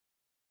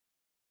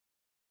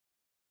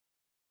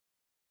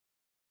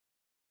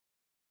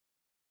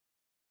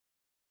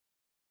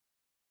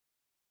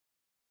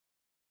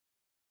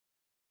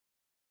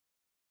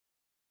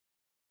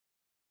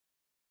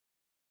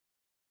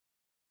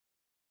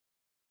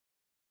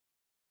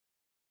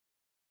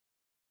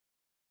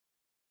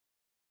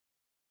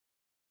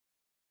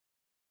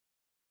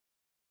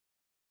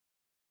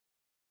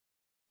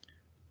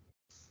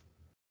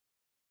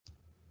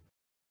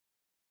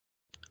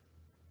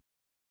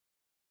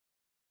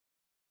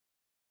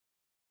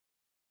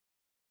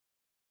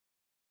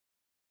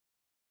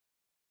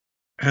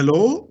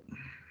Hello,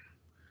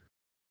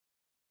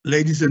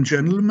 ladies and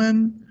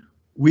gentlemen.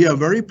 We are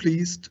very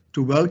pleased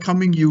to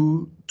welcoming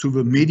you to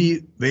the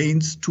MEDI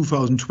VEINS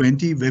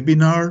 2020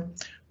 webinar,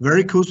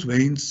 Varicose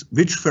Veins,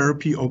 which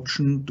therapy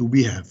option do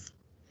we have?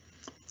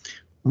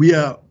 We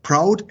are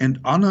proud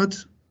and honored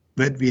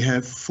that we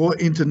have 4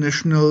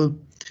 international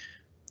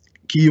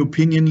key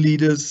opinion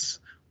leaders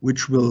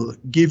which will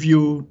give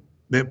you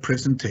their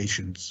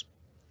presentations.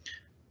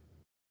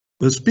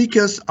 The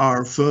speakers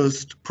are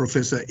first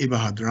Professor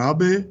Eberhard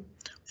Rabe,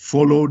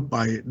 followed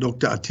by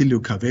Dr.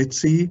 Attilio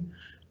Cavezzi,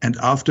 and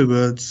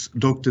afterwards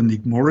Dr.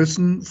 Nick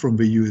Morrison from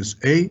the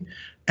USA,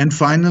 and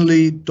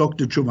finally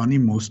Dr. Giovanni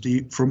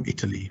Mosti from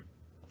Italy.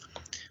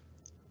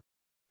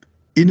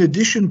 In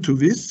addition to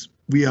this,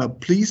 we are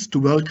pleased to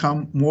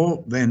welcome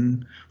more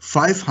than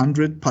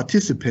 500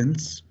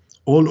 participants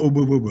all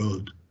over the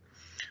world.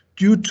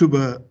 Due to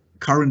the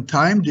current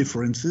time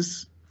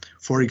differences,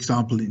 for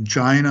example in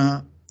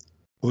China,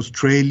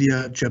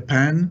 Australia,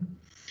 Japan,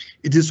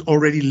 it is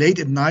already late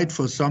at night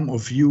for some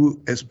of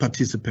you as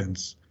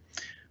participants.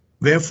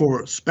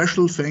 Therefore,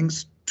 special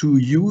thanks to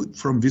you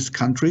from these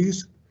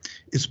countries,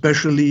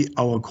 especially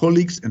our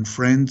colleagues and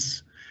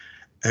friends,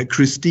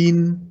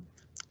 Christine,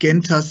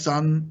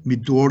 Genta-san,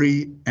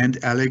 Midori, and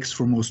Alex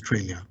from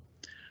Australia.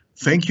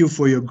 Thank you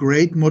for your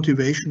great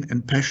motivation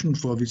and passion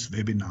for this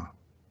webinar.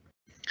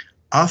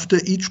 After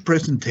each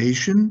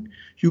presentation,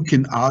 you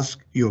can ask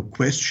your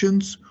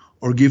questions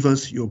or give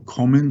us your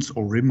comments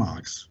or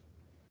remarks.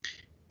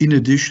 In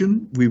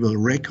addition, we will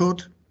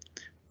record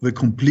the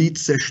complete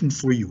session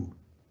for you.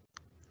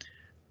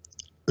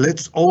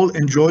 Let's all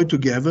enjoy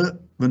together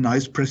the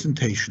nice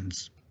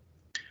presentations.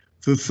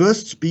 The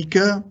first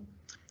speaker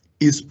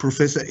is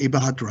Professor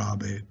Eberhard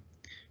Rabe.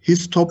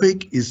 His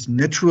topic is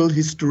Natural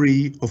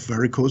History of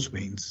Varicose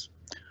Veins.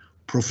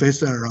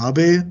 Professor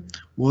Rabe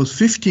was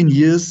 15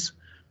 years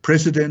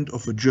president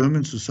of the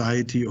German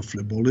Society of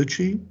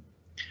Phlebology,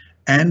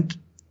 and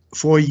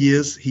 4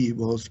 years he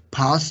was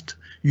past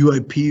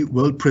UIP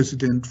World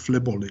President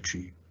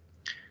Phlebology.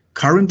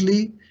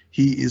 Currently,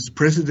 he is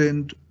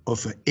president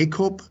of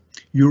ECOP,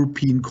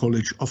 European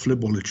College of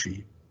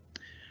Phlebology.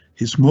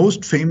 His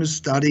most famous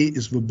study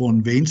is the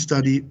Bonn vein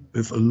study,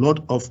 with a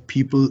lot of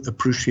people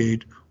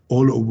appreciate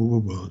all over the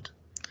world.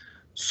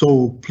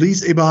 So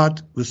please,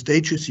 Eberhard, the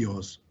stage is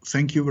yours.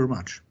 Thank you very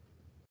much.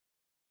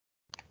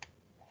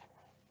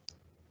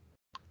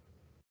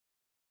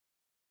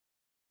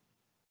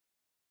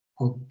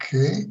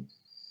 Okay,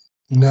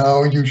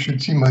 now you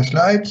should see my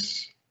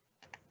slides.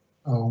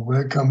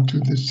 Welcome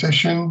to this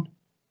session.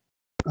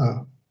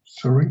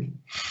 Sorry,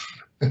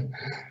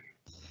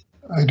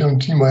 I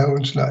don't see my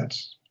own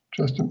slides.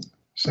 Just a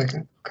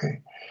second,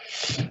 okay.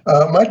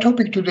 My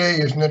topic today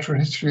is natural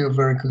history of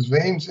varicose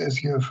veins,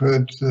 as you have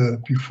heard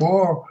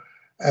before.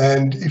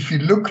 And if you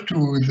look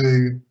to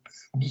the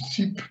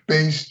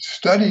SEEP-based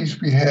studies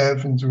we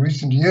have in the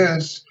recent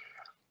years,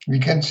 we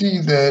can see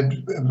that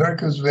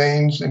varicose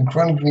veins and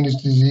chronic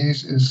venous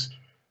disease is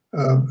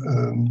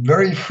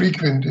very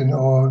frequent in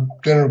our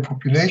general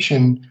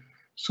population.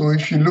 So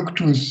if you look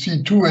to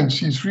C2 and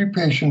C3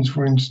 patients,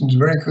 for instance,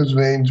 varicose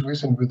veins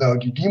with and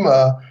without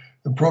edema,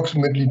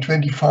 approximately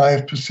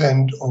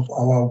 25% of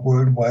our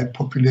worldwide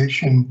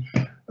population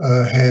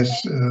has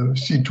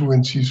C2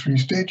 and C3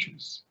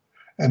 stages,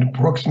 and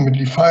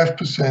approximately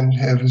 5%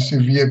 have a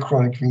severe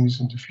chronic venous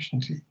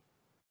insufficiency.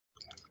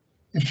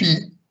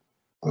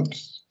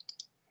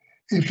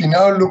 If we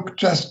now look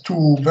just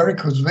to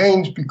varicose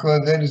veins,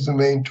 because that is the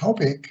main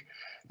topic,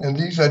 and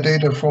these are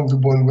data from the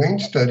Bonn vein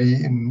study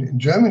in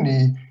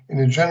Germany, in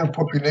a general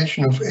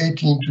population of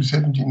 18 to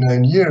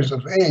 79 years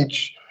of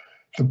age,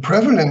 the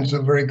prevalence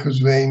of varicose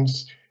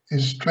veins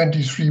is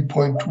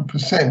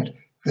 23.2%.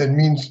 That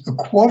means a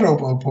quarter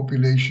of our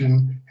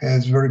population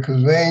has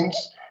varicose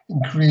veins,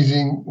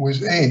 increasing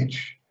with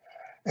age.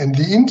 And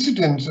the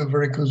incidence of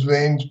varicose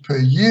veins per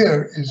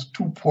year is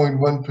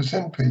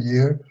 2.1% per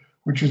year,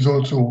 which is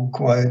also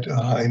quite a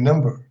high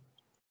number.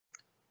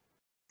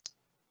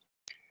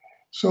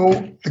 So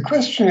the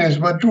question is,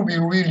 what do we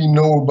really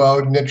know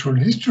about natural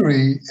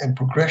history and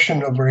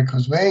progression of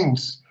varicose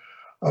veins?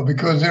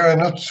 Because there are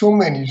not so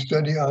many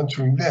studies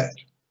answering that.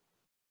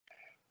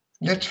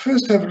 Let's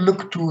first have a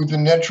look to the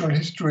natural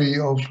history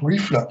of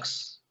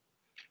reflux.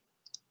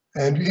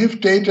 And we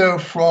have data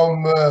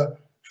from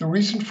the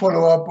recent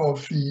follow-up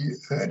of the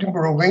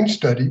Edinburgh vein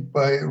study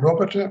by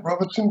Robertson,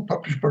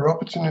 published by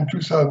Robertson in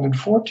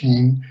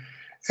 2014.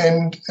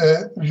 And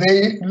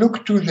they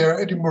looked to their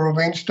Edinburgh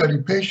vein study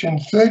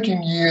patients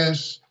 13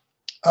 years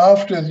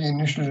after the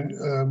initial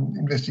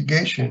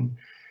investigation.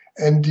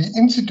 And the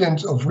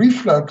incidence of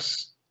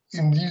reflux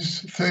in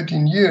these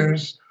 13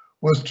 years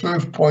was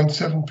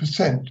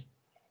 12.7%,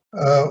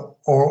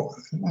 or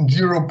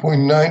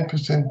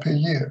 0.9% per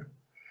year.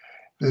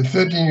 The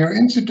 13-year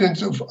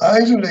incidence of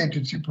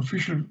isolated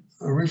superficial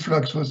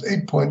reflux was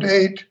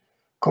 8.8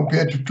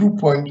 compared to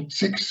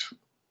 2.6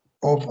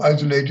 of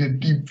isolated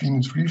deep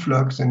venous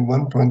reflux, and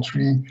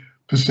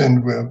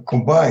 1.3% were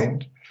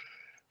combined.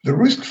 The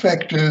risk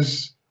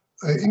factors,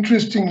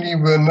 interestingly,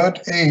 were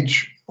not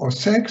age or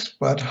sex,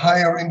 but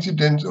higher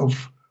incidence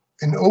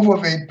in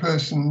overweight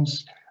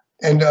persons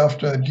and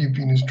after deep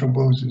venous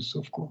thrombosis,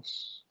 of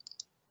course.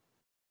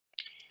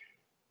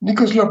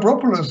 Nikos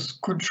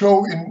Labropoulos could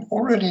show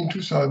already in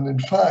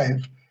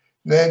 2005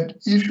 that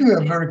if you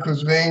have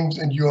varicose veins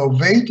and you are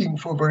waiting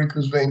for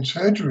varicose vein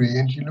surgery,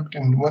 and he looked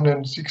in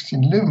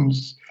 116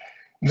 limbs,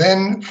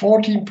 then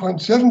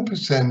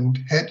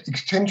 14.7% had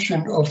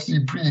extension of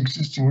the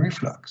pre-existing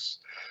reflux.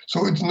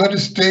 So it's not a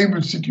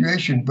stable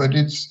situation, but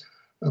it's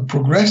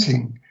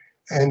progressing.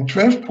 And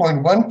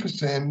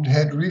 12.1%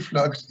 had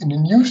reflux in a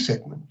new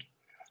segment.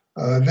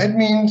 That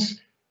means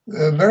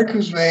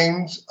varicose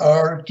veins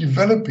are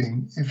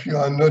developing if you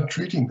are not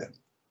treating them.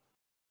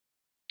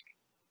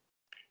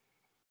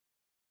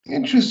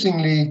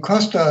 Interestingly,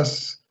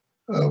 Kostas,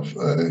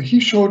 he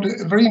showed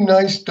a very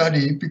nice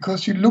study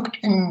because he looked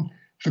in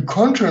the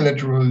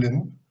contralateral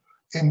limb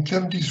in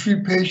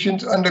 73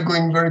 patients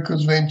undergoing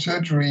varicose vein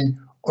surgery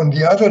on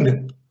the other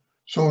limb.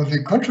 So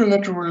the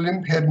contralateral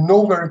limb had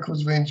no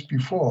varicose veins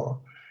before,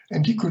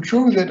 and he could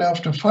show that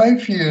after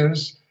 5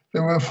 years,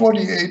 there were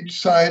 48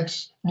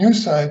 sites, new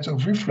sites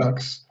of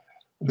reflux.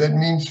 That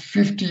means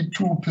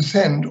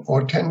 52%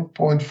 or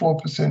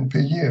 10.4% per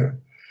year.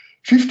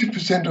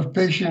 50% of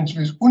patients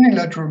with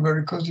unilateral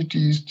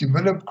varicosities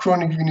developed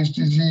chronic venous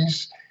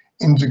disease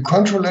in the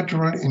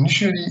contralateral,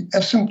 initially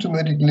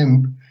asymptomatic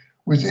limb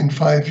within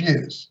 5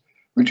 years,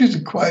 which is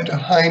quite a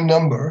high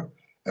number.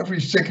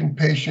 Every second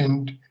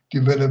patient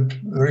developed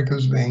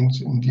varicose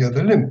veins in the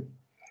other limb.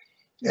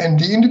 And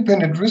the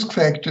independent risk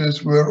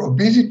factors were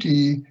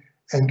obesity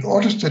and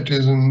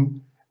orthostatism,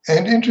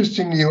 and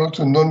interestingly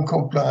also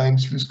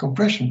non-compliance with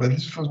compression. But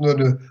this was not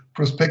a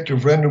prospective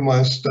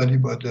randomized study,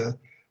 but a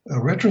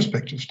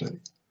retrospective study.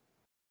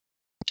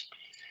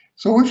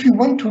 So if you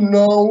want to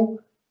know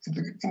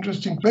the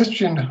interesting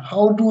question,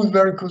 how do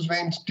varicose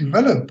veins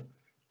develop?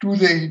 Do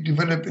they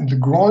develop in the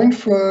groin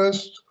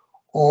first,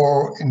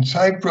 or in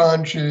side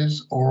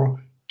branches,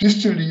 or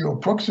distally or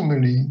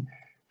proximally?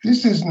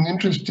 This is an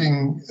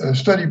interesting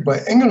study by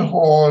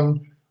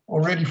Engelhorn,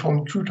 already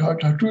from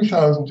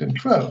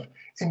 2012,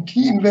 and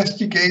he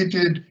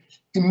investigated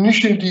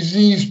initial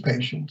disease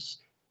patients,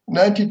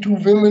 92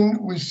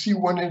 women with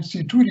C1 and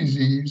C2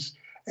 disease,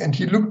 and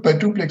he looked by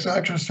duplex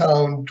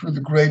ultrasound to the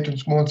great and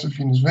small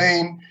saphenous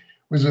vein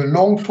with a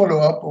long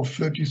follow-up of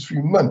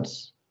 33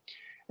 months.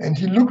 And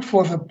he looked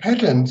for the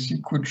patterns he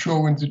could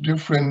show in the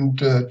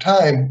different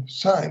time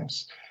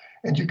signs.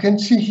 And you can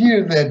see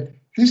here that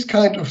this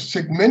kind of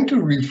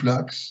segmental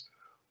reflux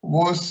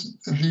was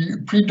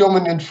the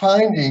predominant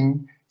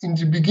finding in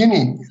the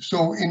beginning.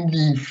 So in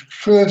the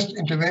first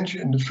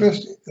intervention, in the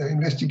first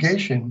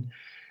investigation,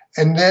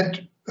 and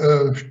that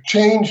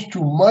changed to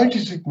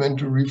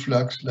multisegmental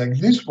reflux like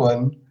this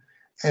one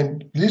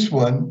and this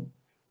one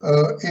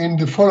in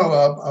the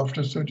follow-up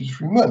after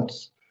 33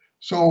 months.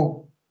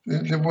 So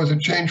there was a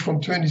change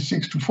from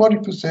 26 to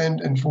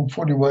 40% and from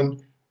 41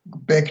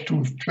 back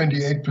to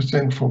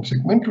 28% from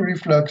segmental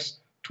reflux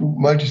to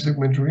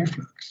multisegmental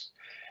reflux.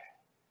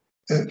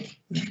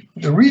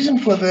 The reason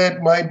for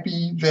that might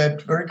be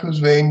that varicose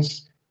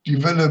veins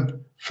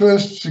develop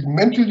first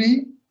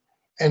segmentally,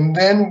 and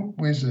then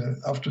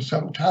after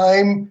some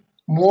time,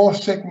 more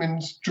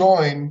segments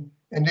join,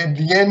 and at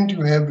the end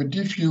you have a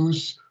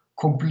diffuse,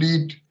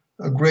 complete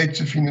great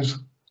saphenous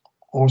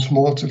or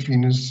small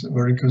saphenous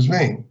varicose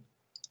vein.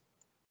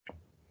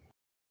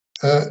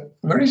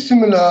 Very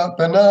similar,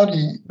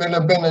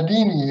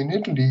 Bernardini in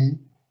Italy,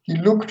 he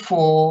looked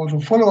for the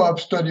follow-up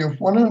study of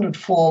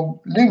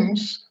 104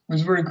 limbs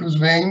with varicose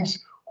veins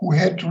who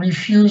had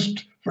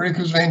refused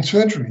varicose vein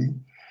surgery,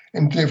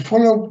 and they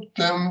followed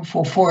them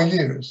for 4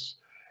 years.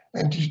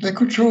 And they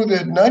could show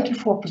that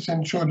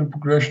 94% showed a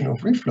progression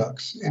of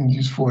reflux in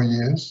these 4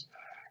 years.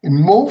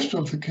 In most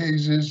of the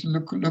cases,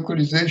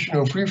 localization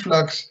of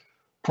reflux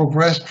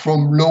progressed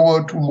from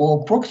lower to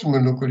more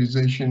proximal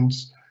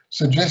localizations,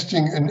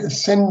 suggesting an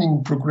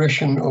ascending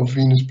progression of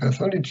venous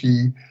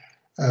pathology,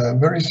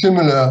 very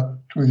similar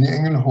to the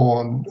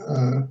Engelhorn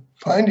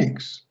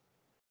findings.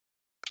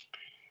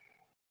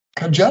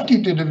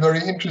 Caggiati did a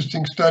very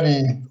interesting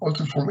study,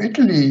 also from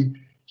Italy.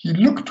 He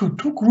looked to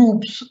 2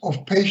 groups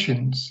of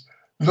patients,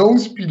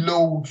 those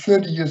below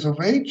 30 years of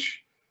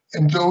age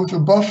and those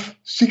above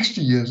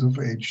 60 years of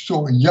age.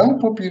 So a young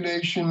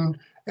population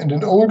and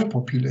an old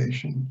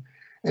population.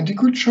 And he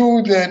could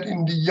show that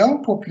in the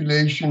young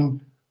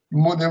population,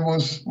 there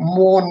was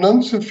more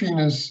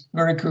non-saphenous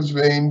varicose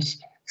veins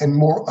and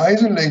more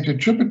isolated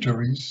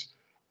tributaries,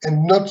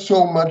 and not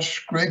so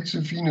much great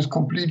saphenous,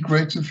 complete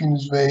great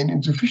saphenous vein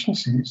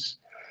insufficiencies.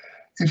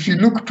 If you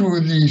look to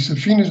the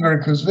saphenous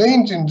varicose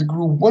veins in the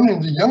group 1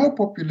 in the younger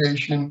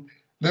population,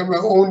 there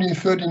were only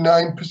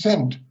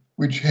 39%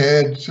 which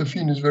had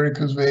saphenous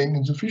varicose vein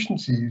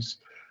insufficiencies.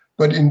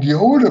 But in the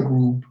older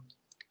group,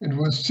 it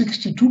was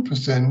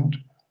 62%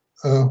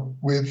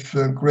 with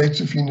great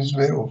saphenous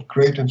vein or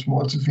great and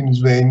small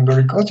saphenous vein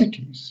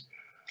varicosities.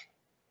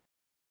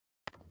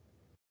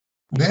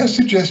 Their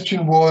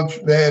suggestion was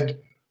that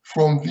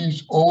from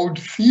this old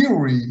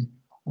theory,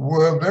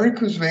 where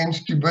varicose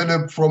veins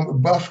develop from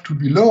above to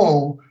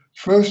below,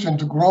 first in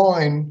the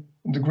groin,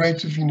 in the great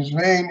saphenous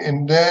vein,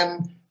 and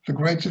then the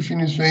great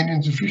saphenous vein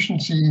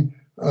insufficiency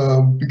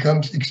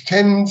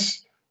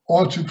extends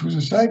also to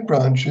the side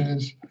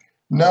branches.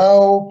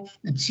 Now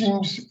it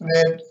seems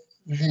that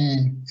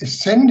the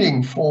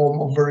ascending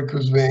form of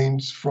varicose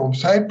veins from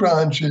side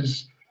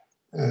branches,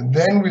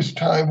 then with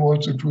time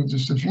also to the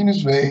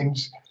saphenous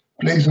veins,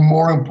 plays a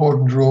more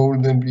important role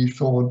than we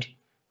thought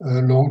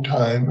a long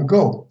time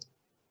ago.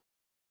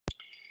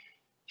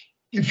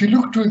 If you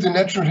look to the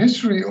natural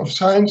history of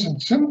signs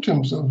and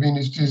symptoms of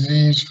venous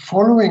disease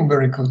following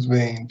varicose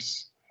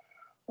veins,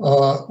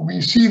 we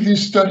see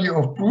this study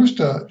of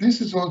Brewster.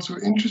 This is also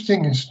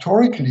interesting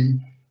historically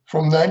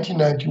from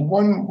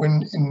 1991,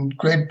 when in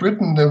Great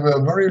Britain there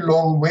were very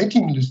long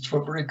waiting lists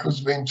for varicose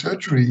vein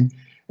surgery,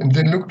 and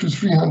they looked to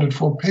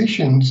 304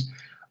 patients.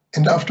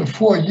 And after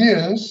 4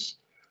 years,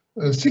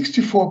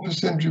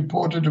 64%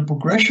 reported a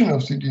progression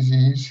of the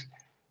disease,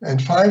 and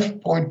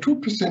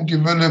 5.2%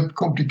 developed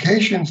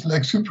complications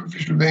like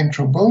superficial vein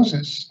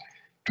thrombosis.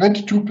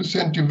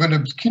 22%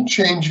 developed skin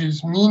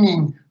changes,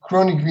 meaning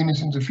chronic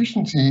venous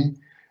insufficiency,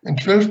 and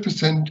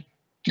 12%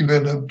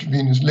 developed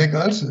venous leg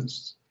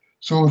ulcers.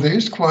 So there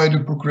is quite a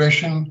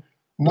progression,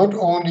 not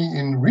only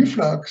in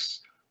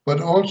reflux,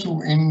 but also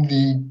in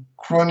the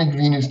chronic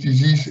venous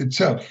disease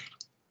itself.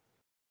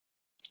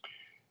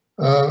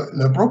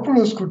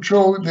 Labropoulos could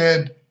show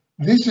that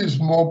this is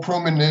more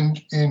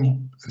prominent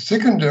in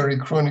secondary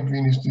chronic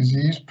venous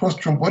disease.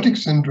 Post-thrombotic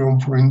syndrome,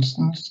 for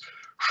instance,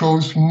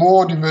 shows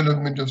more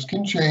development of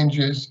skin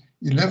changes,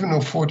 11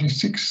 of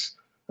 46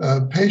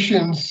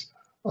 patients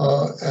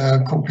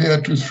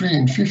compared to 3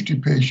 in 50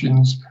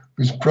 patients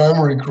with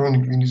primary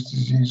chronic venous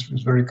disease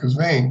with varicose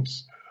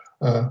veins.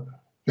 That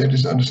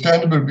is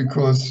understandable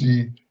because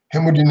the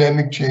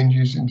hemodynamic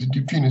changes in the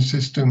deep venous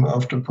system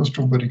after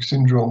post-thrombotic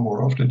syndrome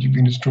or after deep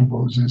venous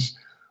thrombosis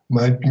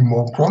might be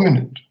more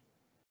prominent.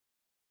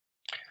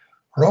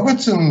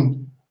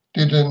 Robertson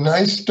did a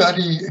nice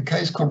study, a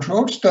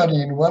case-controlled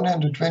study in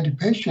 120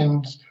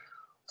 patients,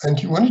 and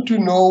he wanted to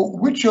know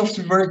which of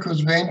the varicose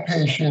vein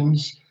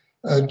patients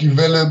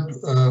develop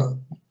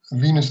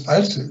venous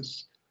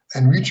ulcers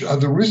and which are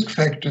the risk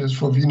factors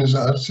for venous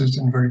ulcers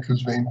in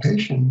varicose vein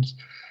patients.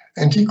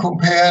 And he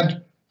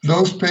compared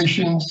those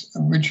patients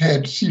which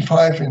had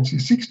C5 and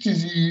C6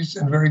 disease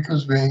and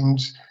varicose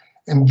veins,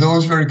 and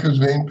those varicose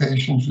vein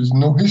patients with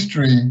no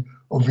history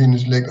of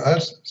venous leg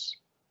ulcers.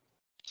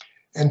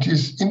 And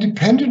his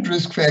independent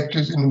risk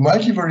factors in a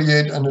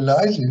multivariate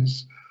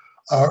analysis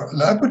are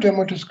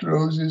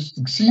lipodermatosclerosis,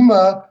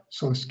 eczema,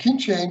 so skin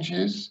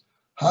changes,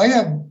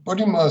 higher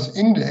body mass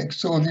index,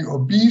 so the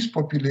obese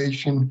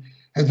population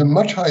has a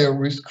much higher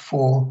risk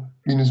for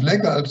venous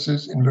leg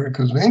ulcers in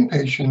varicose vein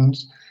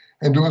patients,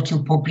 and also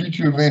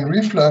popliteal vein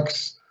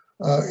reflux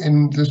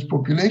in this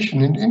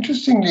population. And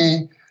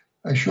interestingly,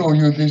 I show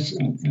you this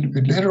a little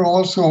bit later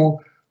also,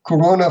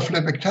 corona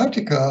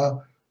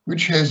phlebectatica,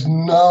 which has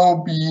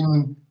now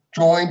been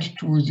joined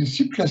to the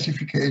C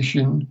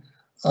classification,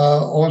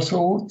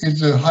 also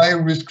is a high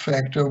risk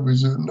factor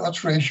with an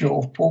odds ratio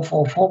of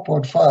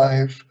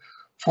 4.5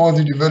 for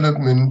the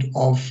development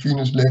of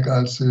venous leg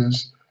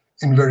ulcers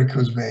in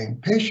varicose vein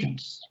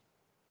patients.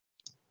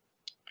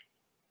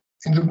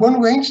 In the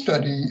One Vein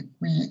study,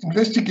 we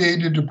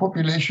investigated a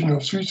population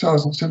of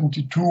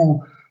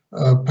 3,072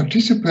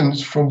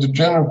 participants from the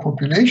general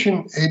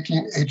population,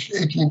 aged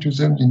 18 to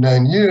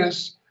 79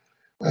 years.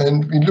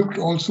 And we looked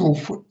also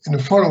in a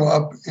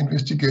follow-up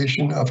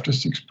investigation after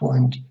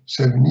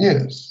 6.7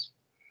 years.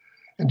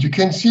 And you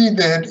can see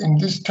that in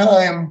this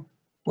time,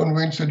 One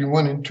Vein study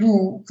 1 and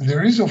 2,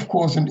 there is of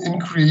course an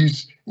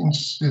increase in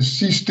the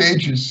C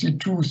stages,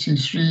 C2,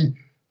 C3,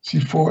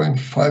 C4,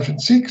 and 5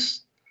 and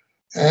 6.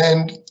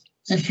 And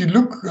if you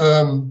look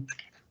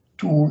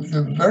to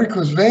the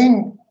varicose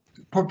vein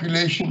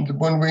population, the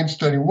One Vein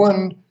study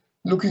 1,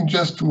 looking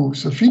just to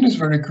saphenous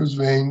varicose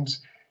veins,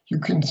 you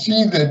can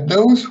see that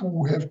those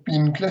who have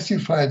been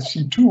classified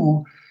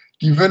C2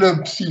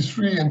 develop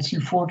C3 and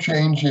C4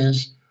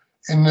 changes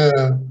in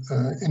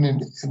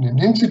an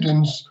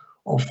incidence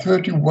of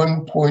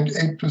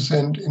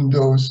 31.8% in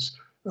those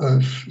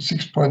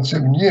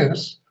 6.7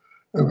 years,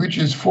 which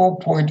is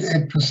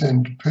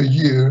 4.8% per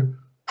year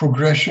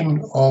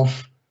progression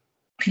of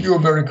pure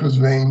varicose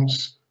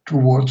veins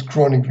towards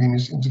chronic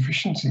venous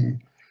insufficiency.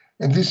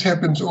 And this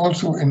happens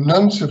also in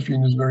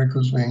non-saphenous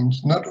varicose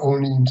veins, not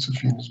only in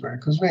saphenous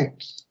varicose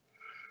veins.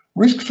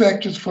 Risk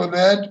factors for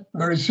that,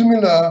 very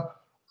similar,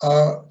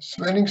 are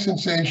swelling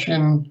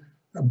sensation,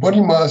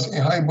 body mass,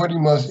 a high body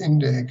mass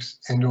index,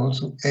 and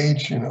also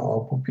age in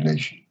our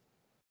population.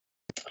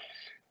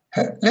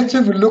 Let's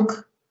have a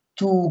look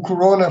to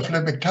corona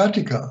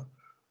phlebectatica,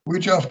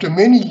 which after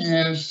many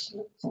years,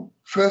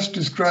 first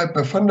described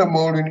by van der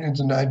Molen in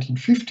the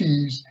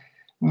 1950s,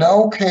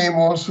 now came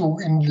also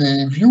in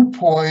the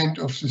viewpoint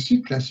of the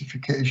C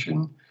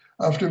classification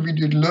after we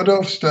did a lot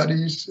of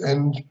studies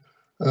and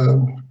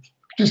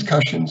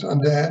discussions on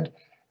that.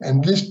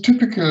 And this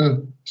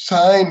typical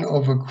sign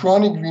of a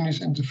chronic venous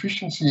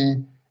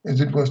insufficiency as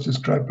it was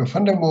described by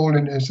Van der Molen,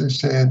 and as I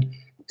said,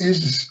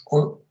 is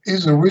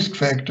a risk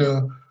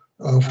factor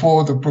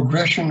for the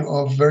progression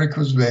of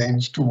varicose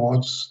veins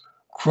towards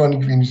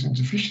chronic venous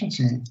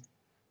insufficiency.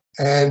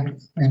 And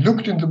we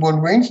looked in the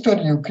bond vein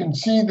study, you can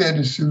see that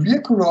a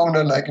severe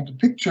corona, like in the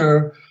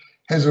picture,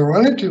 has a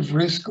relative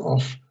risk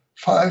of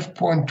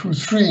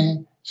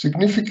 5.23,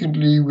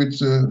 significantly with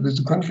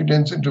the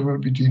confidence interval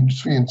between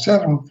 3 and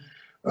 7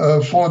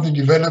 for the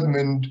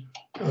development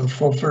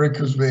for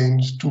varicose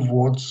veins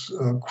towards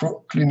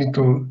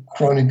clinical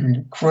chronic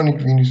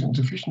venous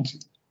insufficiency.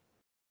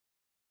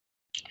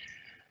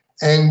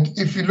 And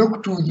if you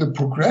look to the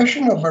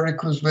progression of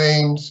varicose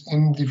veins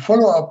in the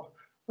follow-up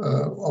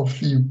of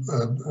the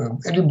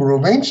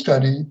Edinburgh vein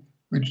study,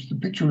 which the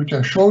picture which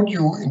I showed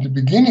you in the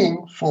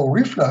beginning for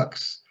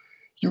reflux,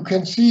 you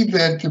can see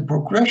that the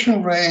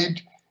progression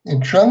rate in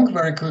trunk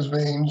varicose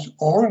veins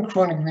or in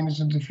chronic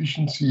venous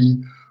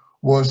insufficiency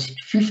was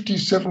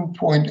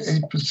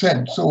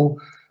 57.8%. So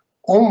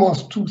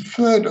almost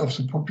 2/3 of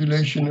the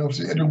population of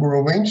the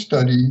Edinburgh vein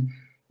study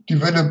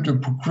developed a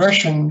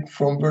progression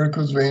from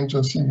varicose veins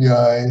or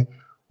CVI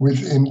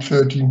within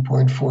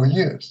 13.4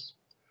 years.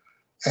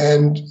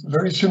 And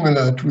very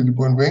similar to the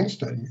bond vein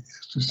study,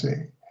 as to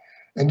say.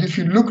 And if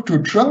you look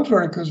to trunk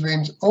varicose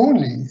veins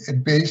only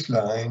at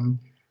baseline,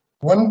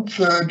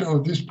 1/3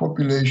 of this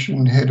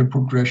population had a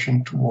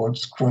progression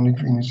towards chronic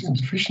venous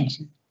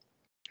insufficiency.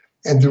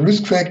 And the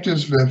risk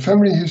factors were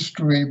family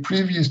history,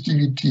 previous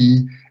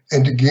DVT,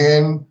 and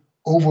again,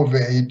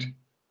 overweight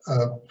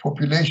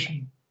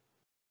population.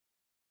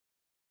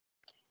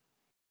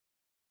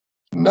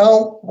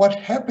 Now, what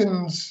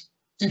happens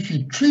if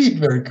you treat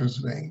varicose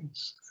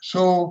veins?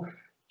 So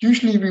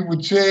usually we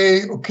would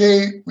say,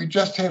 okay, we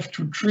just have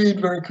to treat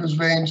varicose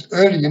veins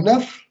early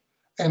enough,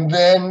 and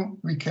then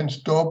we can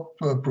stop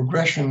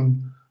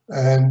progression,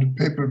 and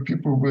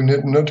people will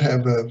not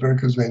have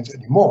varicose veins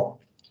anymore.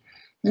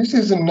 This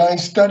is a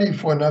nice study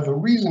for another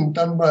reason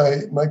done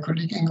by my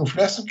colleague Ingo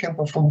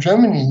Flessenkämper from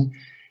Germany.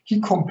 He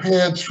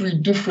compared 3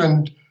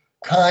 different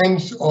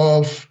kinds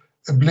of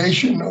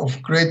ablation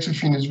of great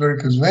saphenous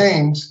varicose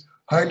veins,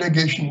 high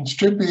ligation and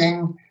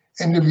stripping,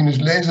 endovenous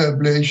laser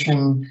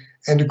ablation,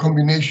 and a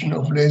combination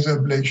of laser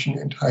ablation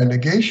and high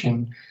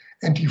ligation.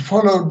 And he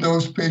followed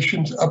those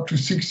patients up to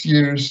 6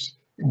 years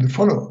in the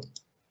follow-up.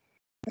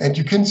 And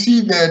you can see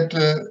that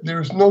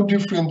there is no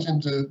difference in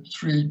the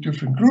 3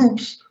 different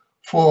groups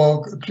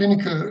for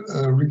clinical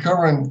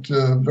recurrent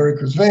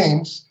varicose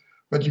veins,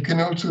 but you can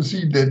also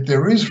see that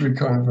there is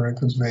recurrent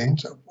varicose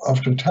veins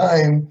after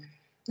time.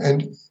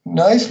 And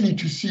nicely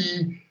to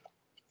see,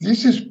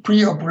 this is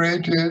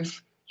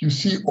pre-operative. You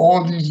see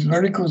all these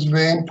varicose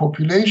vein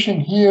population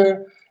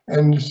here,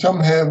 and some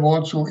have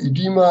also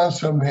edema,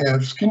 some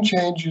have skin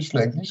changes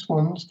like these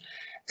ones.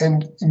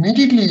 And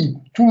immediately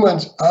 2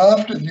 months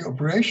after the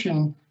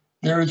operation,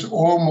 there is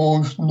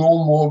almost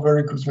no more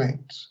varicose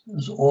veins.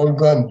 It's all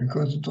gone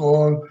because it's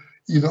all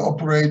either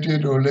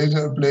operated or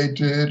laser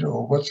ablated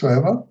or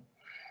whatsoever.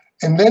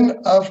 And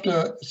then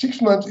after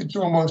 6 months, it's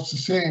almost the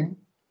same.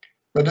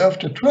 But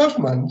after 12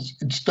 months,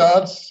 it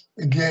starts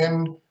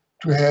again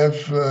to have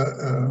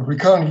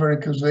recurrent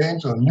varicose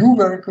veins or new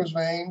varicose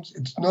veins.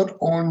 It's not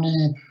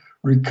only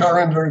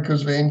recurrent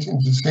varicose veins in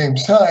the same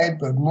side,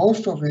 but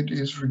most of it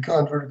is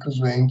recurrent varicose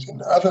veins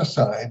in other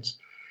sides.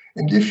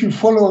 And if you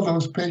follow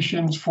those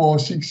patients for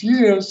 6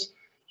 years,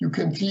 you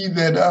can see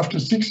that after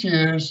 6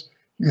 years,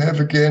 you have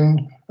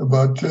again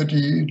about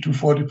 30 to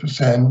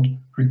 40%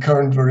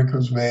 recurrent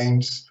varicose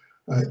veins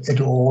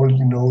at all,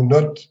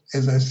 not,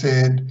 as I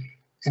said,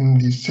 in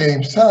the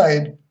same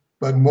side,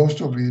 but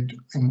most of it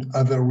in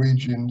other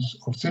regions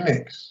of the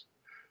legs.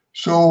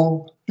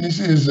 So this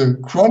is a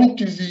chronic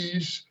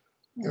disease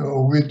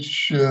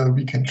which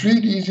we can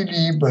treat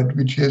easily, but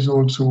which has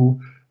also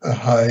a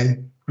high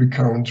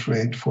recurrence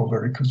rate for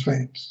varicose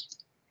veins.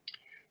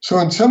 So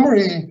in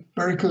summary,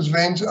 varicose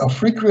veins are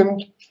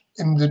frequent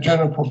in the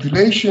general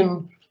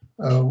population.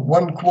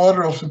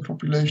 1/4 of the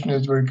population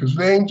has varicose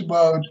veins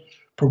about.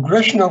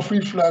 Progression of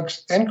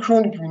reflux and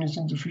chronic venous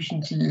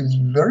insufficiency is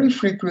very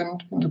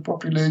frequent in the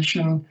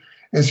population,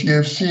 as you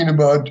have seen,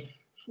 about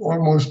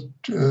almost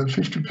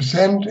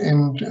 50%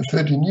 in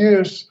 13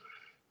 years.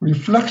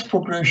 Reflux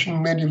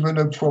progression may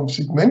develop from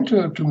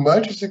segmental to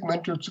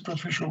multisegmental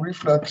superficial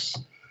reflux,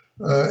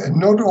 and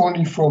not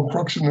only from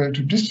proximal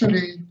to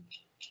distally,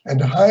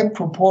 and a high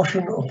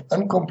proportion of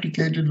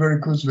uncomplicated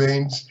varicose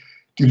veins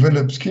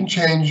develop skin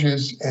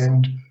changes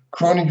and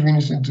chronic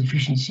venous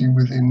insufficiency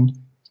within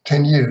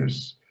 10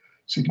 years.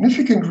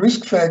 Significant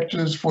risk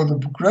factors for the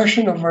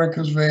progression of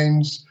varicose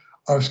veins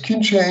are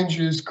skin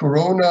changes,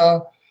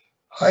 corona,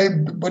 high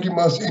body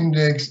mass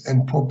index,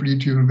 and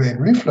popliteal vein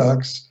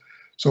reflux.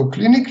 So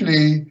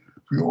clinically,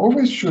 we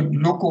always should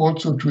look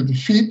also to the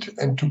feet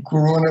and to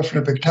corona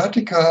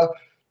phlebectatica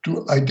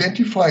to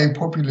identify a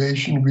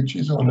population which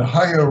is on a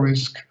higher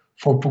risk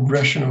for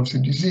progression of the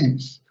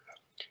disease.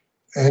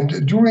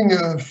 And during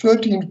a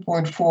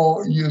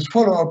 13.4 years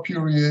follow-up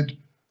period,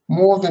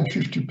 more than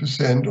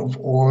 50% of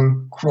all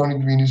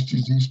chronic venous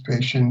disease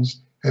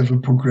patients have a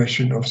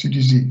progression of the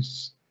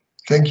disease.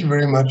 Thank you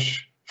very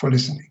much for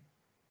listening.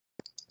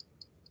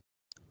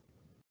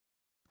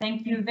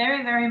 Thank you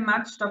very, very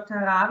much, Dr.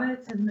 Rabe.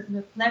 It's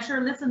a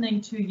pleasure listening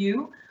to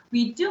you.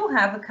 We do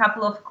have a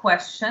couple of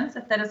questions,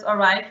 if that is all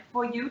right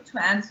for you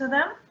to answer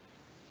them.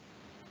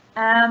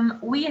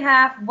 We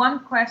have one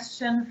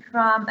question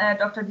from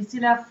Dr.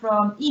 Bisila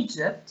from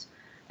Egypt.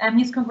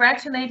 He's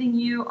congratulating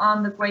you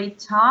on the great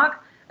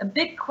talk. A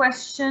big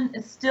question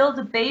is still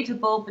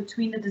debatable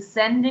between the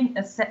descending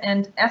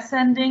and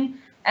ascending,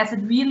 as it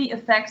really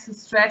affects the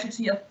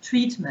strategy of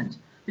treatment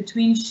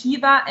between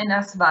Shiva and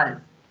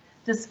Asval.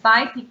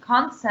 Despite the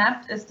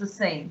concept is the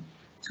same,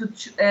 to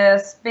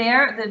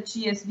spare the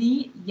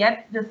GSV,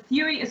 yet the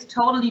theory is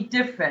totally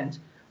different.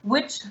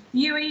 Which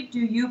theory do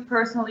you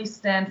personally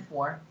stand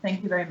for?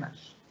 Thank you very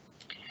much.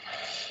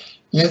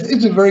 Yes,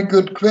 it's a very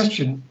good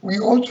question. We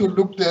also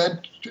looked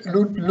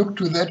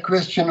to that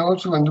question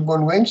also in the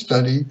Vein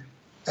study,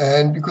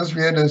 and because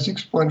we had a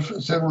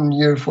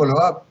 6.7-year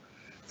follow-up,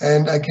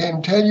 and I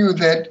can tell you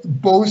that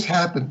both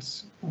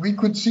happens. We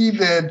could see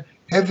that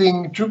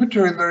having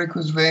tributary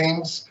varicose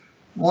veins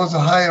was a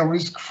higher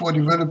risk for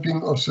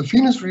developing of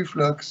saphenous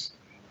reflux,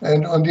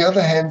 and on the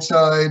other hand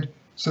side,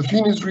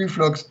 saphenous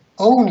reflux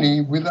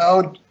only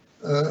without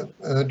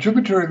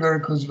tributary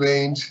varicose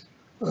veins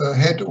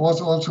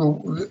was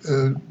also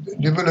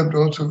developed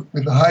also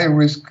with a high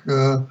risk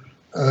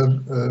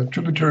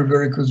tributary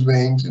varicose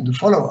veins in the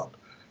follow-up.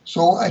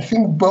 So I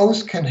think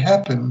both can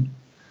happen.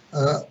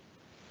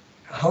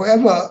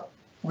 However,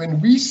 when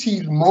we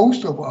see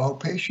most of our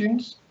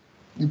patients,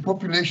 the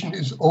population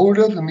is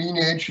older, the mean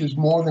age is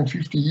more than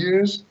 50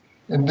 years,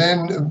 and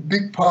then a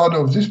big part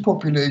of this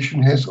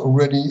population has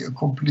already a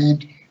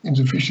complete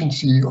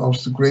insufficiency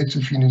of the great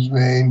saphenous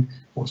vein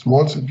or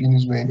small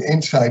saphenous vein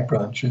and side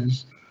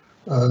branches.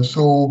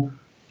 So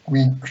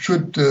we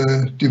should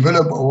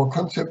develop our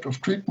concept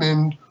of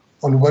treatment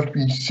on what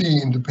we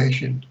see in the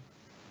patient.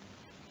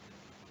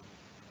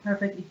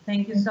 Perfectly,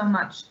 thank you so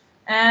much.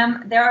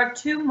 There are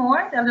two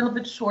more, they're a little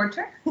bit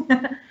shorter.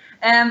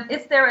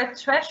 Is there a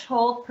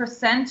threshold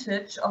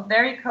percentage of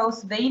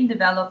varicose vein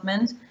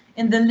development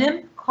in the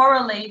limb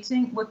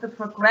correlating with the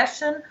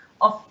progression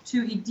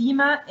to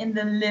edema in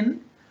the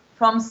limb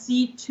from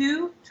C2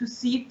 to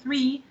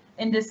C3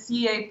 in the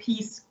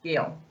CAP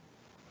scale?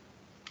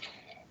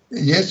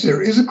 Yes,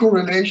 there is a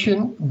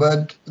correlation,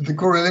 but the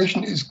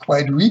correlation is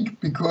quite weak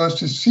because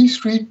the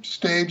C3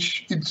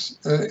 stage, it's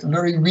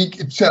very weak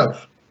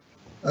itself.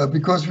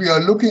 Because we are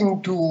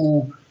looking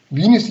to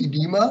venous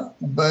edema,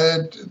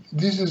 but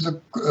this is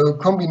a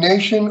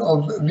combination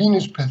of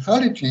venous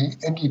pathology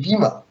and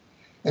edema.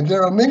 And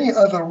there are many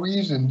other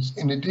reasons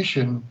in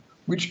addition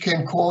which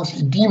can cause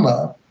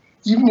edema,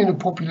 even in a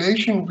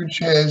population which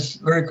has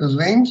varicose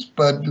veins,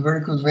 but the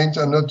varicose veins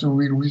are not the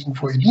real reason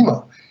for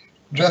edema.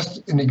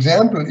 Just an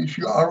example, if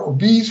you are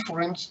obese,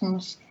 for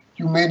instance,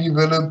 you may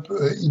develop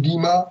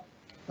edema.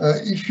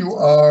 If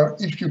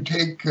you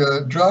take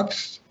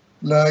drugs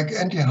like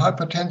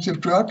antihypertensive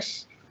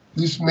drugs,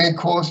 this may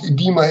cause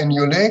edema in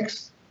your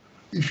legs.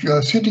 If you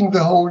are sitting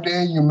the whole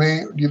day, you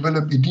may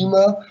develop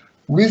edema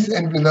with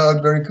and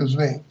without varicose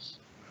veins.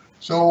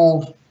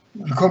 So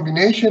the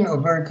combination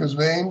of varicose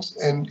veins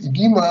and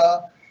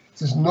edema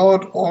is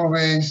not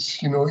always,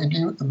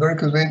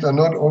 varicose veins are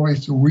not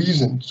always the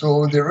reason.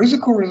 So there is a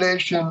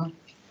correlation,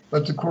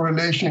 but the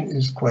correlation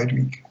is quite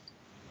weak.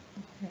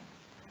 Okay.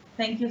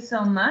 Thank you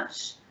so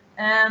much.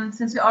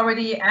 Since we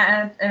already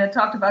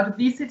talked about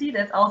obesity,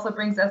 that also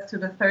brings us to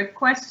the third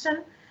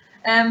question.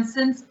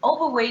 Since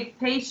overweight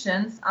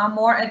patients are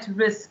more at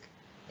risk,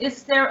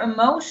 is there a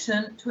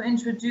motion to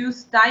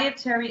introduce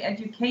dietary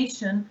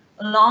education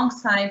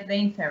alongside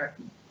vein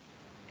therapy?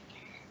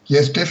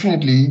 Yes,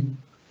 definitely,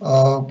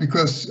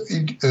 because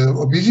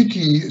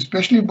obesity,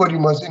 especially body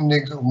mass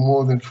index of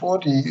more than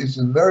 40, is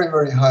a very,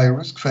 very high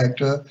risk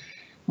factor,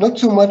 not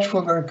so much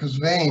for varicose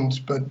veins,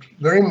 but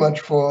very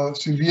much for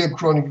severe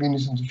chronic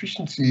venous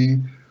insufficiency.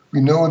 We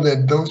know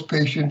that those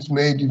patients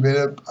may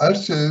develop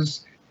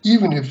ulcers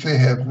even if they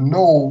have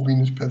no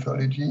venous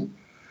pathology.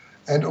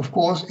 And of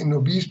course, in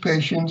obese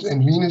patients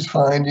and venous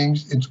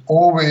findings, it's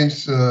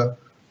always a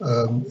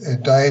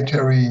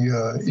dietary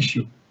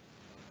issue.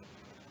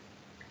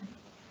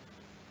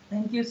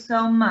 Thank you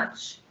so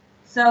much.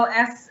 So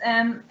as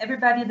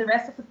everybody, the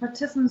rest of the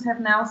participants have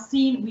now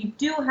seen, we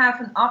do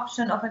have an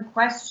option of a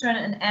question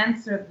and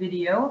answer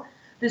video.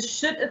 This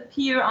should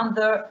appear on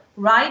the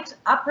right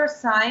upper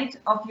side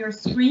of your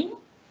screen.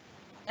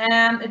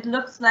 It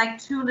looks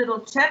like two little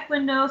chat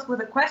windows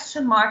with a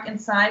question mark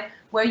inside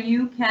where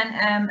you can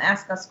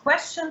ask us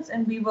questions,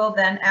 and we will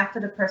then, after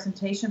the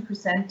presentation,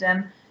 present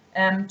them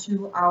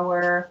to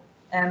our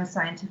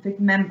scientific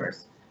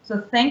members.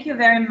 So thank you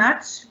very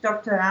much,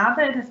 Dr.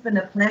 Rabe. It has been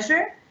a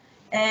pleasure.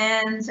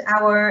 And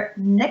our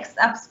next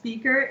up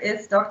speaker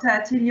is Dr.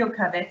 Attilio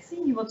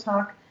Cavezzi. He will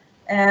talk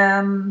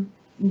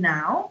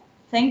now.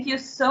 Thank you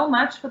so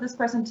much for this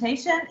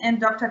presentation.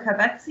 And Dr.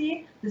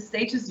 Cavezzi, the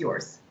stage is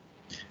yours.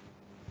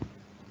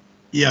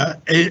 Yeah,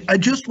 I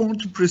just want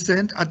to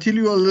present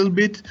Attilio a little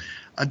bit.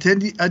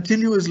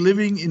 Attilio is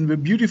living in the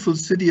beautiful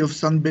city of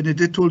San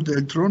Benedetto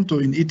del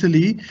Tronto in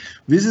Italy.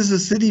 This is a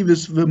city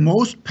with the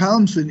most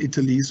palms in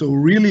Italy, so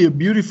really a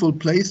beautiful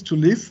place to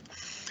live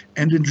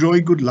and enjoy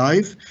good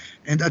life.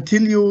 And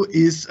Attilio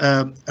is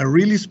a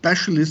really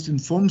specialist in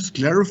foam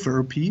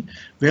sclerotherapy.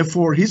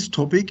 Therefore, his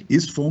topic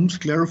is foam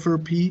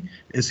sclerotherapy,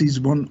 as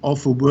he's one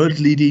of the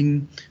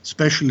world-leading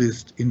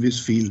specialists in this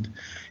field.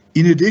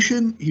 In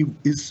addition, he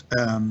is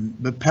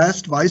the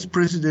past vice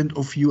president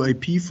of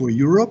UIP for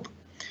Europe.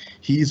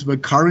 He is the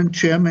current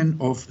chairman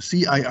of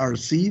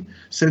CIRC,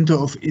 Center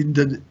of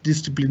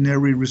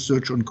Interdisciplinary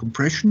Research on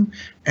Compression,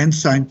 and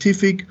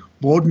scientific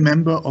board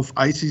member of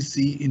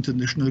ICC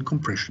International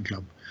Compression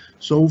Club.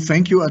 So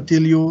thank you,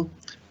 Attilio.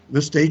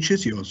 The stage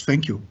is yours.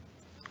 Thank you.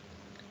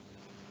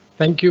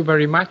 Thank you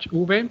very much,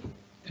 Uwe.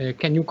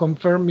 Can you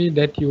confirm me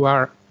that you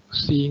are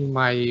seeing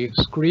my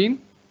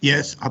screen?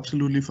 Yes,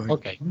 absolutely fine.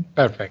 Okay,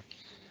 perfect.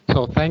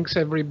 So thanks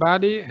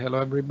everybody. Hello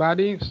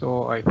everybody.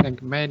 So I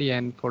thank MEDI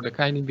and for the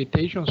kind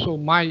invitation. So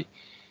my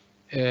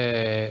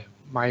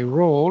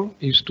role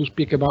is to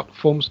speak about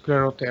foam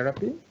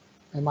sclerotherapy.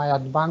 Am I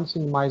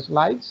advancing my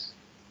slides?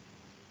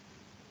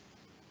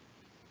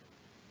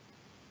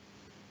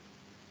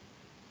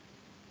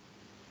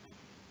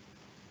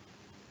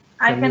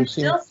 I can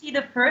still see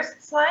the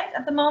first slide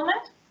at the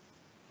moment.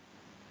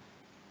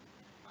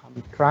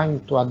 I'm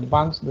trying to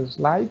advance the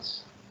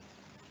slides.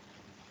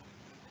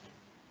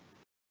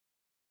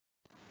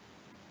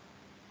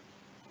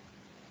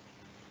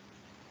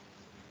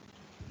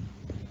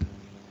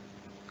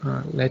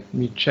 Let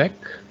me check.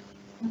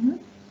 Mm-hmm.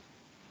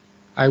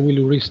 I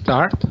will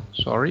restart,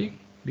 sorry,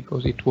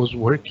 because it was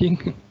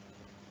working.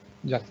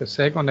 Just a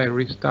second, I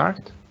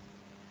restart.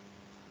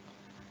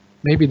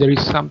 Maybe there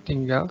is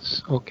something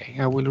else. Okay,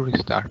 I will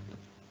restart.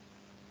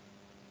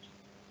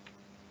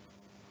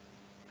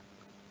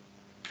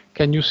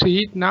 Can you see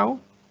it now?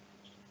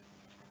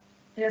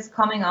 It is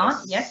coming on.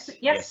 Yes.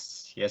 Yes.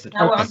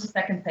 Now we're Okay. on the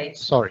second page.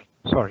 Sorry.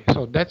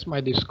 So that's my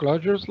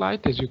disclosure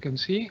slide. As you can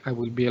see, I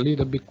will be a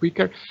little bit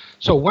quicker.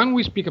 So when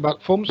we speak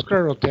about foam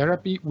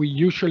sclerotherapy, we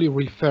usually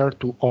refer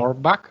to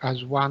Orbach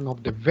as one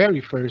of the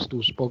very first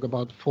who spoke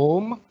about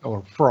foam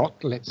or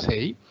froth, let's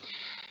say.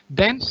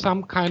 Then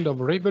some kind of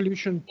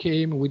revolution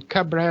came with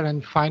Cabrera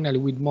and finally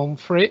with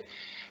Monfray,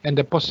 and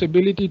the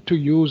possibility to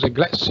use a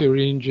glass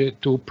syringe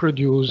to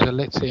produce,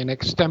 let's say, an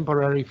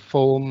extemporary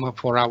foam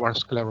for our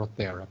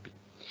sclerotherapy.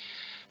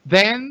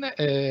 Then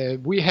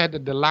we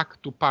had the luck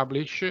to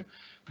publish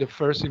the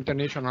first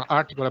international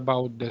article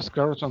about the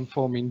sclerotin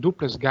foam in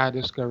duplex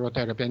guided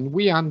sclerotherapy, and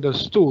we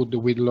understood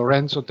with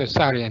Lorenzo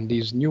Tessari and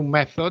this new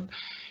method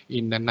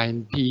in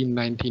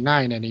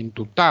 1999 and in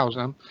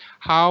 2000,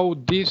 how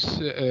this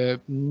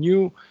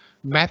new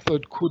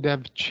method could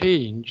have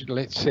changed,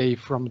 let's say,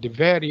 from the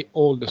very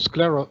old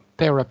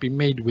sclerotherapy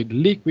made with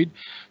liquid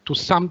to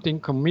something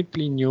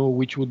completely new,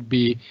 which would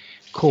be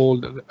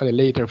called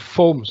later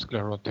foam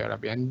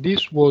sclerotherapy. And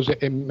this was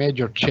a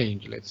major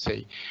change, let's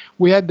say.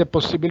 We had the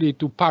possibility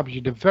to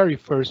publish the very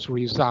first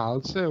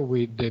results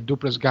with the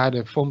duplex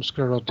guided foam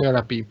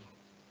sclerotherapy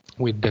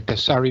with the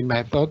Tessari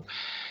method.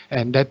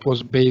 And that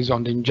was based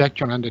on the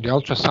injection under the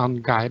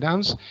ultrasound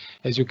guidance.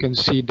 As you can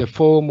see, the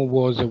foam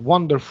was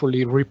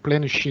wonderfully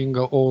replenishing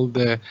all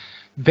the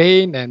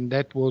vein, and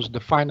that was the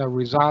final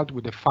result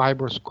with the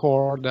fibrous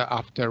cord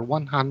after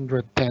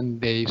 110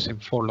 days in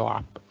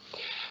follow-up.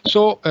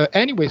 So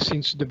anyway,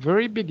 since the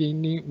very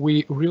beginning,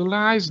 we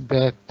realized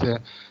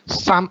that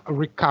some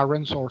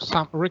recurrence or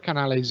some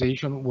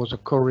recanalization was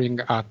occurring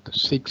at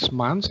 6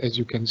 months, as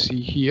you can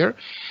see here.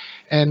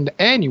 And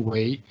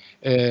anyway,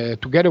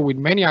 together with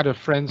many other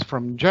friends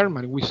from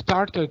Germany, we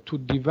started to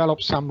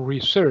develop some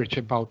research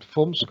about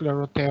foam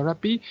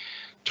sclerotherapy,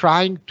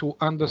 trying to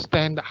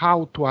understand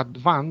how to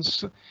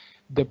advance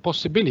the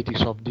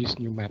possibilities of this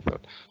new method.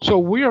 So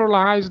we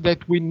realized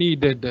that we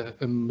needed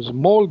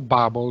small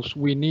bubbles,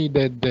 we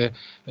needed,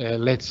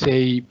 let's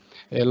say,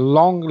 a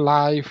long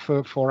life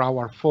for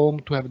our foam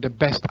to have the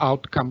best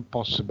outcome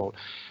possible.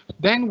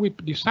 Then we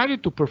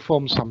decided to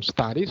perform some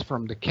studies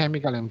from the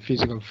chemical and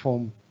physical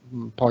foam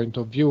point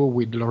of view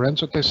with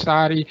Lorenzo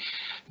Tessari,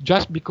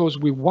 just because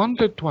we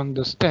wanted to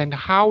understand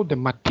how the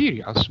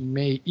materials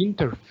may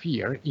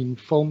interfere in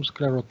foam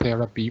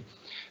sclerotherapy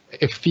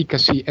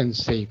efficacy and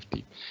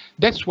safety.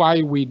 That's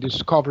why we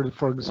discovered,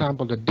 for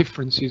example, the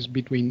differences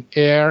between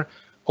air,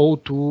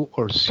 O2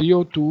 or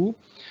CO2,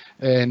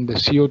 and the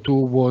CO2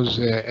 was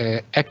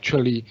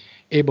actually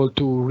able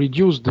to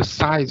reduce the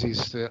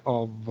sizes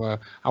of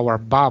our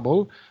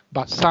bubble,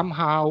 but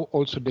somehow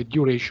also the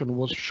duration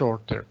was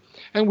shorter.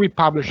 And we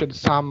published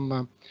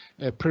some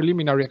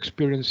preliminary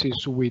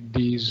experiences with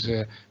these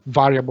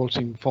variables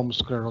in foam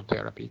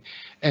sclerotherapy.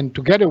 And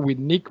together with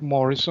Nick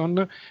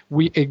Morrison,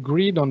 we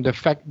agreed on the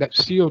fact that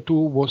CO2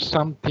 was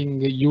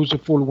something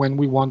useful when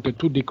we wanted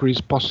to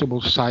decrease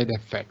possible side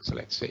effects,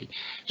 let's say.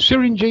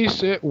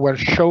 Syringes were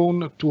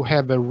shown to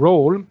have a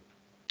role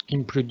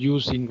in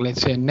producing,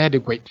 let's say, an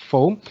adequate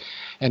foam.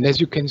 And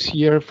as you can see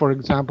here, for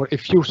example, a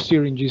few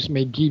syringes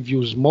may give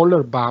you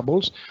smaller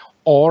bubbles,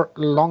 or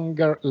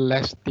longer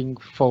lasting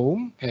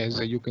foam, as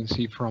you can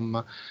see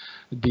from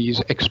these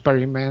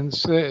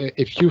experiments.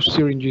 A few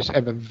syringes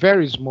have a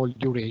very small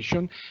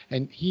duration,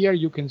 and here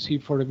you can see,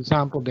 for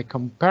example, the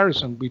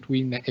comparison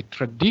between a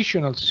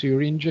traditional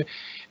syringe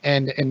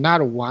and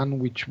another one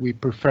which we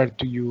prefer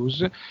to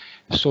use,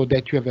 so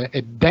that you have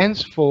a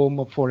dense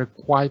foam for a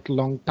quite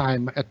long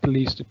time, at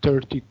least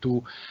 30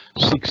 to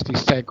 60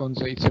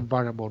 seconds. It's a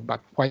variable, but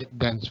quite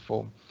dense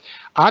foam.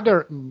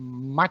 Other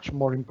much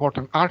more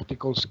important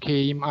articles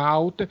came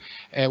out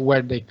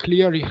where they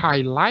clearly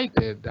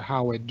highlighted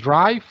how a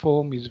dry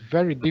foam is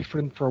very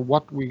different from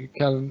what we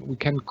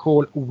can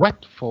call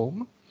wet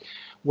foam,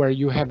 where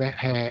you have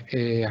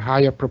a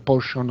higher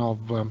proportion of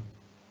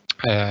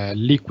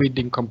liquid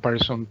in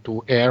comparison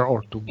to air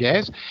or to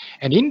gas.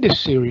 And in the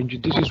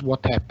syringe, this is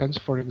what happens,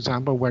 for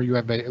example, where you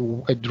have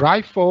a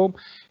dry foam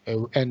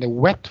and a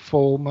wet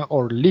foam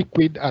or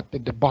liquid at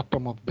the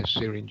bottom of the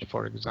syringe,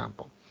 for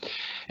example.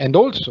 And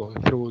also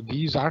through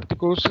these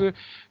articles,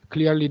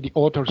 clearly the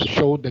authors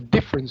showed the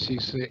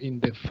differences in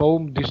the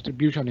foam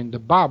distribution in the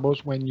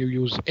bubbles when you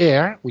use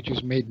air, which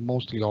is made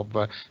mostly of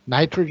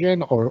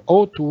nitrogen or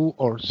O2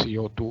 or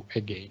CO2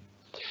 again.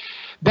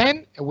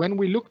 Then, when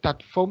we looked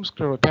at foam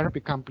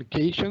sclerotherapy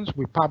complications,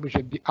 we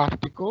published the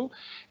article,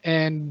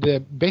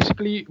 and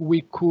basically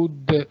we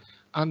could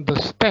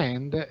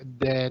understand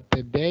that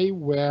they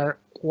were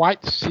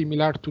quite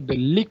similar to the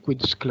liquid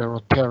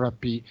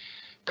sclerotherapy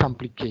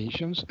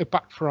complications,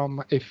 apart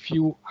from a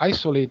few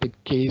isolated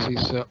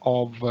cases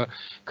of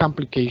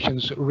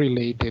complications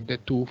related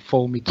to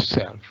foam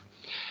itself.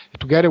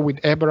 Together with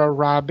Eberhard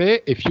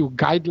Rabe, a few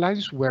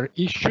guidelines were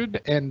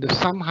issued, and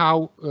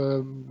somehow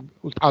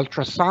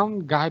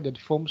ultrasound-guided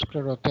foam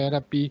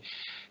sclerotherapy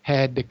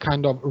had the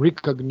kind of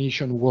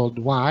recognition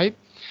worldwide.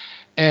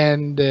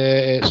 And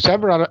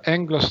several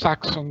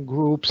Anglo-Saxon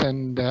groups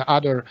and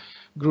other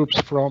groups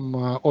from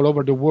all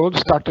over the world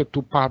started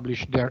to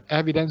publish their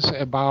evidence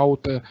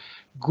about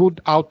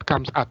good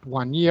outcomes at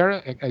 1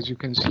 year, as you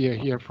can see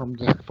here from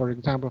for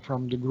example,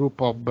 from the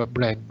group of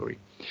Bradbury.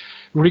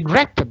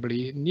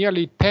 Regrettably,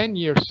 nearly 10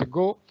 years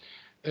ago,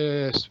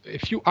 a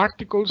few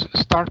articles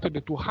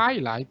started to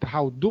highlight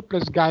how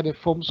duplex-guided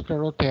foam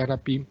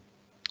sclerotherapy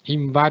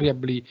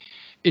invariably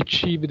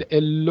achieved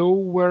a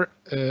lower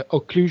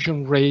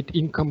occlusion rate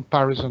in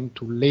comparison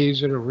to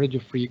laser,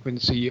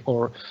 radiofrequency,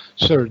 or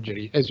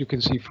surgery, as you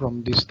can see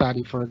from this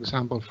study, for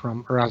example,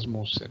 from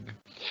Rasmussen.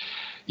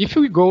 If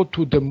we go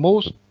to the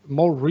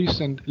more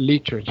recent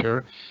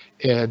literature,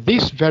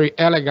 this very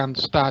elegant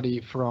study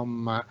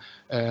from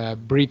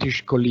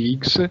British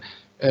colleagues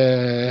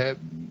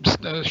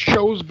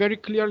shows very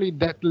clearly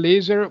that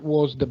laser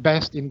was the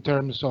best in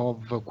terms of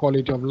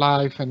quality of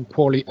life and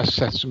quality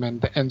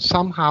assessment, and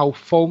somehow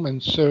foam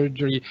and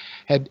surgery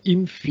had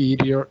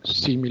inferior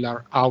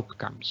similar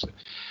outcomes.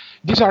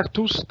 These are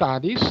two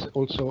studies,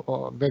 also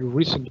a very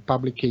recent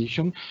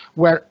publication,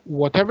 where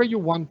whatever you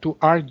want to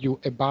argue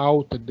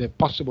about the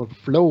possible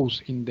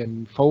flaws in the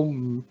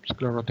foam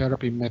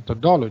sclerotherapy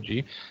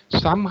methodology,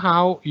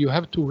 somehow you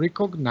have to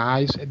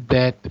recognize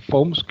that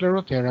foam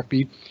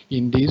sclerotherapy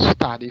in these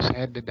studies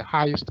had the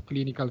highest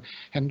clinical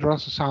and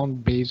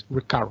ultrasound-based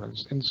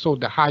recurrence, and so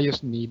the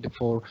highest need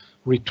for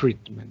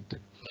retreatment.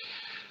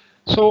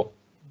 So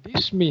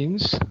this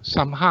means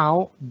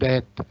somehow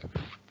that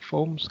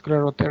foam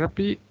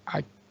sclerotherapy,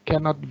 I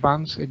cannot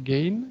advance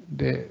again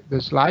the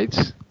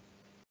slides.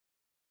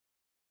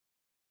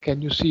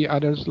 Can you see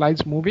other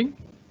slides moving?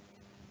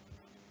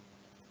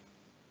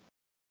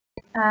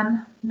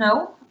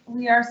 No,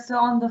 we are still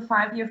on the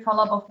 5-year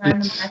follow-up of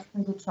randomized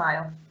clinical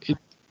trial.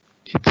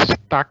 It's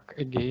stuck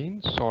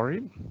again,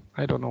 sorry.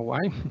 I don't know why.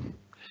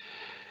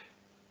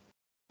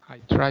 I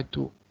tried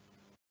to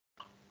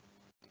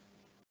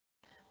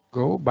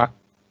go, but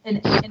in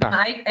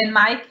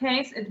my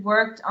case, it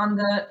worked on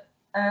the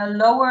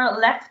lower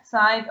left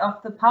side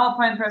of the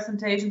PowerPoint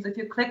presentations. If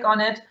you click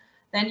on it,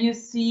 then you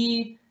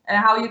see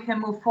how you can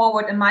move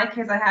forward. In my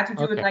case, I had to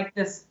do it like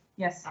this.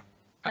 Yes.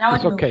 Now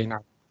it's okay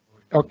now.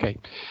 Okay.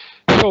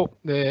 So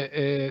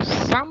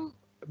some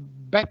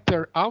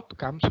better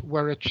outcomes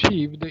were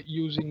achieved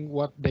using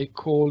what they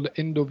called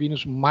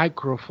endovenous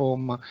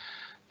microfoam,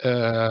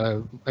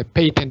 a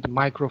patent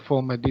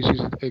microfoam.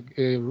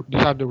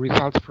 These are the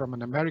results from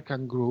an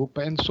American group,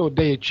 and so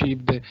they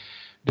achieved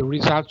the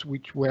results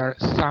which were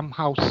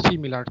somehow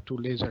similar to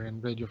laser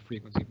and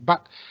radiofrequency.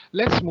 But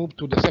let's move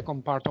to the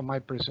second part of my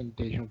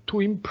presentation. To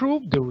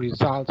improve the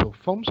results of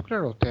foam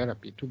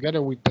sclerotherapy,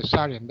 together with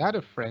Tessari and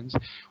other friends,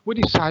 we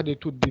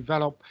decided to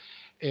develop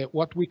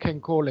what we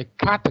can call a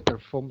catheter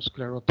foam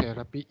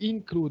sclerotherapy,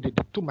 including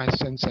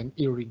tumescence and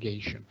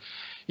irrigation.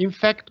 In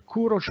fact,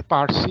 Kurosh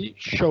Parsi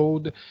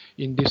showed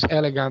in this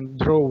elegant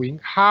drawing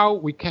how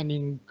we can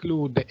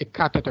include a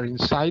catheter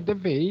inside the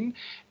vein,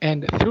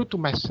 and through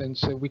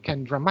tumescence we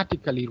can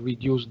dramatically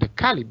reduce the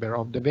caliber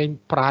of the vein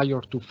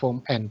prior to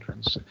foam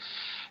entrance.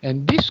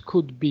 And this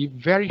could be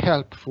very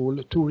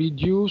helpful to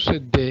reduce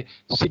the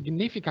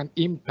significant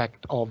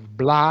impact of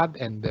blood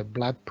and the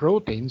blood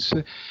proteins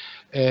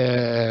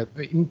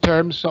in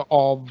terms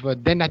of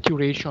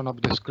denaturation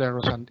of the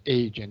sclerosant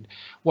agent.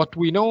 What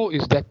we know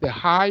is that the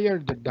higher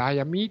the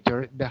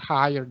diameter, the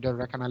higher the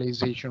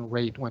recanalization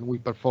rate when we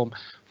perform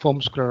foam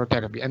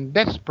sclerotherapy. And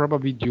that's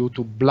probably due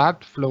to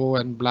blood flow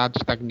and blood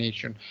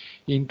stagnation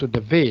into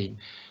the vein.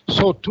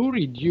 So to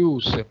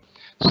reduce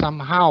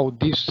somehow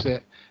this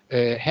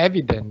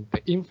evident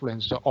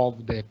influence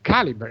of the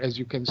caliber, as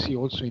you can see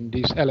also in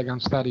this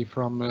elegant study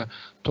from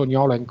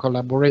Toniolo and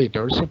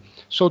collaborators.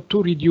 So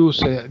to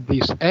reduce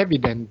this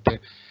evident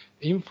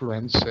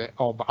influence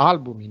of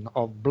albumin,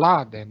 of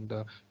blood and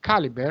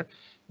caliber,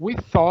 we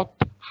thought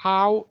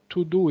how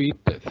to do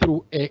it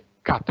through a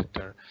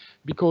catheter,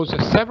 because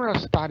several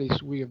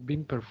studies we have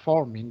been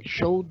performing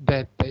showed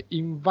that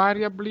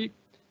invariably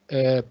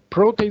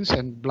proteins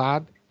and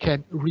blood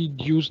can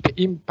reduce the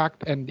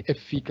impact and the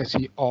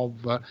efficacy of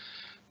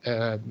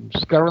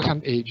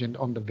sclerosant agent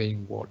on the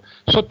vein wall.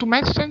 So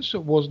tumescence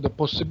was the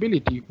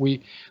possibility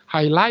we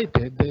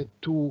highlighted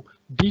to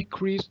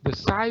decrease the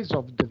size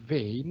of the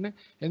vein,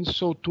 and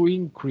so to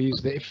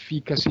increase the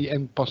efficacy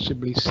and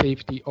possibly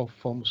safety of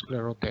foam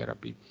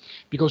sclerotherapy.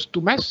 Because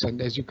tumescent,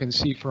 as you can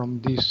see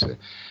from this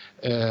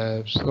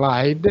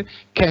slide,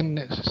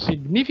 can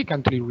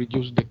significantly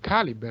reduce the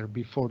caliber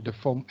before the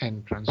foam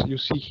entrance. You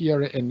see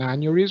here an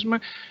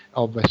aneurysm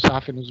of a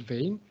saphenous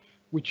vein,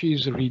 which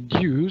is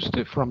reduced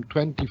from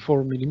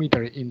 24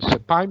 millimeter in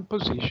supine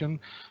position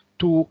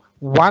to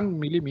 1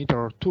 millimeter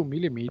or 2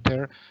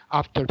 millimeter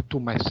after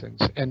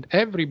tumescence. And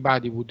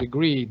everybody would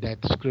agree that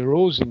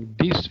sclerosing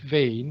this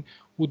vein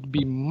would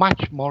be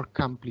much more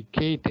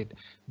complicated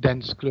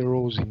than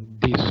sclerosing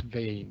this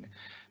vein.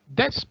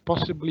 That's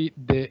possibly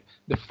the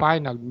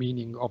final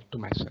meaning of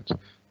tumescence.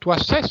 To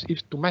assess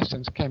if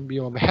tumescence can be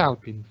of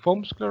help in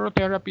foam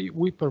sclerotherapy,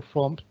 we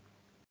performed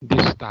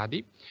this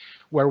study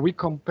where we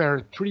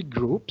compared 3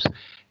 groups,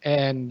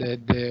 and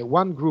the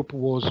one group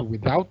was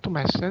without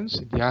tumescence,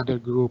 the other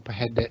group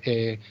had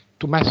a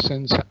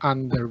tumescence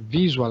under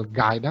visual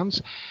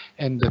guidance,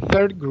 and the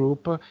third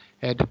group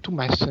had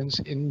tumescence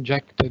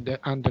injected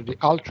under the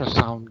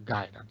ultrasound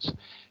guidance.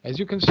 As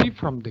you can see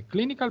from the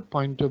clinical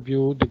point of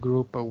view, the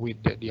group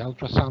with the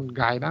ultrasound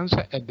guidance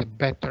had a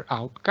better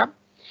outcome,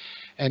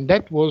 and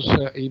that was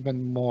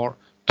even more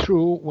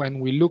true when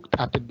we looked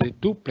at the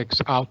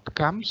duplex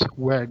outcomes,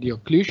 where the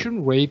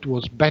occlusion rate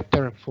was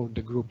better for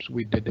the groups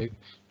with the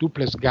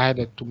duplex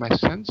guided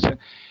tumescence,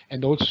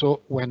 and also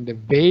when the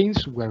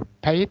veins were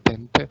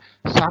patent,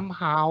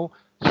 somehow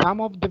some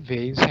of the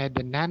veins had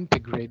an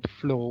antegrade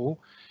flow,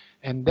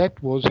 and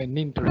that was an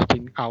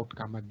interesting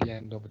outcome at the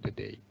end of the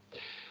day.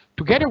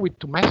 Together with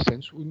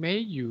tumescence, we may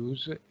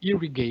use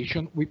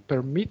irrigation, which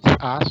permits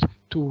us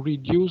to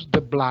reduce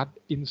the blood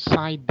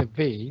inside the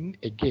vein,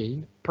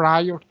 again,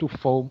 prior to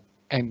foam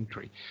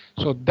entry.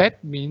 So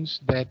that means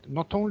that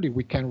not only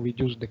we can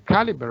reduce the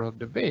caliber of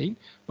the vein,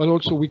 but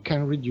also we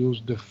can reduce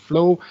the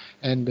flow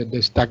and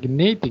the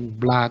stagnating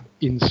blood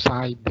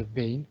inside the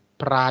vein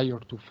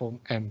prior to foam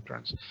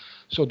entrance.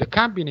 So the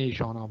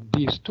combination of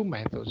these two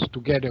methods,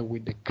 together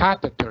with the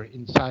catheter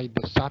inside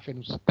the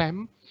saphenous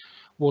stem,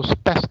 was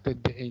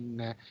tested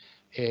in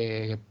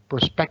a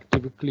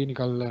prospective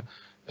clinical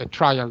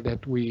trial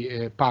that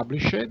we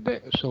published.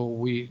 So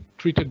we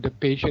treated the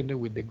patient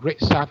with the great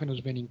saphenous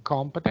vein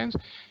incompetence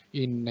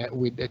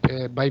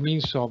by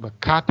means of a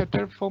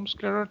catheter foam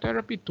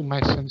sclerotherapy,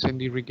 tumescence and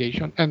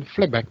irrigation, and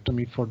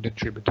phlebectomy for the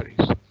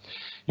tributaries.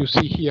 You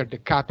see here the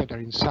catheter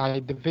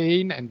inside the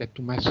vein and the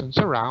tumescence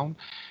around,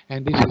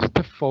 and this is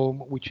the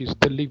foam which is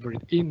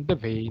delivered in the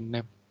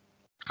vein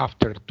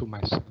after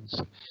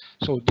tumescence.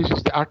 So this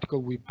is the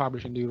article we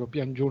published in the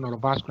European Journal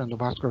of Vascular and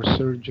Endovascular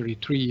Surgery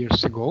 3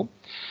 years ago.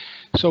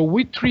 So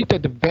we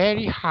treated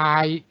very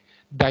high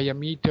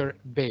diameter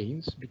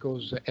veins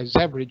because as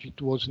average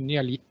it was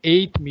nearly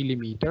 8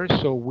 millimeters.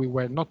 So we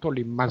were not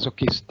only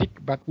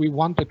masochistic, but we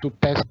wanted to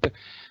test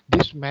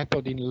this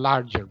method in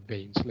larger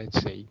veins,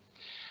 let's say.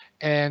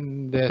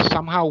 And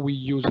somehow we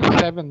used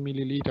 7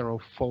 milliliter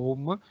of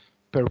foam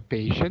per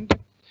patient.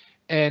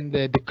 And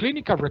the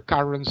clinical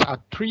recurrence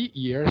at 3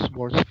 years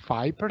was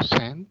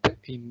 5%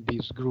 in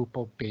this group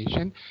of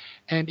patients.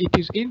 And it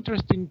is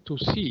interesting to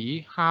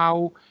see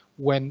how,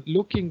 when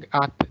looking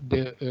at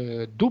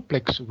the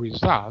duplex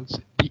results,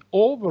 the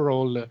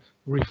overall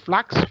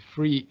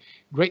reflux-free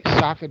great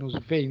saphenous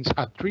veins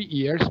at 3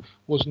 years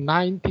was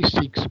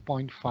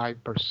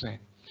 96.5%.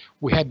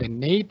 We had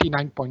an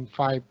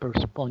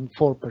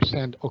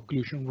 89.4%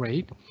 occlusion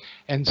rate,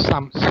 and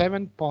some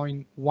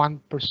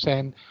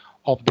 7.1%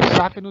 of the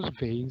saphenous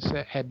veins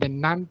had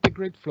an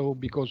antegrade flow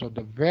because of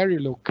the very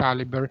low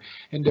caliber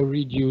and the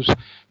reduced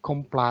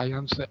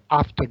compliance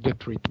after the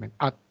treatment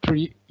at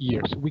 3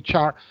 years, which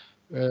are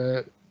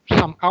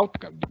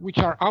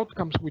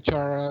outcomes which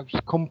are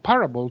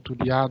comparable to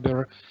the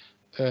other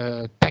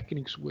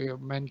techniques we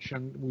have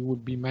mentioned. We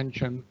would be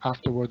mentioned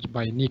afterwards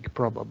by Nick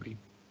probably.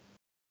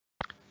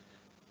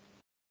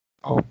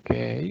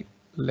 Okay,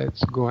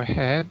 let's go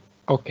ahead.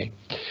 Okay,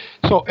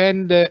 So,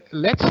 and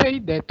let's say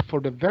that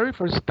for the very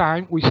first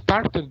time, we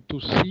started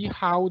to see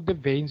how the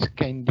veins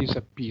can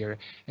disappear.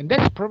 And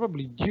that's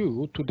probably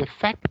due to the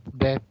fact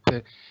that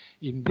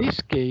in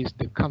this case,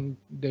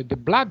 the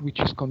blood which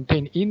is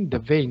contained in the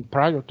vein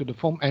prior to the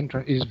foam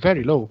entrance is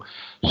very low.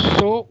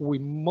 So we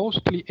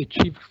mostly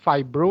achieve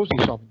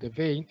fibrosis of the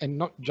vein and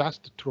not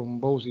just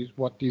thrombosis,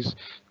 what is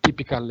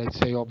typical, let's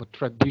say, of a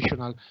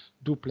traditional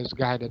duplex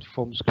guided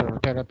foam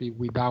sclerotherapy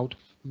without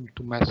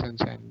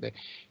tumescence and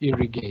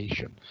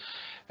irrigation.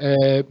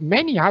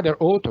 Many other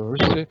authors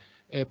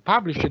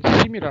published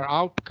similar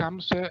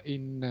outcomes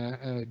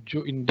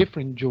in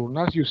different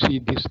journals. You see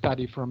this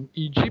study from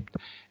Egypt,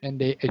 and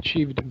they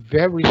achieved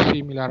very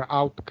similar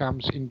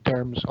outcomes in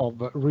terms of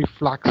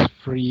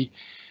reflux-free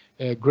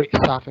great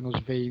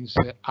saphenous veins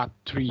at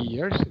 3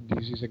 years.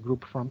 This is a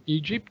group from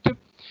Egypt.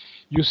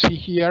 You see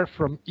here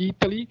from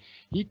Italy,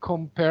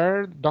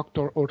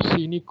 Dr.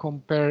 Orsini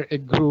compared a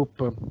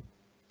group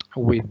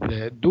with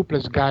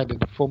duplex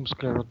guided foam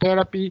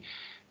sclerotherapy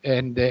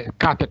and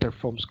catheter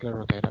foam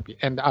sclerotherapy.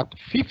 And at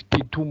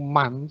 52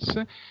 months,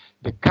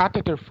 the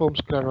catheter foam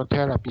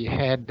sclerotherapy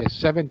had a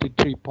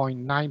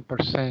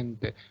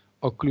 73.9%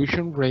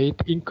 occlusion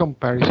rate in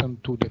comparison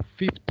to the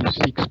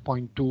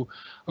 56.2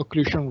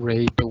 occlusion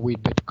rate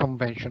with the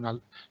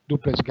conventional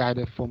duplex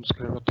guided foam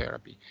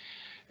sclerotherapy.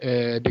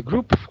 The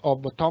group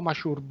of Thomas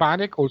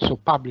Urbanek also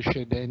published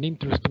an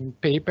interesting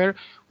paper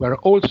where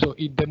also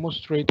it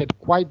demonstrated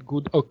quite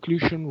good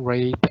occlusion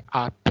rate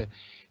at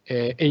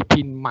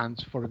 18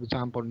 months, for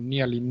example,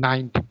 nearly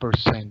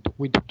 90%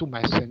 with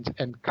tumescence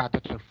and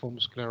catheter foam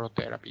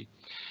sclerotherapy.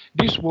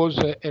 This was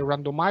a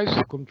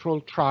randomized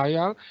controlled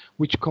trial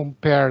which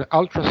compared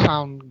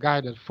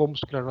ultrasound-guided foam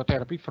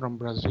sclerotherapy from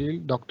Brazil,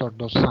 Dr.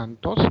 Dos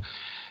Santos,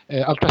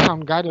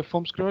 ultrasound-guided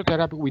foam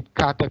sclerotherapy with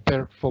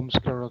catheter foam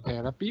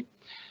sclerotherapy.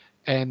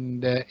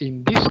 And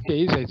in this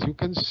case, as you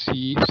can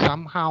see,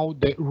 somehow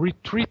the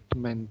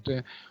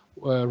retreatment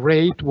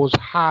rate was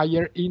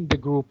higher in the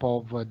group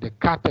of the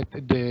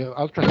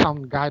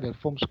ultrasound-guided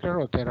foam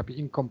sclerotherapy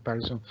in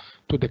comparison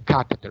to the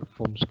catheter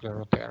foam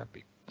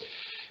sclerotherapy.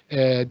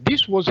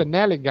 This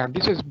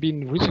has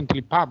been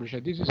recently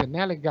published. This is an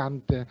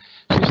elegant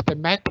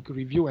systematic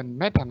review and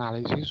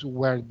meta-analysis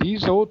where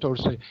these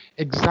authors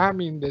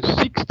examined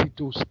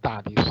 62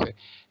 studies.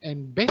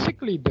 And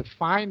basically the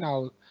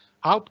final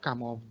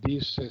outcome of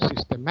this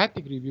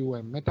systematic review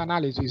and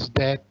meta-analysis is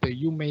that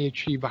you may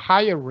achieve a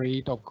higher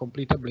rate of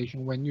complete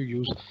ablation when you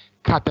use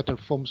catheter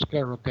foam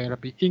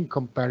sclerotherapy in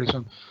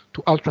comparison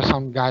to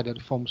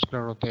ultrasound-guided foam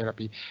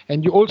sclerotherapy.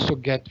 And you also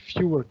get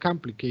fewer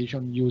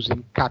complications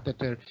using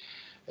catheter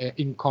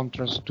in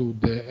contrast to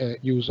the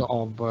use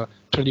of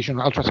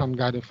traditional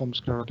ultrasound-guided foam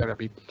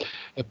sclerotherapy.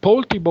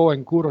 Paul Thibault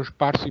and Kurosh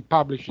Parsi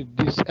published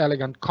this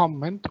elegant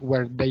comment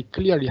where they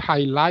clearly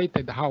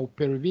highlighted how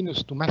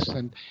perivenous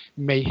tumescent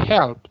may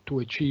help to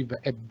achieve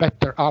a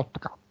better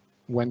outcome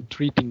when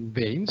treating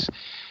veins,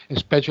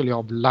 especially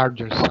of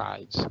larger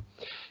size.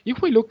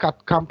 If we look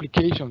at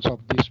complications of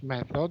this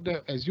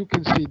method, as you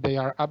can see, they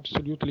are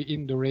absolutely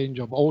in the range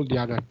of all the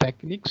other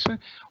techniques,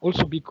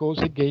 also because,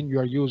 again, you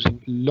are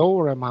using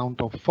lower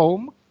amount of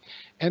foam,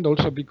 and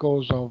also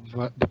because of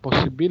the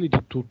possibility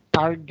to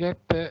target,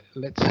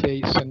 let's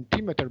say,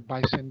 centimeter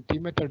by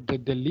centimeter, the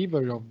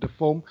delivery of the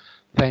foam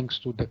thanks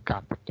to the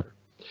catheter.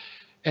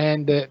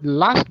 And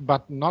last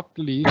but not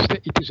least,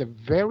 it is a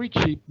very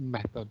cheap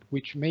method,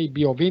 which may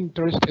be of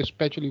interest,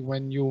 especially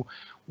when you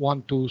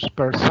want to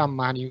spare some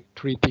money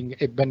treating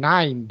a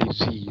benign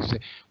disease,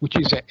 which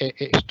is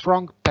a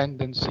strong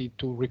tendency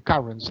to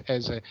recurrence,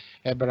 as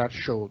Eberhard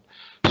showed.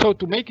 So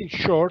to make it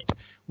short,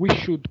 we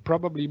should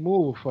probably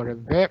move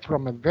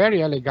from a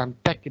very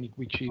elegant technique,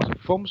 which is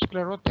foam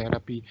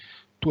sclerotherapy,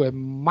 to a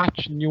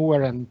much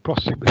newer and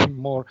possibly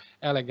more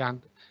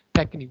elegant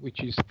technique,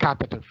 which is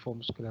catheter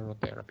foam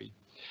sclerotherapy.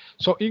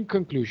 So in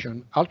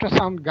conclusion,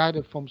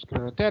 ultrasound-guided foam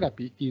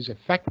sclerotherapy is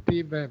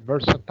effective,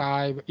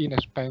 versatile,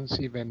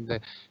 inexpensive, and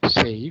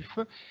safe.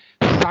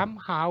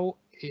 Somehow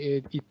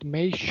it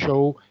may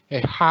show a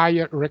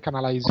higher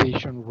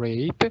recanalization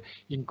rate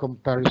in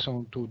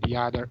comparison to the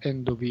other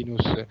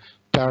endovenous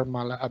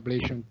thermal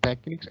ablation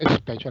techniques,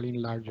 especially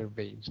in larger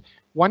veins.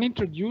 When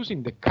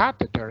introducing the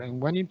catheter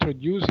and when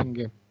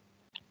introducing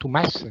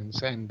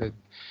tumescence and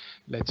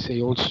let's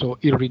say also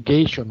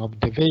irrigation of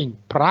the vein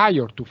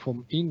prior to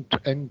foam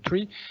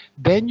entry,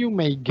 then you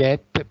may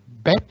get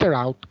better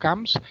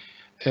outcomes,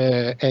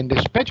 and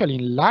especially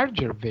in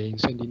larger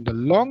veins and in the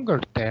longer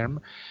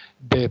term,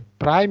 the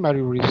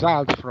primary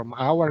results from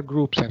our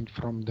groups and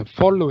from the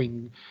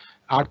following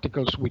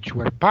articles which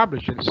were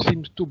published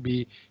seems to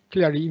be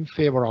clearly in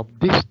favor of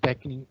this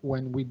technique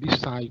when we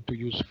decide to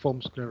use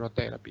foam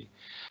sclerotherapy.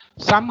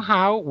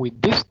 Somehow,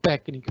 with this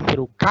technique,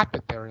 through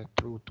catheter,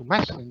 through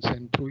tumescence,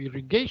 and through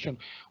irrigation,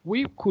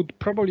 we could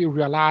probably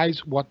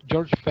realize what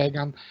George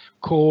Fagan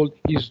called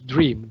his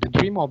dream, the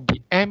dream of the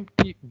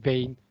empty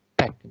vein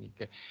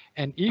technique.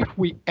 And if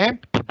we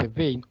empty the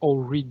vein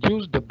or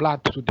reduce the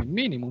blood to the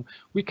minimum,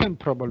 we can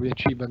probably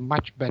achieve a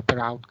much better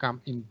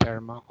outcome in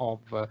terms of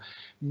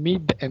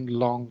mid and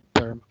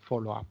long-term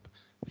follow-up.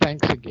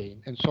 Thanks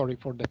again, and sorry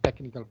for the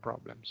technical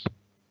problems.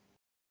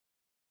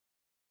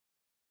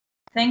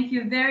 Thank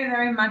you very,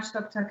 very much,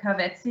 Dr.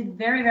 Cavezzi.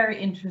 Very,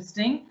 very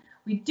interesting.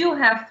 We do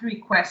have 3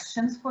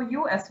 questions for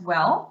you as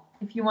well,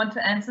 if you want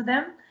to answer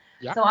them.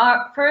 Yeah. So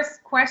our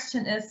first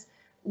question is,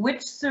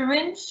 which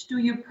syringe do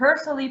you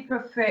personally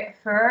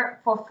prefer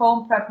for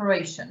foam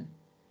preparation?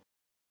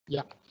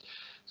 Yeah.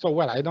 So,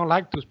 well, I don't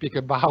like to speak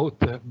about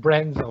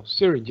brands of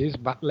syringes,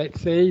 but let's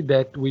say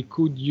that we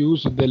could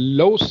use the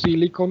low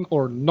silicon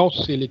or no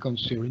silicon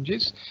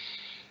syringes.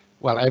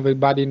 Well,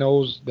 everybody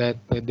knows that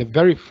the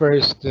very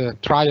first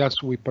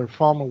trials we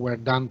performed were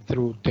done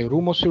through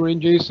Terumo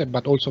syringes,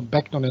 but also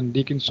Beckton and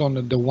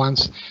Dickinson, the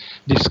ones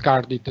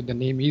discarded, the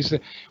name is,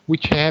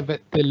 which have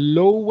the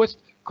lowest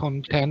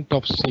content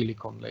of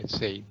silicon, let's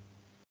say.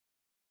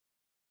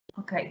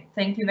 Okay,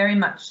 thank you very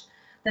much.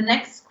 The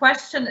next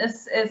question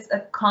is a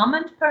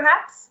comment,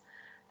 perhaps.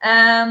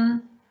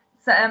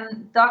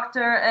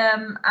 Dr.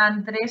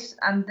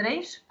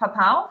 Andrzej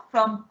Papał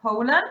from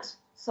Poland,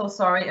 so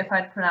sorry if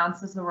I pronounce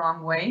this the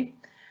wrong way,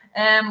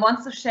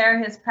 wants to share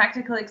his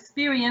practical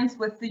experience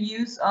with the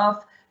use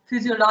of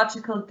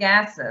physiological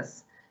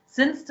gases.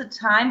 Since the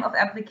time of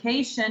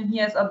application, he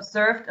has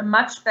observed a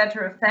much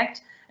better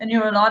effect in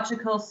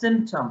neurological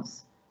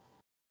symptoms.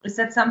 Is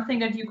that something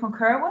that you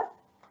concur with?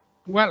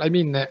 Well, I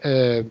mean,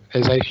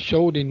 as I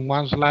showed in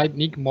one slide,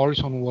 Nick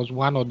Morrison was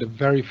one of the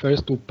very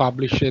first to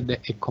publish a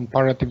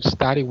comparative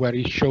study where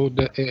he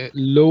showed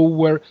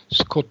lower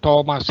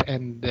scotomas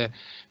and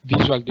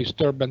visual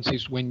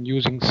disturbances when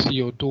using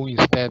CO2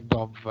 instead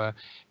of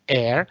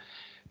air.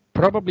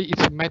 Probably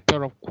it's a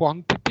matter of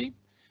quantity,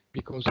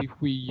 because if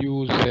we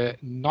use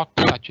not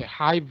such a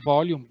high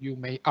volume, you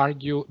may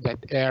argue that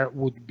air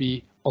would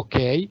be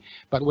okay,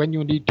 but when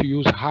you need to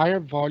use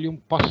higher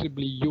volume,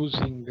 possibly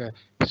using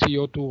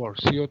CO2 or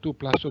CO2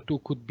 plus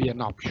O2 could be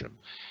an option.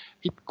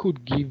 It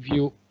could give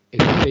you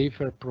a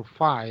safer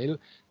profile.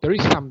 There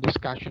is some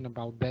discussion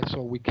about that,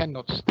 so we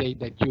cannot state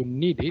that you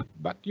need it,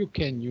 but you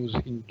can use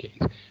it in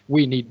case.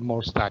 We need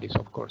more studies,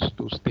 of course,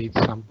 to state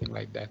something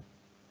like that.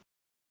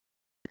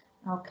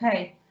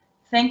 Okay,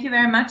 thank you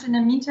very much. In the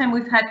meantime,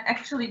 we've had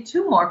actually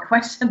 2 more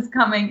questions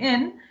coming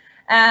in.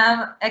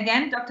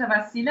 Again, Dr.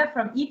 Vasila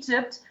from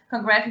Egypt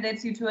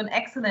congratulates you to an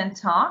excellent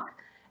talk.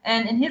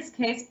 And in his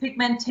case,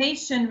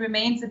 pigmentation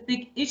remains a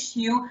big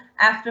issue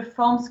after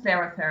foam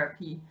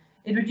sclerotherapy.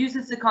 It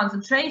reduces the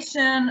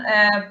concentration,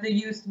 the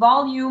used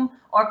volume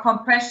or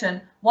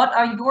compression. What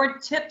are your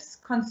tips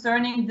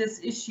concerning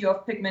this issue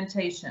of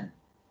pigmentation?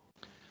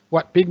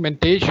 What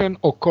pigmentation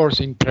occurs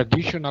in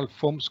traditional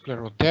foam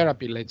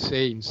sclerotherapy, let's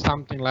say in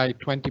something like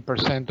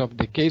 20% of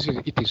the cases,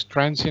 it is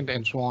transient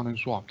and so on and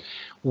so on.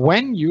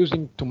 When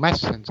using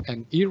tumescence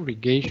and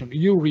irrigation,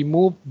 you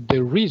remove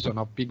the reason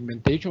of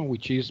pigmentation,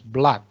 which is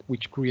blood,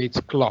 which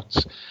creates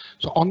clots.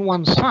 So on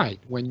one side,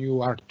 when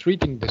you are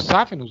treating the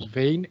saphenous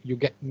vein, you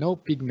get no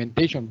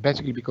pigmentation,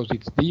 basically because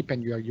it's deep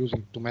and you are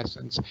using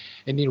tumescence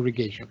and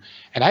irrigation.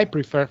 And I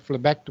prefer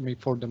phlebectomy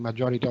for the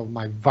majority of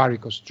my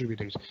varicose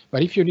tributaries.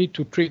 But if you need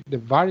to treat the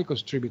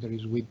varicose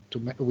tributaries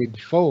with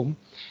foam,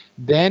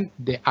 then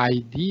the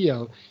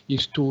ideal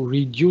is to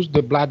reduce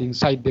the blood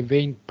inside the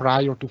vein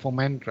prior to foam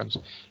entrance,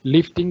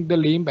 lifting the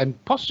limb and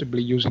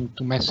possibly using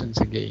tumescence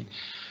again.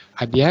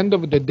 At the end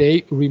of the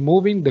day,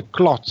 removing the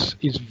clots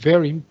is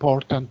very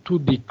important to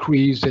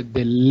decrease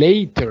the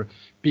later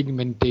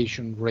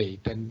pigmentation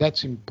rate, and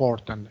that's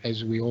important,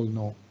 as we all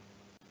know.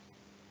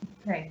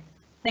 Okay,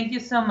 thank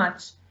you so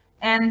much.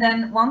 And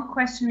then one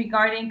question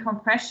regarding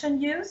compression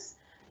use.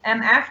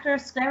 After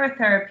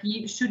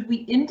sclerotherapy, should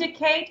we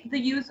indicate the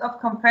use of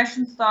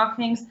compression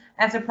stockings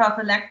as a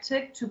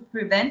prophylactic to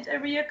prevent a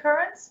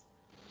reoccurrence?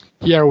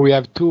 Here we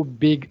have 2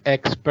 big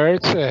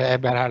experts,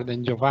 Eberhard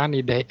and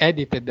Giovanni. They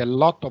edited a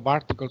lot of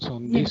articles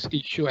on this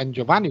issue, and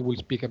Giovanni will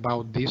speak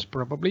about this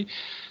probably.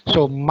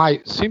 So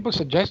my simple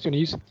suggestion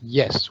is,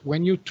 yes,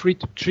 when you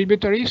treat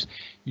tributaries,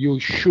 you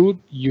should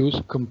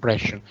use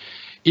compression,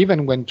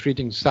 even when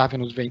treating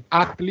saphenous vein,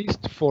 at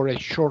least for a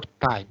short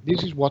time.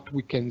 This is what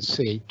we can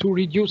say to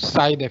reduce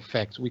side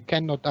effects. We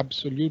cannot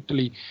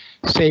absolutely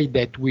say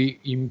that we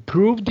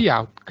improve the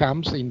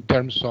outcomes in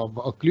terms of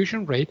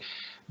occlusion rate,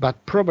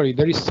 but probably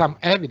there is some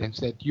evidence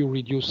that you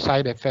reduce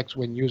side effects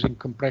when using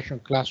compression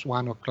class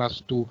 1 or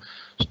class 2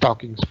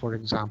 stockings, for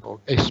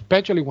example,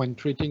 especially when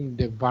treating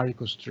the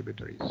varicose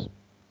tributaries.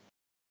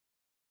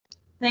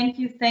 Thank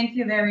you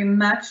very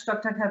much,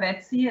 Dr.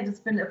 Cavezzi. It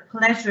has been a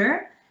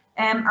pleasure.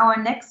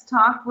 Our next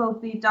talk will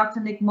be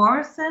Dr. Nick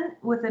Morrison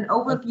with an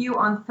overview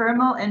on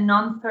thermal and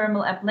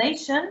non-thermal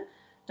ablation.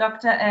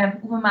 Dr.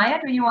 Uwe Meyer,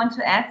 do you want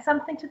to add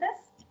something to this?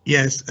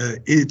 Yes,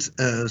 it's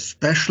a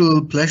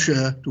special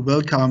pleasure to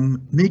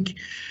welcome Nick.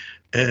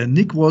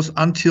 Nick was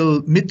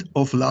until mid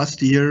of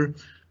last year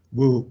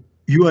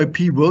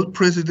UIP World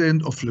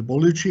President of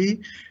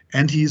Phlebology,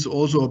 and he is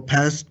also a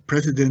past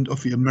president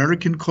of the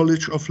American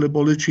College of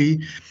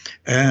Phlebology.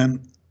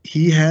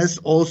 He has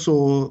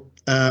also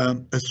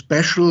a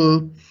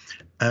special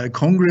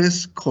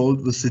congress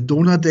called the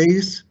Sedona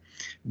Days.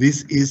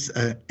 This is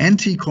an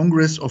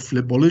anti-congress of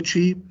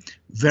phlebology,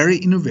 very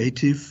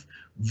innovative,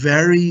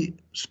 very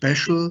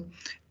special,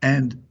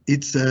 and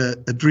it's a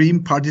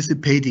dream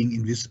participating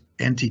in this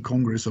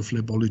anti-Congress of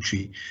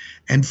Phlebology.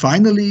 And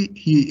finally,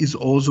 he is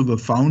also the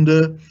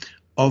founder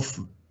of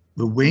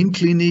the Vein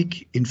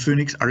Clinic in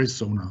Phoenix,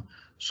 Arizona.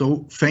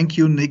 So thank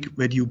you, Nick,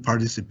 that you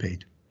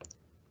participate.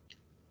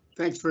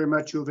 Thanks very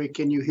much, Uwe.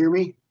 Can you hear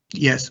me?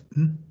 Yes.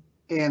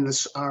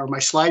 And are my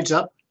slides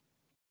up?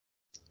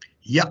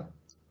 Yeah.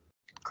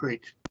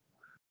 Great.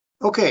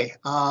 Okay,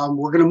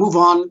 we're going to move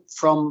on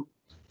from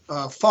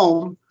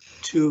foam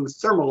to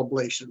thermal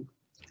ablation.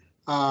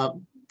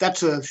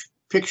 That's a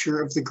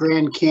picture of the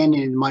Grand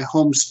Canyon in my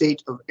home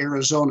state of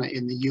Arizona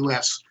in the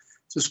US.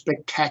 It's a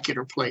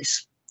spectacular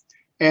place.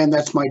 And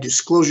that's my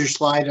disclosure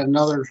slide,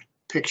 another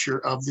picture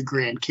of the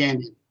Grand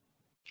Canyon.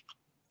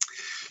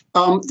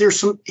 There's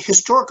some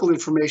historical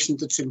information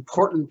that's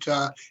important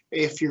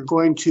if you're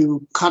going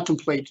to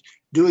contemplate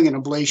doing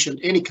an ablation,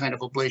 any kind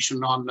of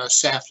ablation on the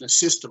saphenous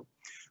system.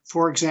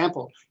 For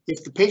example,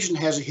 if the patient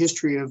has a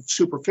history of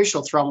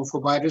superficial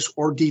thrombophlebitis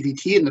or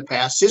DVT in the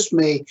past, this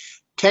may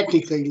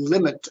technically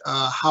limit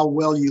how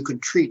well you can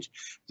treat.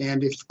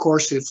 And of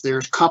course, if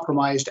there's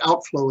compromised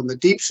outflow in the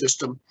deep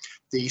system,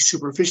 the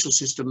superficial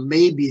system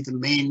may be the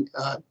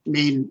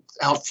main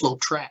outflow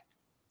tract.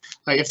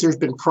 If there's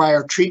been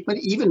prior treatment,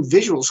 even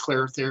visual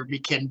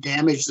sclerotherapy can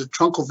damage the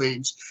truncal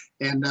veins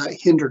and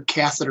hinder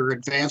catheter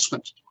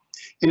advancement.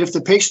 And if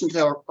the patient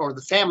or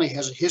the family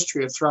has a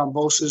history of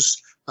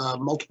thrombosis,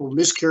 multiple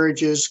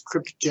miscarriages,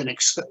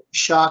 cryptogenic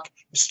stroke,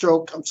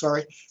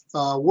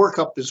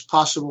 workup is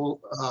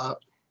possible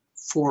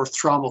for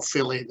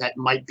thrombophilia that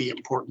might be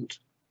important.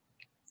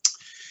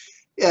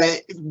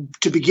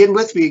 To begin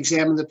with, we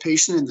examine the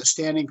patient in the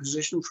standing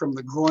position from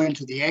the groin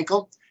to the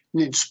ankle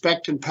and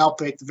inspect and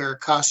palpate the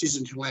varicoses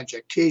and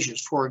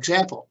telangiectasias. For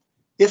example,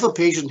 if a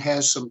patient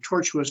has some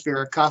tortuous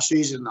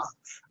varicoses in the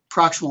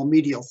proximal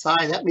medial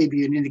thigh, that may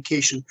be an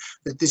indication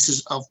that this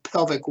is of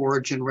pelvic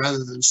origin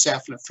rather than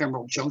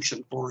saphenofemoral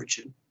junction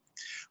origin.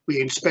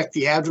 We inspect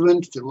the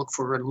abdomen to look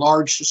for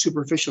enlarged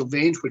superficial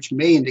veins, which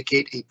may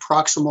indicate a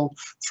proximal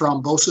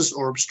thrombosis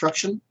or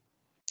obstruction.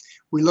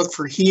 We look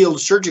for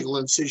healed surgical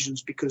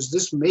incisions because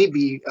this may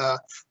be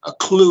a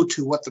clue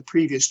to what the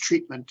previous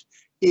treatment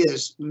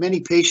is. Many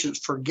patients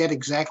forget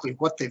exactly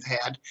what they've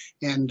had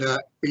and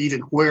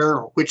even where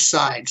or which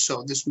side,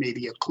 so this may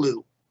be a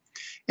clue.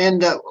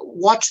 And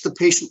watch the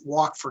patient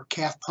walk for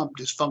calf pump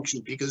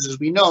dysfunction, because as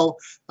we know,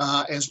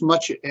 as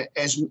much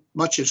as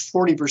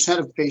 40%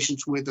 of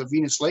patients with a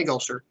venous leg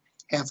ulcer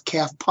have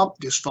calf pump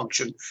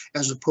dysfunction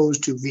as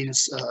opposed to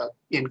venous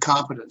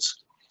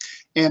incompetence.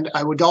 And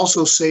I would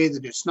also say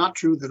that it's not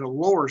true that a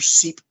lower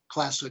SEEP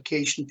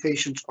classification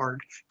patients are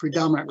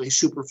predominantly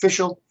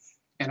superficial,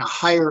 and a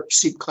higher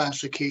SEEP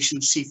classification,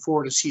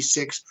 C4 to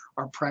C6,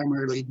 are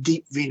primarily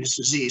deep venous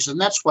disease. And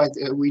that's why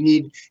we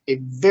need a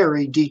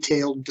very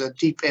detailed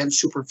deep and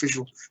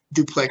superficial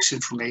duplex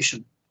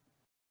information.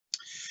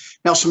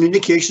 Now, some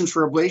indications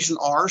for ablation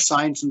are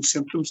signs and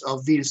symptoms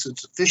of venous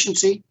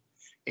insufficiency,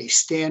 a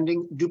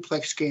standing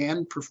duplex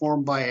scan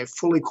performed by a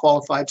fully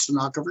qualified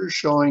sonographer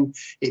showing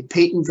a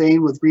patent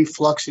vein with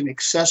reflux in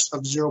excess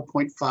of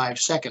 0.5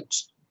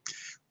 seconds.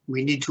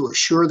 We need to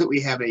assure that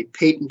we have a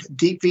patent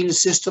deep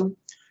venous system,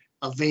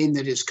 a vein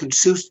that is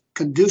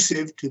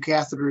conducive to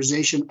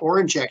catheterization or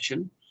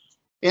injection,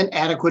 and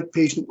adequate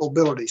patient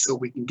mobility so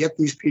we can get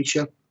these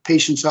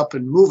patients up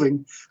and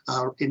moving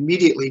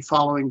immediately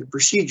following the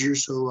procedure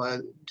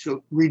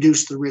to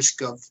reduce the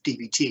risk of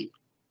DVT.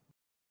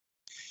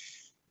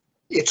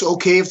 It's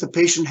okay if the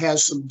patient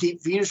has some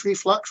deep venous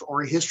reflux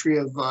or a history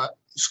of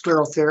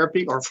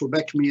sclerotherapy or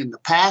phlebectomy in the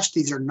past.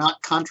 These are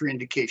not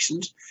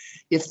contraindications.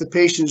 If the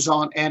patient is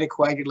on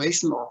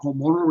anticoagulation or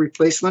hormonal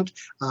replacement,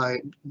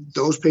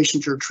 those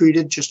patients are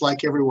treated just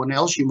like everyone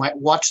else. You might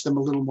watch them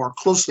a little more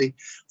closely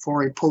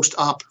for a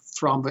post-op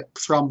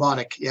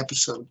thrombotic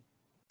episode.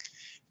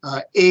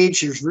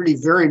 Age, there's really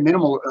very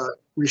minimal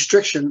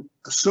restriction,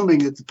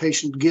 assuming that the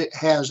patient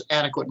has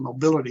adequate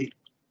mobility.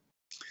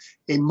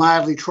 A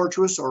mildly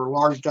tortuous or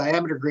large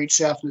diameter great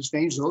saphenous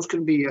veins, those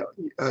can be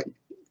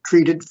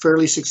treated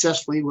fairly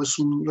successfully with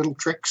some little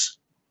tricks.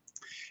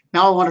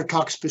 Now I want to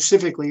talk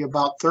specifically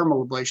about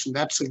thermal ablation.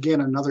 That's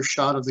again another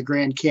shot of the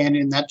Grand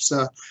Canyon. That's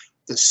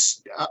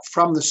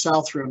from the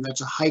South Rim.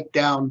 That's a hike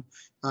down.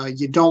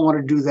 You don't want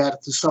to do that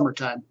at the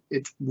summertime.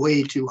 It's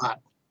way too hot.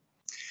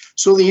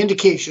 So the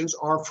indications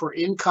are for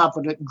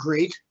incompetent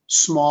great,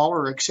 small,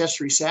 or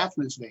accessory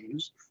saphenous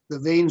veins, the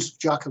veins of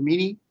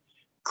Giacomini,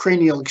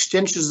 cranial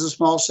extensions of the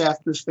small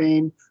saphenous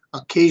vein,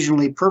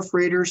 occasionally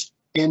perforators,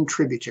 and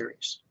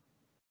tributaries.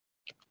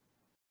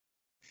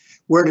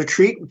 Where to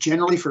treat?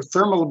 Generally for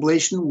thermal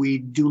ablation, we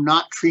do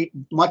not treat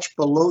much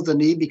below the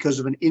knee because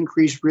of an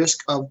increased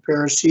risk of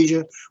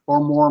paresthesia or,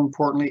 more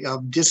importantly,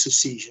 of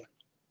dysesthesia.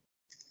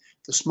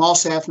 The small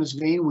saphenous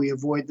vein, we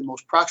avoid the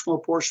most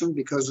proximal portion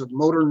because of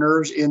motor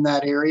nerves in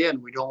that area,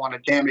 and we don't want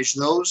to damage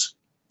those.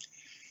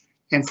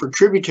 And for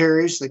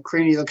tributaries, the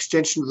cranial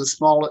extension of the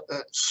small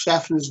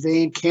saphenous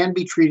vein can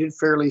be treated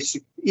fairly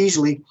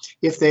easily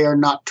if they are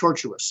not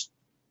tortuous.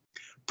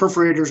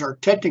 Perforators are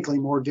technically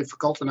more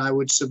difficult, and I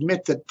would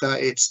submit that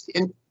it's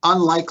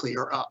unlikely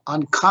or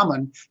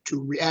uncommon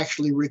to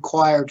actually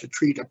require to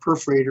treat a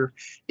perforator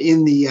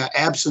in the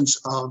absence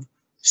of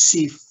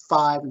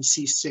C5 and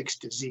C6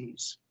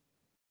 disease.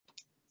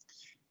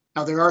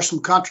 Now, there are some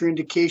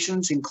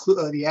contraindications.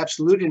 The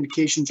absolute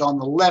indications on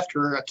the left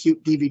are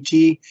acute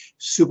DVT,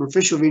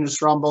 superficial venous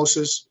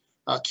thrombosis,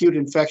 acute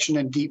infection,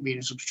 and deep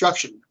venous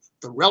obstruction.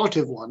 The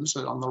relative ones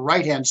on the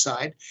right-hand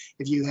side,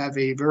 if you have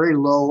a very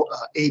low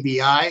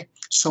ABI,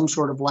 some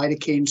sort of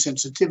lidocaine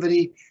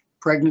sensitivity,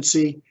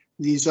 pregnancy,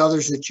 these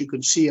others that you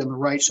can see on the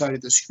right side of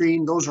the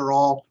screen, those are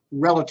all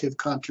relative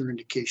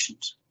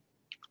contraindications.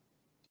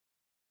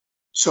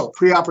 So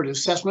preoperative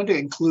assessment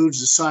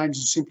includes the signs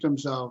and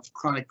symptoms of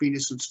chronic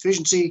venous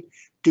insufficiency,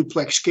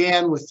 duplex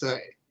scan with the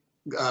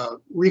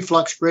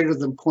reflux greater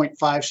than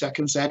 0.5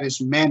 seconds, that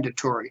is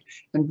mandatory.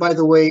 And by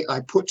the way, I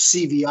put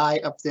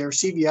CVI up there.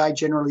 CVI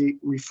generally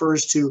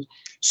refers to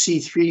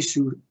C3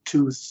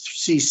 to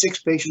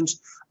C6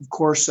 patients. Of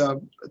course,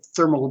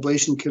 thermal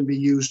ablation can be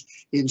used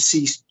in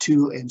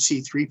C2 and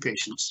C3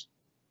 patients.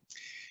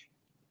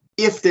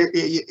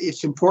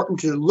 It's important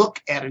to look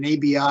at an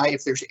ABI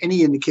if there's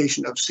any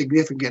indication of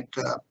significant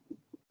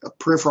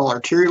peripheral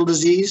arterial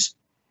disease.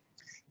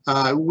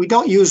 We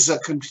don't use a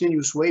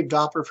continuous wave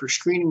Doppler for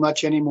screening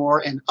much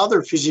anymore, and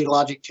other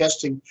physiologic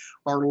testing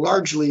are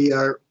largely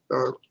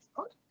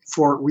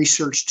for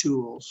research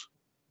tools.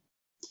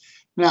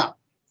 Now,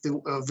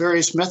 the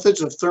various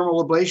methods of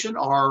thermal ablation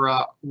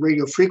are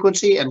radio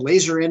frequency and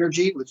laser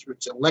energy, which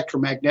is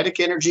electromagnetic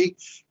energy,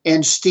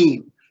 and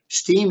steam.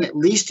 Steam, at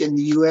least in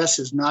the US,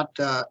 has not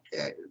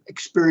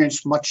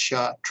experienced much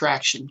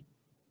traction.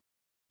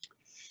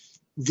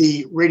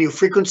 The radio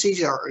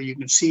frequencies are, you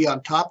can see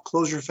on top,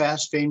 closure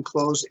fast, vein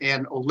close,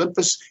 and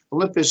Olympus.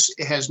 Olympus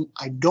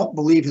I don't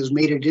believe has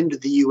made it into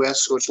the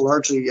US, so it's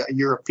largely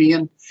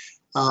European.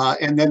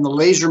 And then the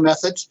laser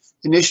methods.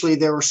 Initially,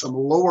 there were some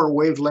lower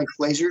wavelength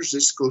lasers.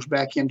 This goes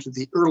back into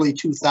the early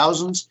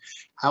 2000s.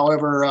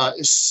 However,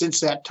 since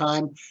that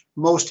time,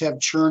 most have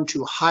churned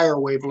to higher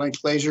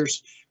wavelength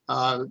lasers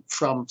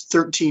from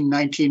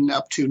 1319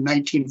 up to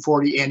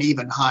 1940 and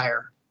even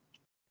higher.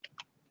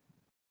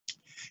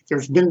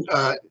 There's been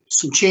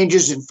some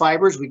changes in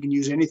fibers. We can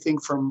use anything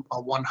from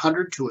a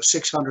 100 to a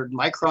 600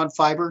 micron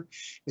fiber.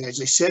 And as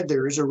I said,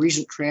 there is a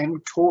recent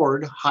trend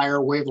toward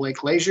higher wavelength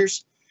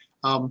lasers.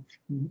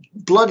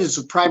 Blood is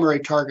the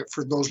primary target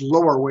for those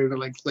lower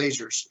wavelength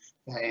lasers,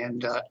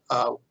 and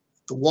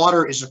the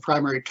water is a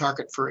primary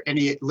target for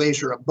any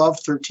laser above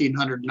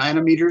 1300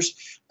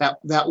 nanometers.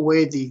 That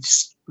way, the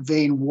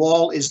vein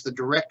wall is the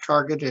direct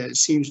target, and it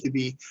seems to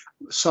be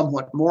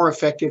somewhat more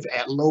effective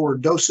at lower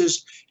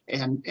doses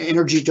and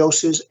energy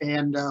doses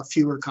and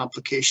fewer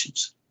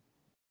complications.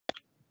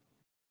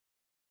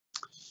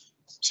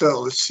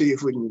 So let's see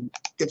if we can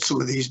get some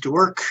of these to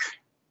work.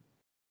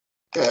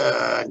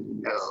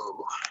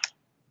 No.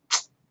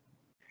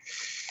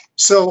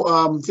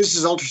 So this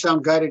is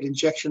ultrasound guided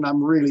injection.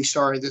 I'm really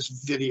sorry this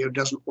video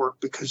doesn't work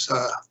because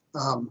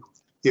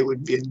it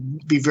would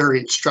be very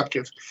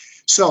instructive.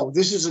 So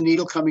this is a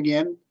needle coming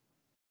in,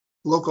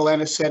 local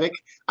anesthetic.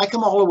 I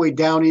come all the way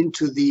down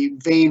into the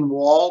vein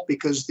wall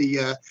because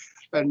the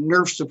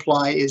nerve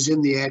supply is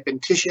in the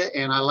adventitia,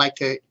 and I like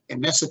to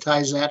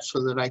anesthetize that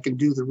so that I can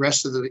do the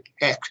rest of the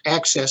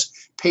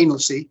access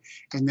painlessly.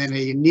 And then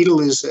a needle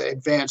is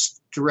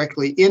advanced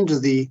directly into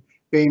the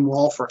vein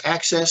wall for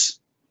access.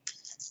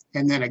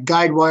 And then a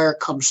guide wire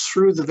comes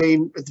through the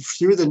vein,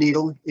 through the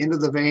needle into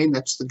the vein.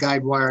 That's the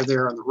guide wire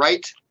there on the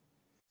right.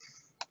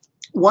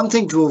 One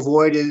thing to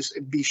avoid is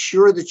be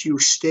sure that you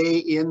stay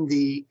in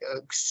the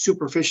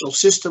superficial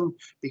system,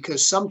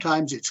 because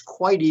sometimes it's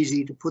quite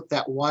easy to put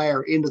that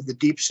wire into the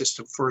deep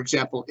system. For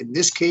example, in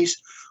this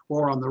case,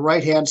 or on the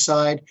right-hand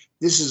side,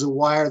 this is a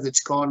wire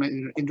that's gone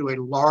into a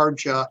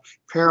large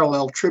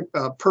parallel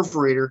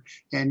perforator,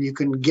 and you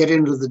can get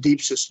into the deep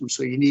system.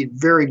 So you need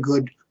very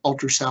good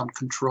ultrasound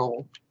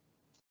control.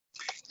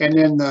 And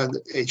then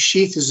a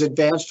sheath is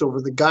advanced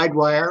over the guide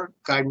wire.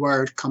 Guide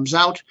wire comes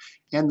out,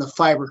 and the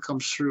fiber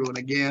comes through. And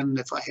again,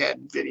 if I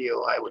had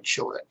video, I would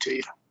show that to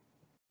you.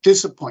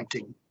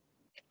 Disappointing.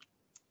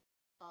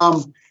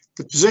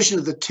 The position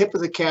of the tip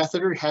of the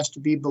catheter has to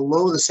be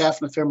below the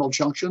saphenofemoral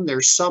junction.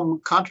 There's some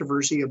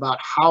controversy about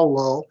how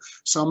low.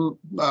 Some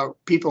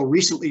people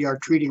recently are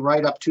treating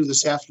right up to the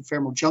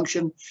saphenofemoral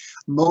junction.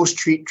 Most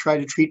try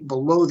to treat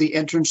below the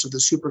entrance of the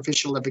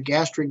superficial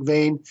epigastric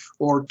vein,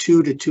 or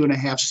 2 to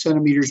 2.5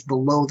 centimeters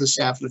below the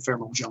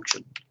saphenofemoral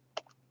junction.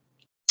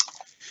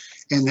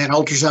 And then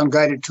ultrasound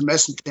guided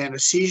tumescent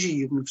anesthesia,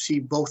 you can see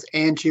both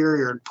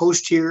anterior and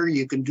posterior.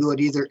 You can do it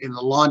either in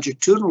the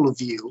longitudinal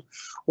view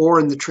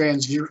or in the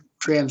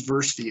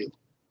transverse view.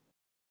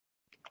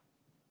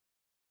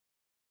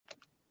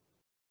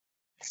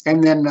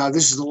 And then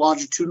this is the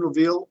longitudinal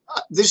view.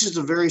 This is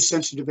a very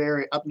sensitive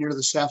area up near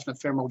the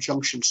saphenofemoral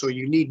junction, so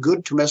you need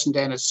good tumescent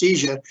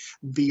anesthesia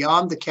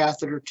beyond the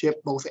catheter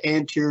tip, both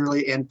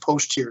anteriorly and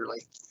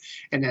posteriorly.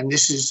 And then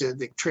this is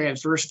the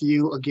transverse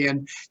view.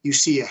 Again, you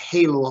see a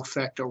halo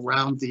effect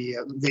around the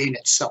vein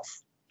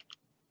itself.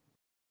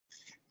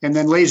 And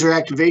then laser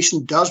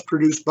activation does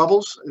produce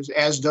bubbles,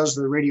 as does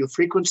the radio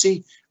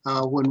frequency.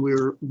 When we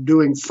were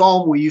doing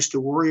foam, we used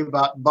to worry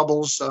about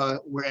bubbles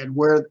and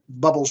where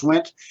bubbles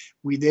went.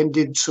 We then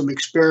did some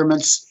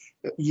experiments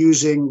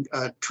using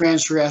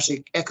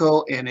transthoracic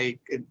echo and a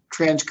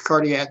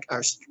transcardiac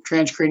or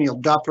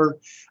transcranial Doppler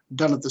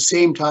done at the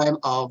same time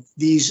of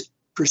these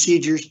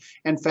procedures.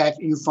 In fact,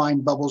 you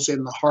find bubbles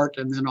in the heart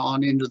and then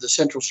on into the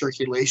central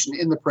circulation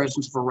in the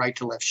presence of a right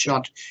to left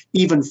shunt,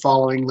 even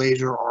following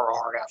laser or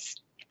RF.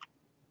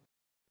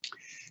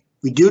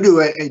 We do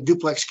a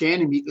duplex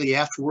scan immediately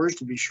afterwards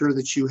to be sure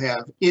that you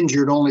have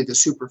injured only the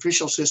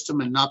superficial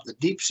system and not the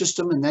deep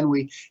system. And then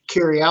we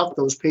carry out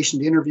those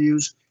patient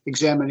interviews,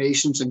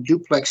 examinations, and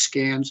duplex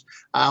scans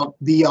out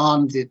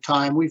beyond the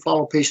time. We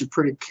follow patients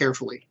pretty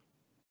carefully.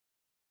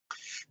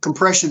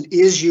 Compression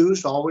is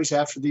used always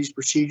after these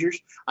procedures.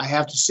 I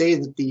have to say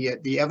that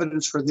the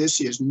evidence for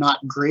this is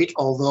not great,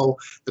 although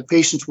the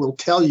patients will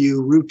tell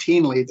you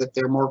routinely that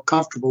they're more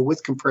comfortable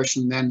with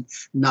compression than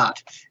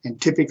not. And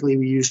typically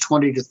we use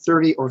 20 to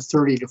 30 or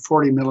 30 to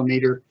 40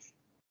 millimeter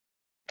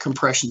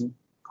compression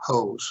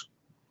hose.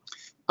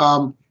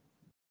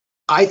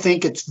 I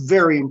think it's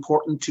very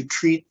important to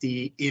treat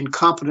the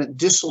incompetent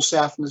distal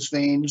saphenous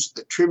veins,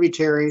 the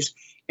tributaries,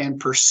 and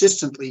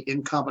persistently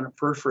incompetent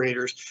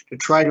perforators to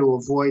try to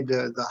avoid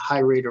the high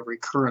rate of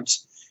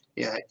recurrence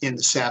in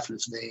the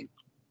saphenous vein.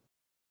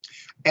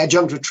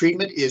 Adjunctive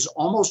treatment is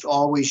almost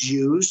always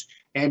used.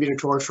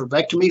 Ambulatory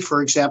phlebectomy,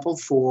 for example,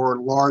 for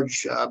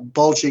large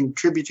bulging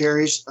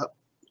tributaries,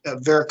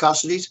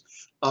 varicosities.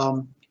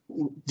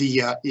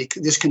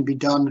 This can be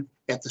done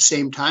at the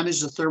same time as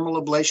the thermal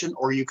ablation,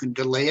 or you can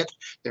delay it.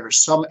 There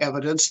is some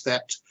evidence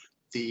that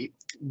the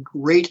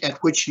rate at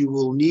which you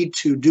will need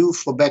to do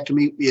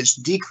phlebectomy is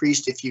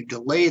decreased if you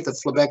delay the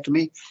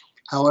phlebectomy.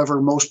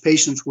 However, most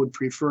patients would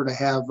prefer to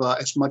have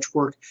as much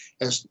work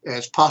as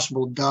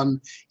possible done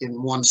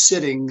in one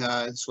sitting,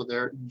 so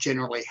they're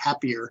generally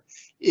happier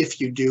if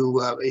you do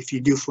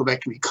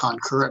phlebectomy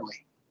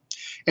concurrently.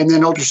 And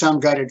then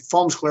ultrasound-guided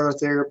foam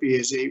sclerotherapy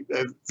is a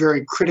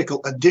very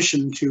critical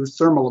addition to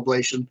thermal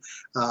ablation,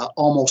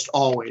 almost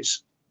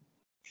always.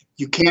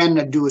 You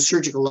can do a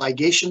surgical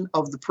ligation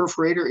of the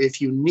perforator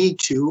if you need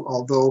to,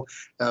 although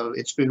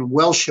it's been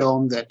well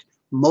shown that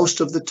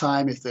most of the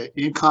time, if the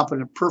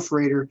incompetent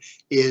perforator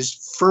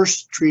is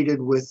first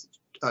treated with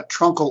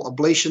truncal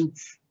ablation,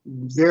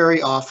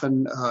 very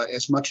often,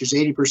 as much as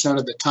 80%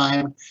 of the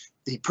time,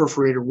 the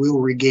perforator will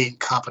regain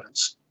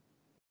competence.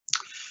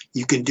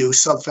 You can do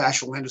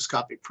subfascial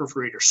endoscopic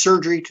perforator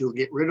surgery to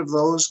get rid of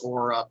those,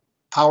 or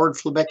powered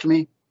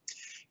phlebectomy.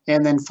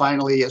 And then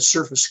finally, a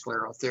surface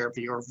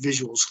sclerotherapy or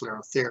visual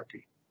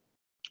sclerotherapy.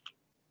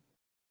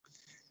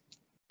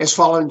 As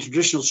following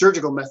traditional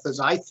surgical methods,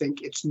 I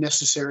think it's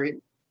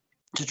necessary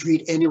to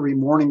treat any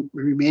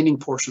remaining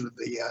portion of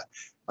the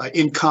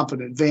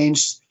incompetent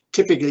veins,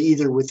 typically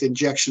either with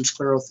injection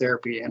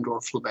sclerotherapy and or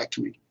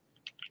phlebectomy.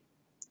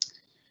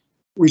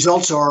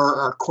 Results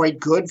are quite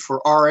good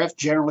for RF.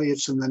 Generally,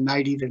 it's in the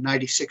 90 to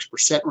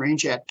 96%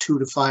 range at 2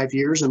 to 5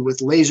 years, and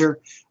with laser,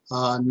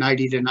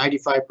 90 to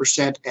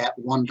 95% at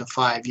 1 to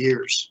 5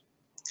 years.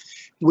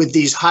 With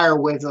these higher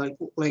wavelength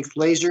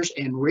lasers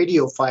and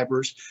radio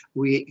fibers,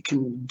 we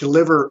can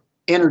deliver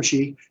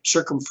energy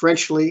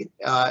circumferentially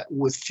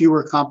with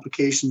fewer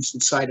complications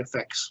and side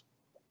effects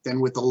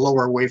than with the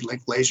lower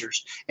wavelength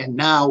lasers. And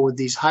now with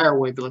these higher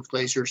wavelength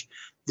lasers,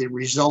 the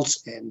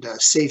results and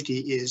safety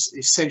is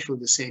essentially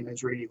the same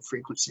as radio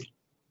frequency.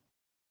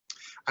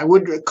 I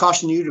would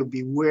caution you to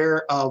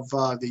beware of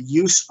the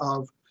use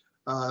of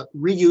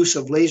reuse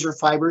of laser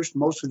fibers.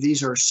 Most of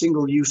these are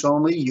single use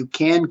only. You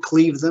can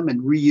cleave them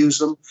and reuse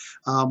them,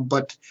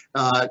 but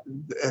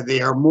they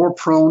are more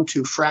prone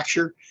to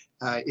fracture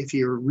if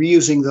you're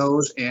reusing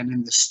those. And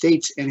in the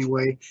States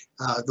anyway,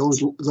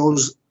 those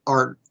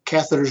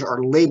catheters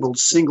are labeled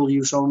single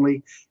use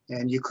only,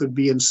 and you could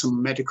be in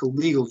some medical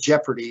legal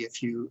jeopardy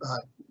if you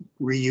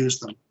reuse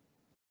them.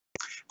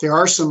 There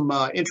are some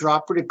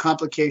intraoperative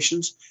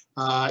complications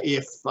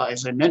if,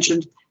 as I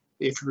mentioned,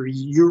 if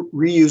you're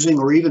reusing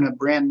or even a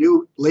brand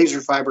new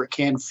laser fiber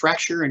can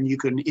fracture, and you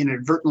can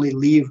inadvertently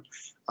leave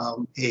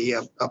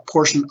a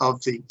portion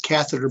of the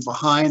catheter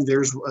behind.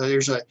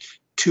 There's a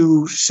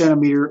 2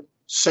 centimeter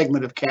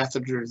segment of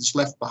catheter that's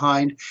left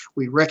behind.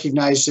 We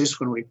recognize this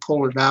when we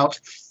pull it out,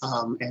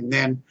 and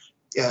then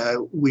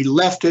we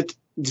left it,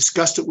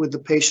 discussed it with the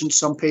patient.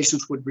 Some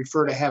patients would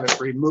prefer to have it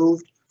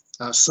removed.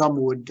 Some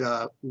would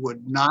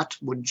not,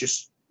 would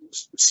just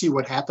see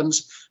what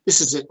happens.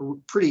 This is a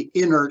pretty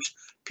inert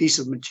piece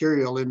of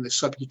material in the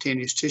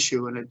subcutaneous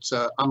tissue, and it's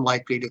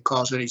unlikely to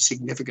cause any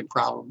significant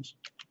problems.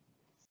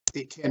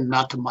 They tend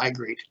not to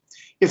migrate.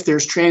 If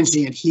there's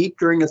transient heat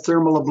during a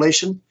thermal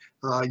ablation,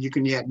 you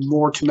can add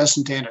more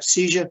tumescent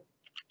anesthesia.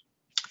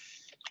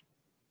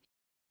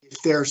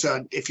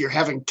 If you're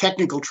having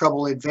technical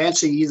trouble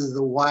advancing either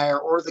the wire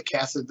or the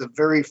catheter, the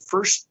very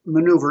first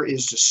maneuver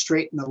is to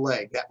straighten the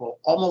leg. That will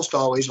almost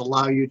always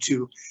allow you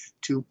to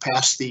to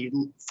pass the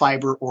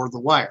fiber or the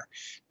wire.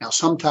 Now,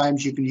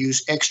 sometimes you can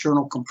use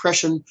external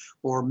compression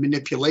or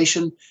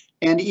manipulation,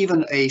 and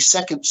even a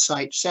second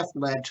site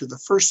cephalad to the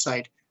first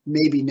site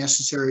may be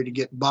necessary to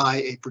get by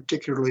a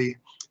particularly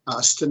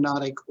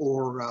stenotic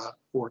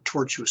or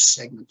tortuous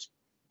segment.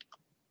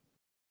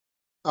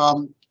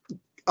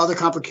 Other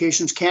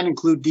complications can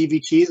include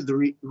DVT.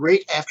 The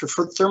rate after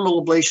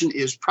thermal ablation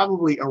is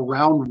probably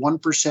around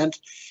 1%.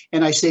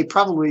 And I say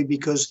probably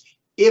because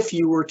if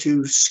you were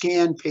to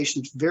scan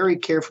patients very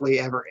carefully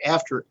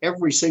after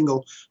every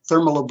single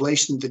thermal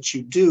ablation that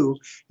you do,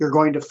 you're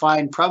going to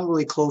find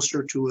probably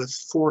closer to a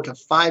 4 to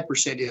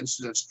 5%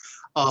 incidence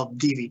of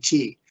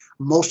DVT.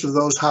 Most of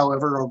those,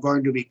 however, are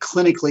going to be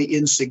clinically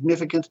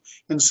insignificant,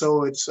 and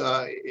so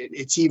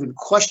it's even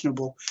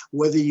questionable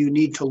whether you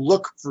need to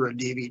look for a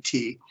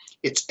DVT.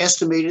 It's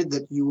estimated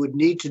that you would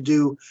need to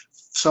do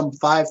some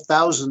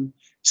 5,000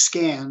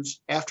 scans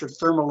after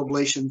thermal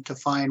ablation to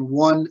find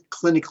one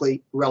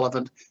clinically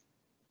relevant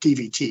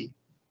DVT.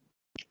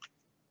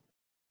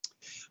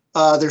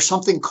 There's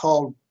something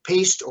called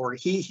paste or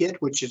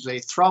he-hit, which is a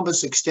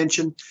thrombus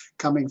extension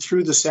coming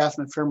through the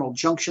saphenofemoral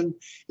junction.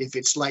 If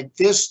it's like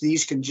this,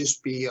 these can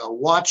just be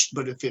watched,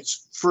 but if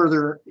it's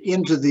further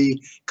into the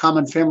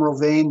common femoral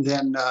vein,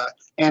 then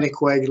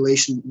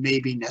anticoagulation may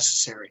be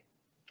necessary.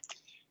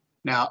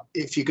 Now,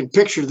 if you can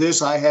picture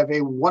this, I have a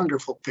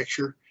wonderful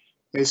picture.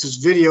 This is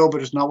video,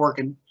 but it's not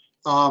working.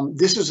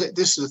 This is a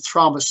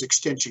thrombus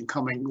extension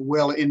coming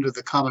well into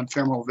the common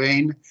femoral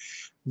vein.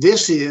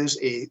 This is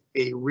a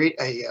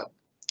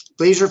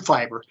laser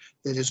fiber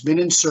that has been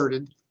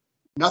inserted.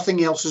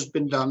 Nothing else has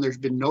been done. There's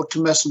been no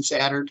tumescence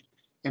added,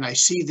 and I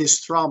see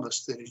this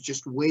thrombus that is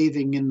just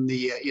waving in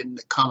the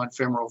common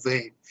femoral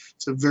vein.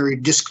 It's a very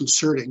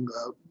disconcerting.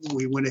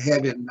 We went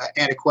ahead and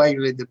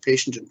anticoagulated the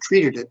patient and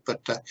treated it,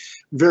 but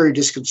very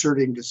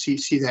disconcerting to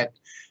see that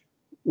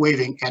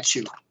waving at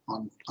you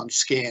on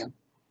scan.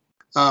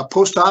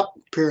 Post-op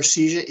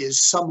paresthesia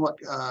is somewhat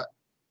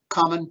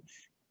common,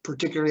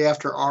 particularly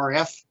after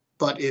RF,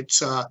 but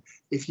it's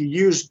if you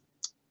use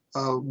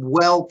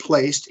well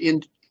placed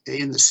in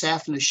the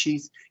saphenous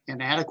sheath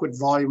and adequate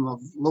volume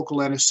of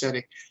local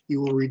anesthetic, you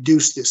will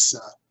reduce this.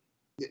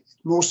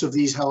 Most of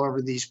these,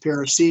 however, these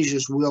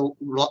paresthesias will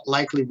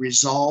likely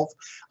resolve.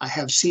 I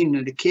have seen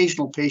an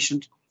occasional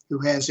patient who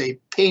has a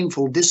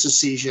painful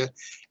dysesthesia,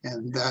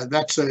 and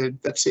that's an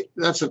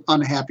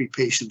unhappy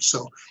patient.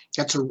 So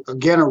that's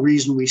again a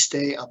reason we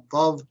stay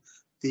above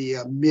the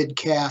mid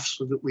calf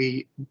so that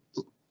we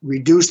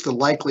reduce the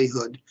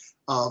likelihood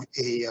of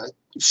a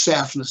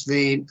saphenous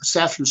vein,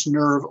 saphenous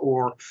nerve,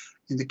 or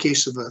in the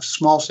case of a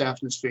small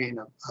saphenous vein,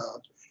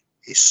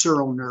 a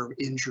sural nerve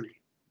injury.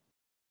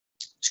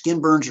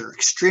 Skin burns are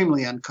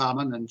extremely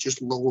uncommon and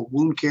just lower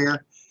wound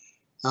care.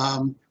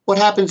 What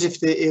happens if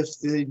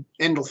the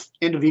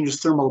endovenous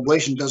thermal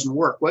ablation doesn't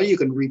work? Well, you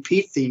can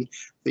repeat the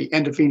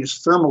endovenous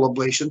thermal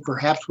ablation,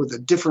 perhaps with a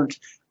different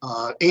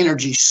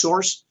energy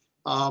source,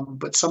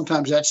 but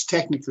sometimes that's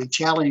technically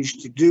challenging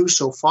to do.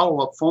 So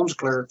follow-up foam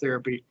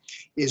sclerotherapy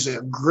is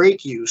a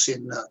great use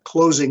in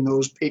closing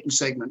those patent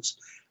segments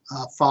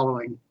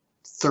following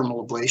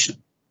thermal ablation.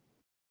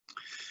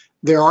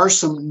 There are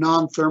some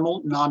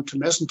non-thermal,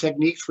 non-tumescent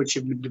techniques which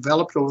have been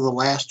developed over the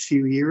last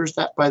few years.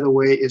 That, by the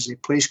way, is a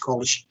place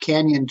called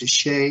Canyon de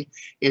Chelly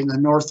in the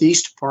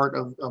northeast part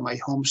of my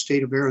home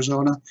state of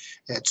Arizona.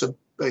 It's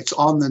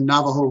on the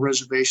Navajo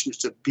reservation.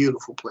 It's a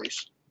beautiful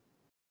place.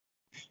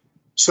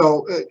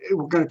 So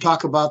we're going to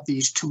talk about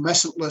these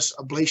tumescentless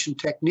ablation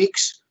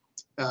techniques,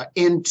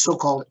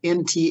 so-called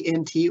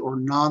NTNT or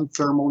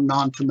non-thermal,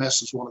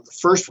 non-tumescence. One of the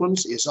first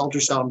ones is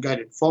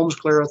ultrasound-guided foam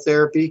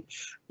sclerotherapy.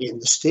 In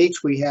the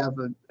States, we have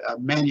a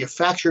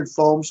manufactured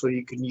foam, so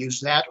you can use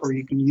that, or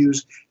you can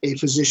use a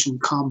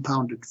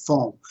physician-compounded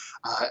foam.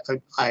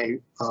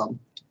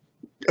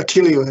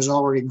 Attilio has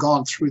already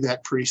gone through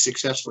that pretty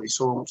successfully,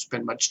 so I won't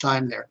spend much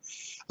time there.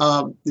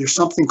 There's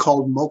something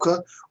called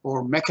MOCA,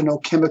 or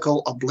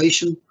mechanochemical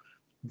ablation.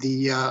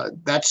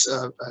 That's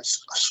a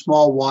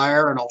small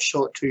wire, and I'll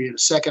show it to you in a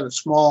second, a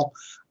small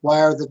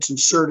wire that's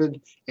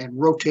inserted and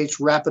rotates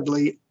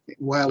rapidly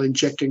while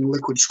injecting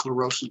liquid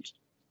sclerosant.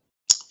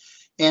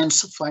 And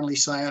so finally,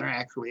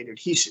 cyanoacrylate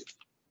adhesive.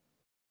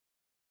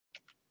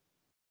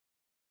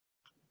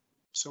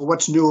 So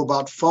what's new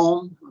about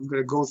foam? I'm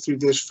going to go through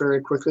this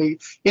very quickly.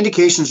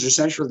 Indications are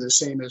essentially the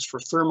same as for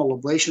thermal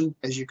ablation,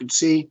 as you can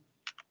see.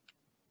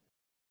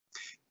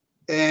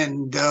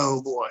 And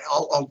oh boy,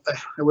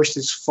 I wish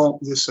this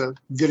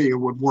video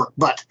would work.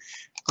 But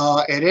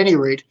at any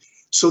rate,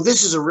 so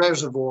this is a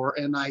reservoir,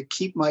 and I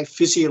keep my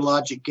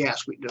physiologic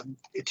gas.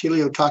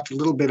 Attilio talked a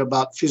little bit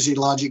about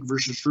physiologic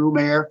versus room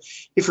air.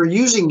 If you're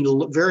using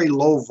very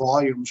low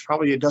volumes,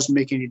 probably it doesn't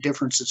make any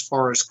difference as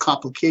far as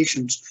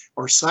complications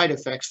or side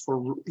effects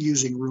for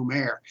using room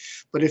air.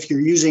 But if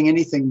you're using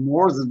anything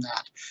more than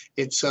that,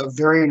 it's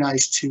very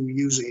nice to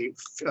use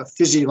a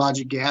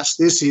physiologic gas.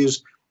 This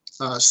is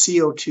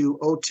CO2,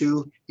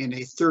 O2 in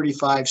a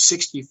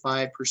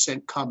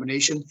 35-65%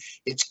 combination.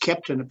 It's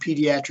kept in a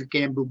pediatric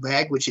ambu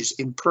bag, which is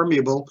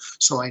impermeable,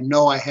 so I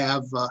know I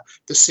have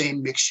the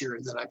same mixture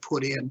that I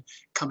put in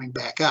coming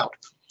back out.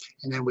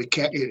 And then we,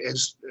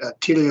 as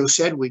Attilio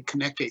said, we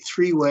connect a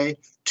three-way.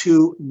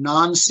 2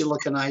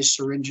 non-siliconized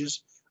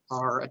syringes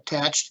are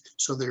attached.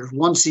 So there's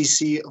 1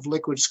 cc of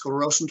liquid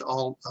sclerosant.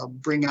 I'll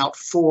bring out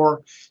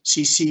 4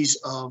 cc's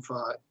of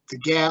the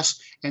gas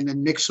and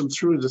then mix them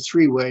through the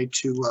three-way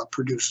to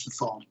produce the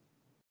foam.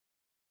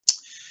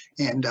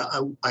 And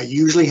I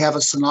usually have a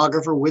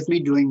sonographer with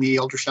me doing the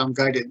ultrasound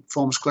guided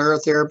foam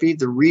sclerotherapy.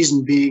 The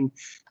reason being,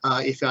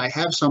 if I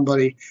have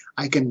somebody,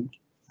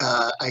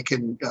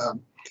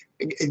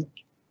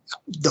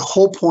 the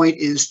whole point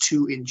is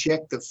to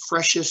inject the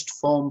freshest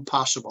foam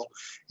possible.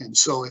 And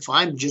so if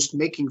I'm just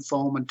making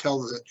foam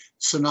until the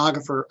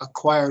sonographer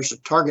acquires a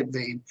target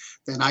vein,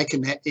 then I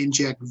can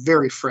inject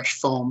very fresh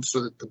foam so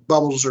that the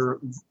bubbles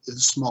are the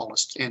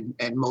smallest and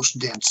most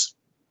dense.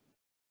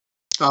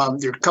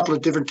 There are a couple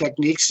of different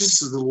techniques.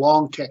 This is the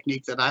long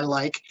technique that I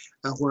like,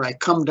 where I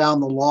come down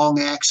the long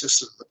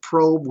axis of the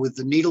probe with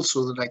the needle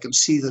so that I can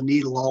see the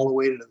needle all the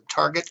way to the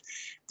target.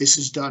 This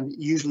is done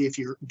usually if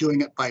you're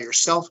doing it by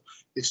yourself.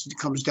 This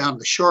comes down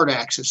the short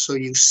axis, so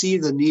you see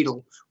the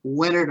needle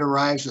when it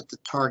arrives at the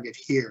target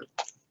here.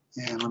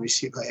 And let me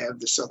see if I have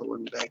this other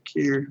one back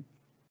here.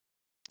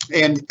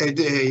 And it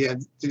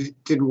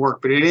didn't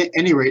work, but at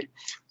any rate,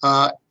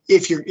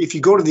 if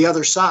you go to the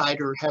other side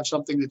or have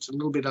something that's a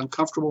little bit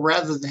uncomfortable,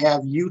 rather than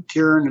have you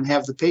turn and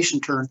have the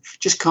patient turn,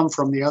 just come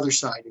from the other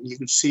side, and you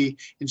can see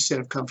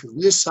instead of coming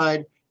from this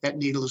side, that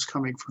needle is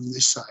coming from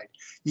this side.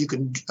 You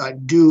can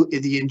do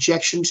the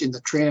injections in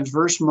the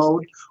transverse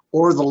mode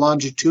or the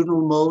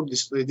longitudinal mode.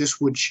 This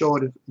would show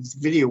it if the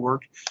video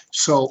worked.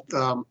 So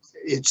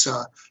it's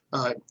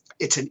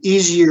an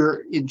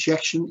easier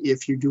injection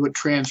if you do it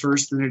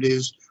transverse than it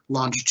is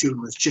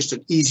longitudinal. It's just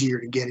an easier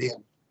to get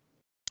in.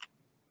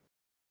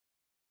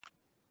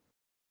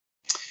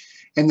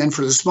 And then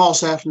for the small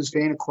saphenous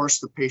vein, of course,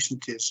 the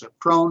patient is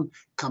prone.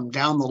 Come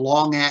down the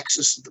long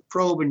axis of the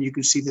probe, and you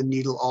can see the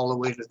needle all the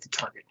way to the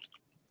target.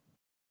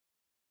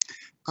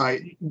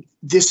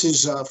 This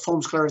is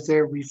foam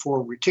sclerotherapy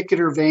for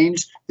reticular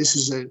veins. This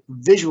is a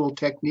visual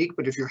technique,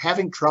 but if you're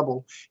having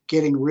trouble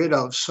getting rid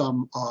of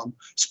some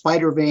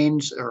spider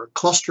veins or a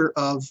cluster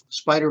of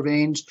spider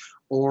veins,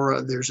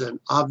 or there's an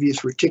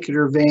obvious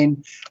reticular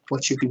vein,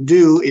 what you can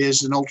do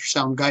is an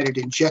ultrasound guided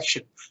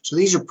injection. So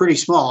these are pretty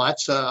small.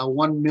 That's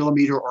 1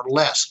 millimeter or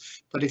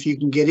less. But if you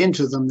can get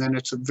into them, then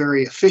it's a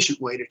very efficient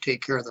way to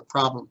take care of the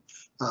problem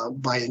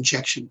by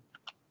injection.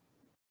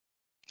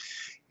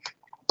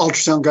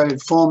 Ultrasound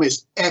guided foam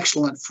is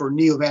excellent for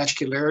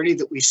neovascularity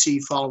that we see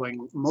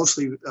following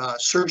mostly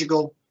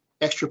surgical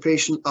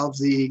extirpation of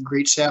the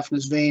great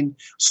saphenous vein.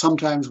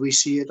 Sometimes we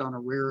see it on a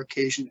rare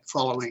occasion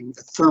following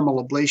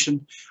thermal ablation.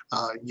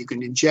 You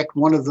can inject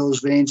one of those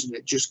veins and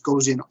it just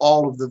goes in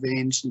all of the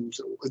veins, and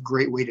it's a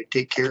great way to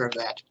take care of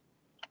that.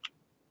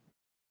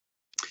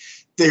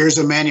 There's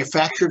a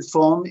manufactured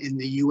foam in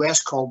the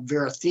US called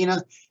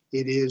Varicose.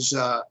 It is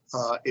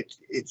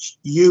it's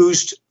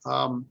used.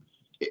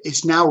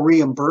 It's now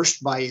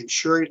reimbursed by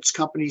insurance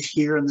companies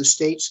here in the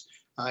States.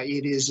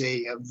 It is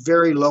a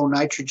very low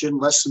nitrogen,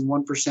 less than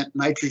 1%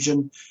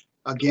 nitrogen,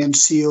 again,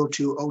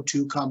 CO2,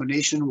 O2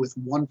 combination with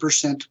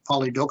 1%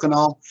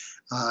 polydocanol,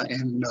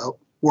 and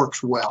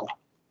works well.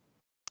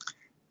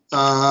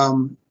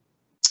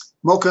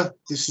 MOCA,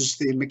 this is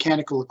the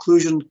mechanical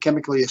occlusion,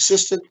 chemically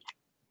assisted.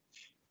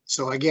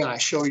 So again, I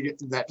show you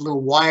that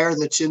little wire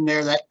that's in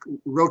there that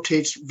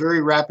rotates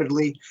very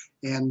rapidly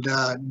and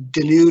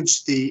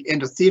denudes the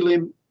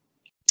endothelium.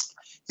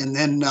 And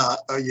then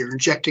you're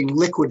injecting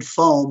liquid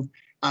foam,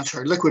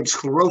 liquid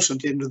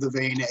sclerosant into the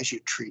vein as you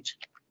treat.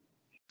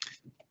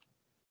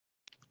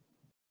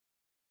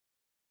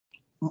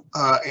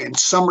 And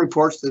some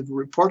reports,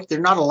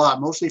 they're not a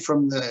lot, mostly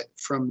from the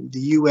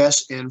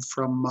US and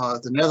from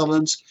the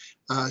Netherlands,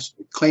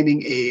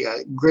 claiming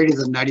a greater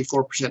than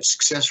 94%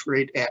 success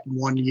rate at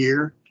 1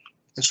 year.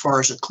 As far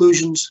as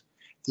occlusions,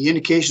 the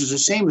indication is the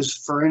same as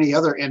for any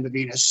other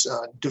endovenous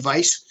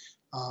device.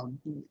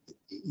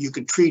 You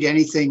can treat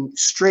anything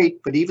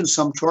straight, but even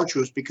some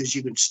tortuous, because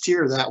you can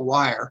steer that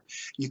wire.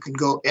 You can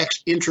go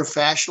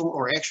intrafascial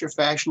or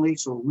extrafascially,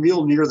 so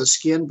real near the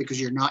skin, because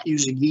you're not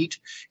using heat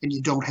and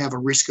you don't have a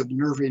risk of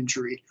nerve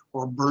injury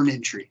or burn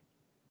injury.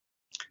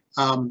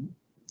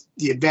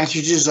 The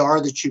advantages are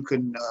that you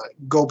can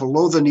go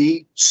below the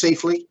knee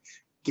safely,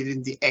 get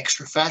in the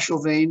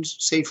extrafascial veins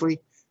safely.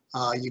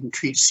 You can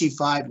treat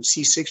C5 and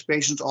C6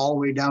 patients all the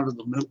way down to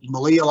the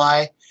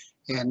malleoli,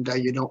 and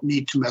you don't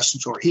need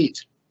tumescence or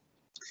heat.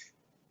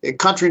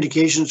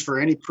 Contraindications for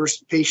any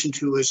patient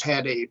who has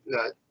had a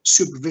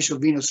superficial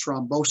venous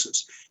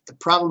thrombosis. The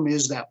problem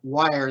is that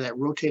wire, that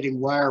rotating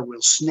wire,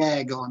 will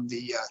snag on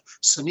the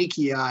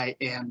synechii,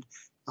 and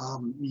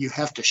you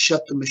have to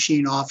shut the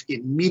machine off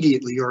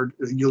immediately, or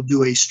you'll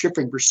do a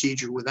stripping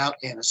procedure without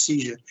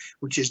anesthesia,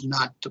 which is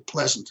not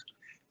pleasant.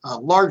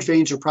 Large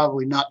veins are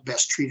probably not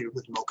best treated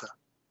with MOCA.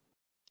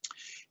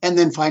 And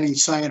then finally,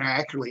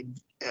 cyanoacrylate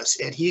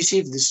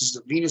adhesive. This is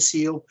the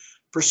VenaSeal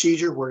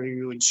procedure where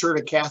you insert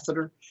a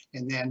catheter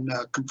and then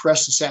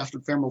compress the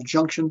saphenofemoral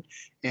junction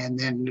and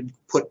then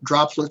put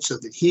droplets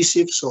of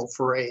adhesive. So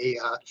for a,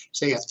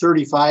 say, a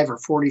 35 or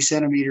 40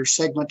 centimeter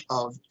segment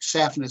of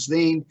saphenous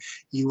vein,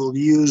 you will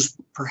use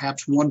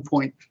perhaps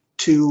 1.2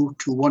 to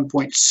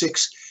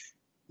 1.6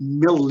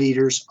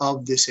 milliliters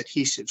of this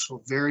adhesive,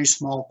 so very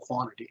small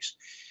quantities.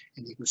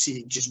 And you can see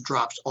it just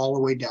drops all the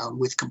way down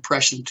with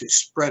compression to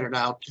spread it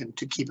out and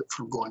to keep it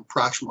from going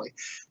proximally.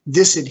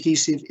 This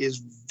adhesive is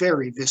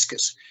very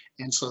viscous,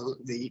 and so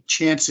the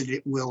chance that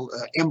it will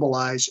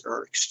embolize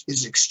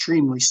is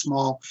extremely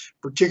small,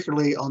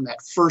 particularly on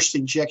that first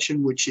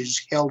injection, which is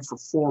held for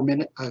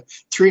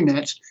 3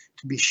 minutes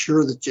to be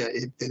sure that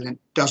it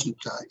doesn't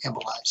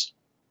embolize.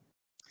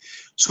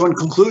 So in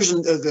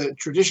conclusion, the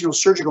traditional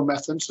surgical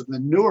methods and the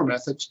newer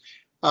methods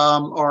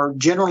are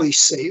generally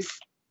safe.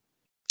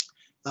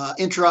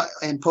 Intra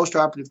and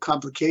postoperative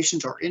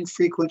complications are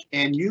infrequent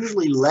and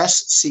usually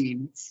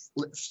seen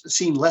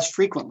less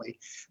frequently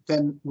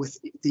than with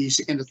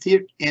these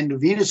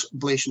endovenous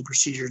ablation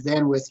procedures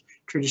than with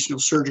traditional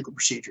surgical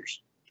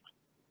procedures.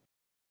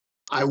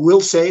 I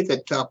will say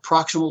that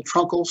proximal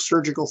truncal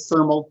surgical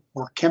thermal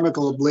or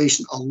chemical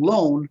ablation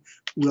alone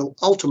will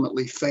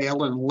ultimately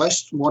fail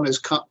unless one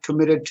is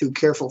committed to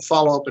careful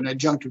follow-up and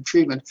adjunctive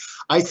treatment.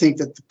 I think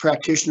that the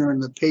practitioner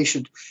and the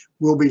patient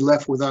will be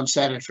left with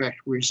unsatisfactory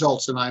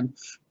results. And I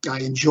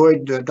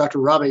enjoyed Dr.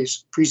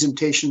 Rabe's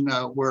presentation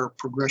where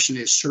progression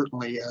is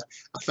certainly a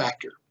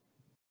factor.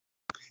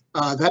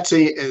 That's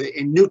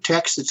a new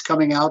text that's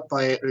coming out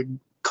by a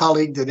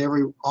colleague that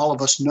all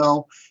of us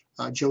know,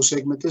 Joe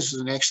Sigmund. This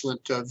is an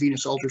excellent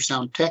venous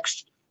ultrasound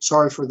text.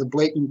 Sorry for the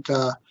blatant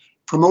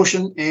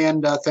promotion,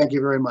 and thank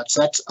you very much.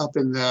 That's up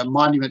in the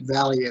Monument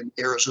Valley in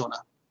Arizona.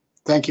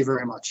 Thank you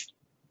very much.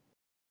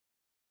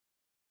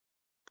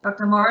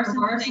 Dr. Morrison,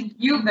 thank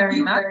you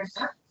very much.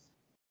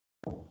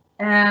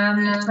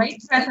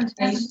 Great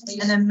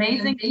presentation and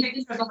amazing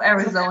pictures of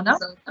Arizona.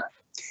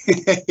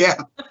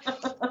 Yeah.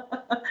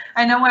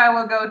 I know where I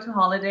will go to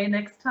holiday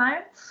next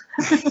time.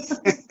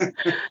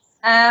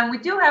 We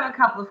do have a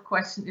couple of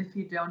questions, if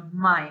you don't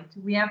mind.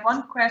 We have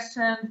one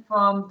question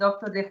from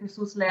Dr. De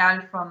Jesus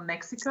Leal from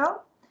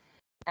Mexico.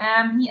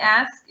 He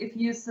asked if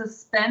you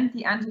suspend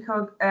the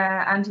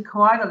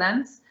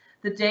anticoagulants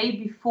the day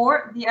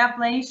before the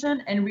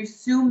ablation and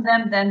resume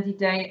them then the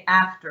day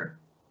after.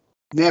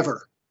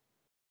 Never.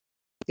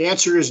 The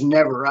answer is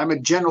never. I'm a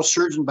general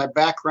surgeon by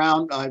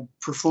background. I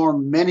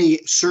perform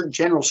many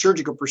general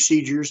surgical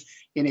procedures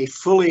in a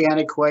fully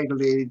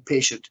anticoagulated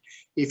patient.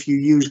 If you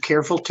use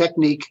careful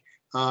technique,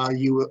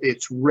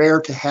 it's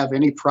rare to have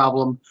any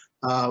problem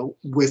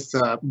with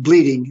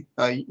bleeding.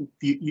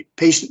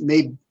 Patient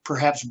may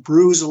perhaps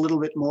bruise a little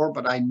bit more,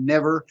 but I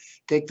never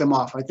take them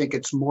off. I think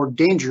it's more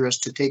dangerous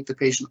to take the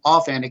patient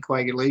off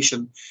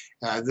anticoagulation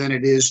than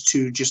it is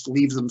to just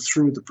leave them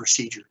through the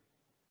procedure.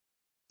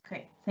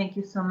 Okay, thank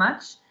you so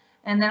much.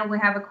 And then we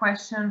have a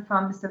question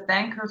from Mr.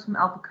 Bankers from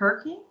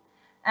Albuquerque.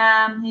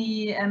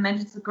 He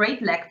mentions a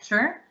great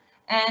lecture,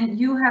 and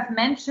you have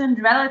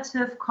mentioned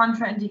relative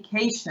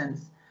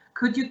contraindications.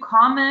 Could you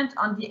comment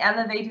on the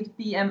elevated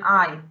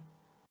BMI?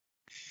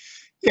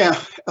 Yeah,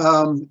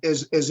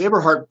 as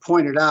Eberhard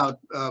pointed out,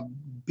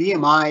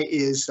 BMI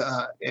is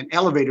an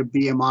elevated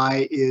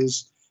BMI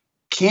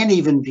can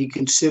even be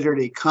considered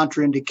a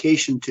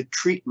contraindication to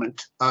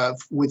treatment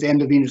with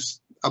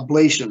endovenous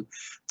ablation.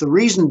 The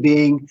reason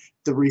being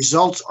the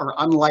results are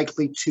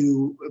unlikely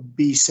to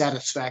be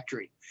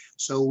satisfactory.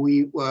 So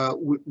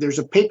there's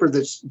a paper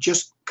that's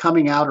just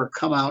coming out or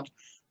come out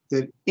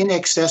that in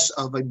excess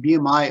of a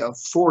BMI of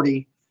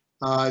 40,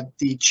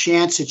 the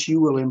chance that you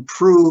will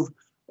improve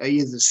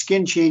either the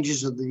skin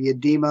changes or the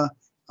edema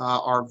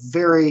are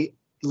very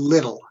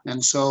little.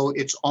 And so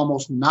it's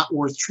almost not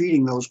worth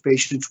treating those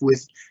patients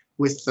with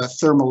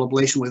thermal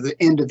ablation, with the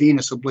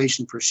endovenous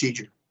ablation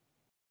procedure.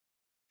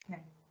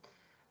 Okay.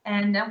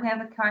 And then we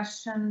have a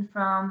question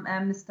from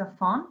Mr.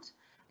 Font.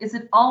 Is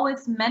it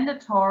always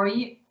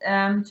mandatory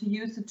to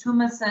use the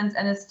tumescent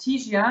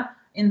anesthesia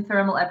in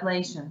thermal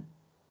ablation?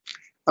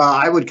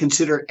 I would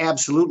consider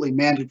absolutely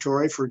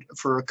mandatory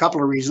for a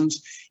couple of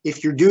reasons.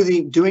 If you're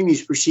doing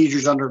these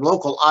procedures under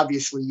local,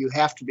 obviously you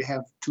have to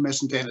have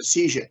tumescent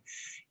anesthesia.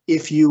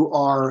 If you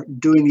are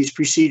doing these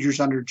procedures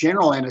under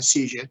general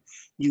anesthesia,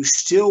 you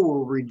still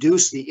will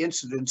reduce the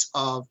incidence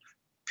of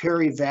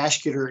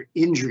perivascular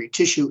injury,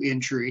 tissue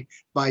injury,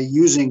 by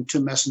using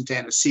tumescent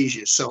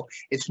anesthesia. So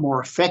it's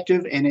more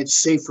effective and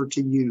it's safer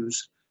to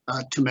use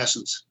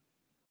tumescence.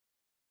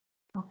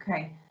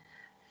 Okay.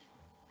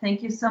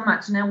 Thank you so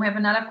much. Now we have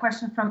another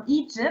question from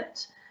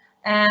Egypt.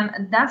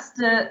 Does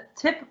the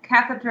tip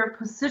catheter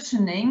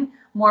positioning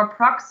more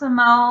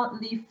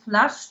proximally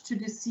flush to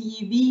the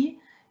CEV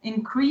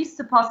increase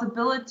the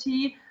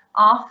possibility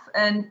of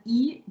an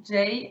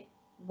EJYT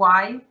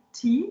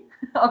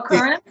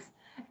occurrence?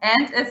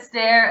 And is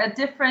there a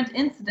different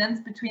incidence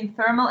between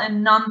thermal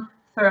and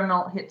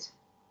non-thermal hit?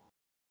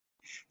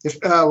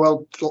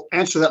 Well, to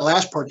answer that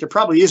last part, there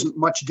probably isn't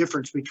much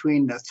difference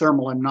between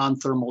thermal and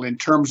non-thermal in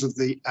terms of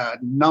the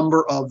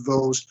number of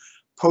those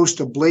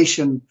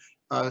post-ablation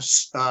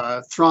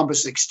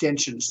thrombus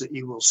extensions that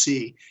you will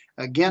see.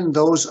 Again,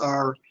 those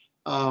are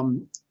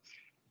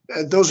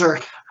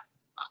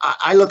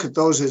I look at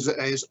those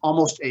as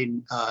almost a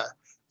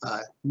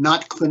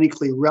not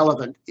clinically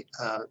relevant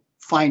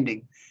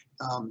finding.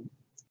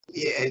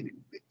 It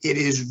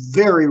is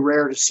very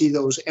rare to see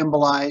those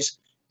embolize,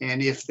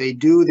 and if they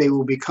do, they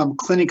will become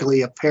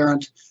clinically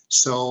apparent.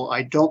 So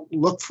I don't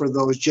look for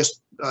those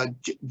just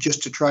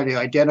to try to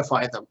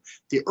identify them.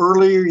 The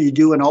earlier you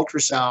do an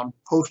ultrasound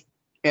post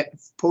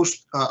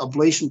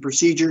ablation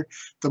procedure,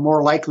 the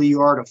more likely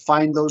you are to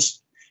find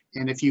those.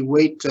 And if you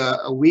wait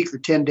a week or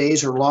 10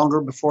 days or longer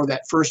before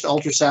that first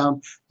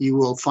ultrasound, you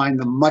will find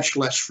them much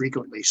less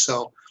frequently.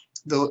 So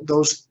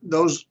those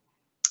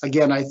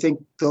again, I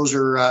think those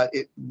are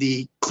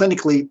the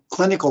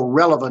clinical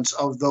relevance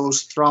of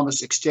those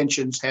thrombus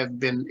extensions have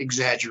been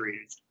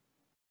exaggerated.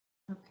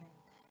 Okay,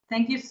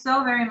 thank you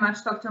so very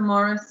much, Dr.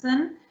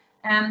 Morrison.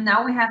 And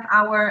now we have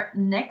our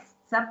next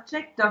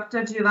subject,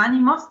 Dr. Giovanni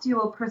Mosti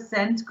will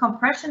present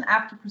compression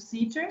after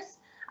procedures.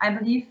 I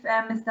believe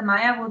Mr.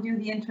 Meyer will do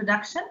the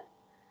introduction.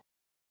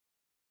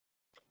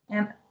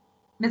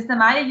 Mr.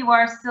 Meyer,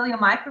 your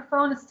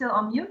microphone is still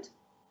on mute.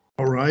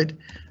 All right.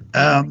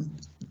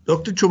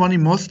 Dr. Giovanni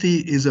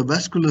Mosti is a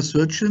vascular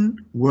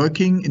surgeon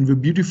working in the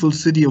beautiful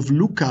city of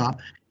Lucca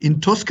in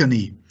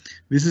Tuscany.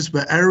 This is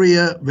the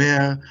area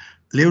where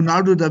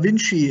Leonardo da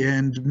Vinci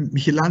and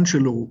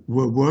Michelangelo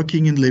were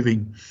working and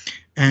living.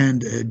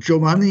 And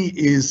Giovanni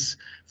is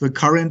the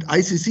current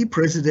ICC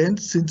president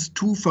since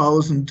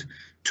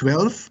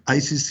 2012.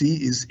 ICC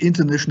is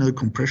International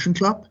Compression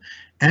Club,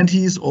 and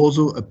he is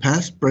also a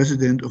past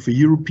president of the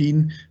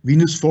European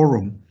Venous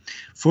Forum.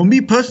 For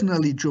me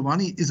personally,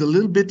 Giovanni is a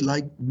little bit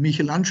like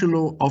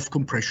Michelangelo of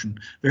compression.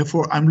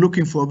 Therefore, I'm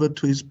looking forward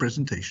to his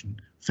presentation.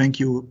 Thank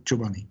you,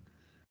 Giovanni.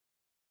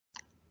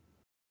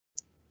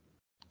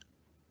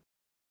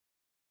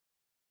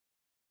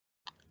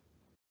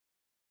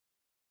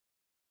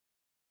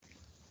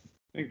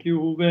 Thank you,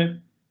 Uwe.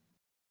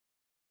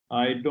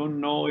 I don't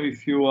know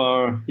if you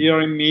are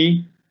hearing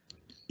me.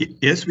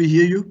 Yes, we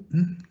hear you.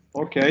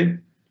 Okay.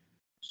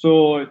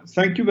 So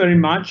thank you very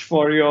much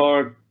for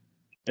your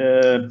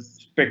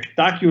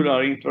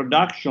spectacular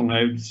introduction.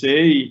 I would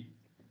say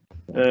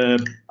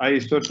I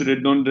certainly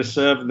don't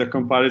deserve the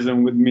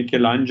comparison with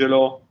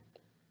Michelangelo,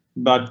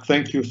 but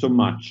thank you so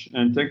much.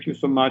 And thank you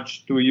so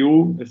much to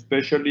you,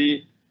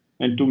 especially,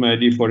 and to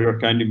MEDI for your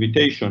kind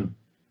invitation.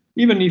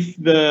 Even if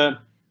the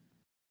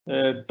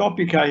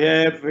topic I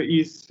have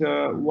is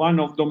one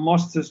of the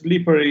most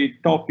slippery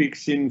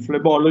topics in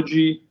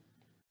phlebology,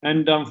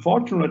 and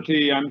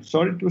unfortunately, I'm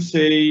sorry to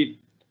say,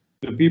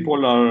 the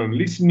people are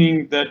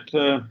listening that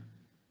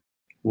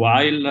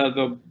while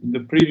the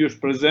previous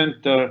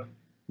presenter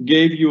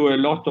gave you a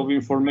lot of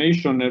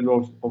information and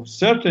of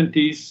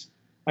certainties,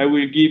 I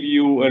will give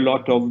you a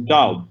lot of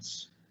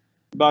doubts.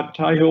 But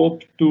I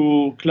hope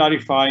to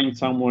clarify in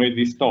some way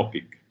this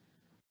topic.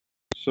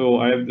 So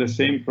I have the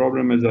same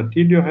problem as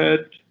Attilio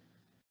had.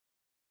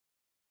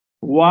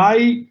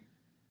 Why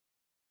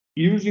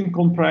using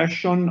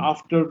compression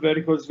after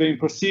varicose vein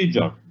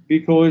procedure?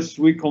 Because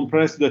we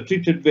compress the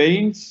treated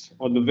veins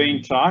or the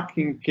vein tract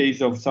in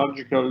case of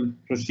surgical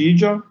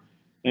procedure,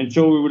 and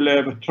so we will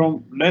have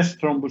less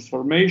thrombus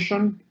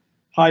formation,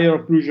 higher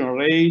occlusion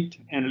rate,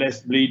 and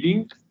less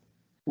bleeding.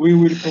 We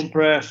will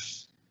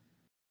compress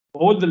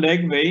all the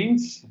leg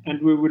veins,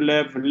 and we will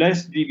have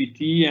less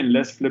DVT and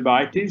less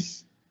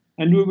phlebitis,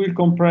 and we will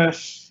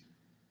compress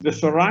the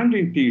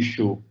surrounding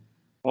tissue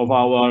of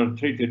our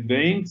treated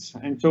veins,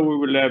 and so we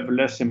will have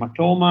less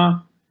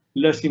hematoma,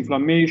 less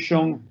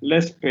inflammation,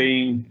 less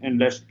pain, and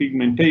less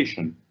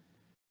pigmentation.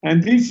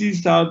 And this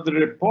is the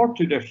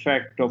reported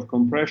effect of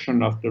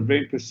compression after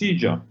vein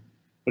procedure: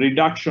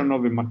 reduction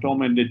of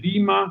hematoma and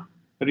edema,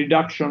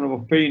 reduction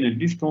of pain and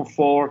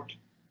discomfort,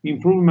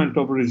 improvement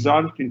of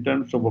result in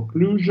terms of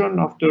occlusion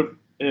after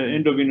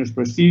endovenous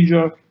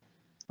procedure,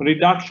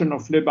 reduction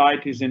of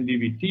phlebitis and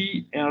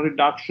DVT, and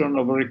reduction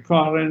of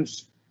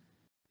recurrence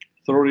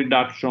through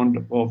reduction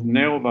of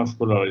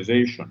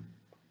neovascularization.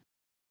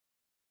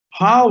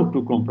 How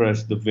to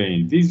compress the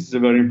vein? This is a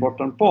very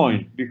important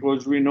point,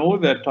 because we know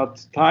that at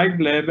thigh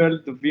level,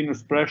 the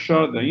venous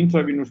pressure, the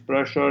intravenous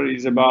pressure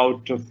is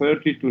about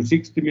 30 to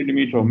 60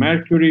 millimeters of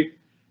mercury,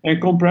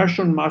 and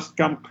compression must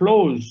come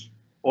close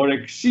or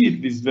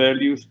exceed these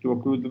values to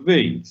occlude the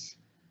veins.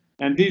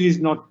 And this is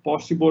not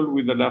possible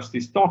with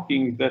elastic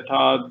stockings that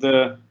are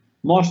the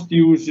most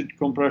used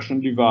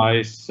compression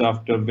device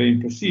after vein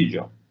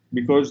procedure,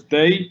 because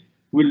they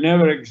will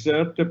never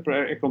exert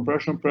a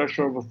compression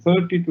pressure of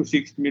 30 to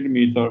 60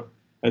 millimeters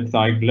at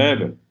thigh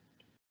level.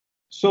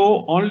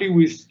 So only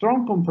with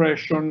strong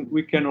compression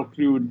we can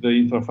occlude the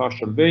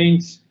intrafascial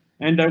veins.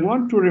 And I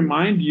want to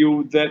remind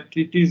you that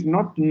it is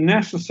not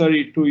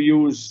necessary to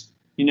use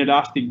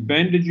inelastic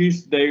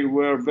bandages. They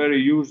were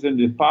very used in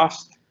the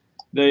past.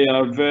 They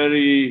are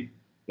very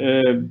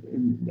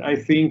I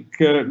think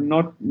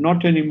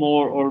not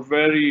anymore or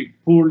very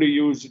poorly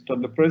used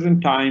at the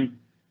present time,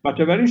 but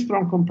a very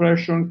strong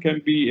compression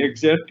can be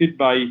exerted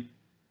by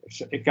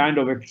a kind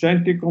of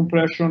eccentric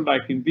compression,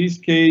 like in this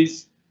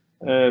case,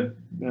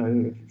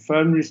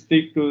 firmly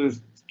stick to the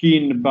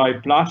skin by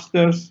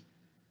plasters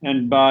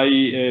and by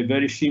a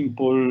very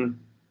simple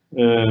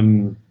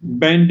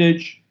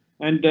bandage,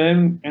 and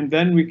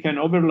then we can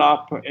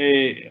overlap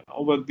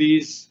over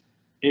this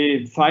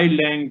a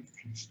thigh-length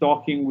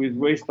stocking with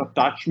waist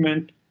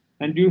attachment,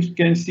 and you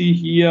can see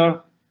here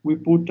we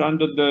put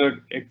under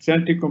the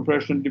eccentric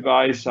compression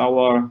device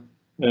our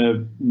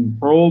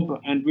probe,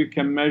 and we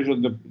can measure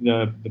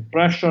the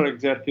pressure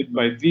exerted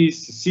by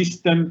this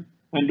system,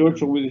 and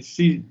also with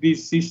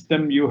this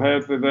system you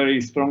have a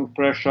very strong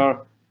pressure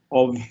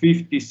of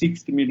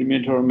 50-60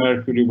 millimeter of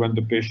mercury when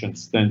the patient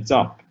stands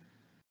up.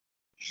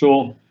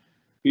 So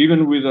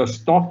even with a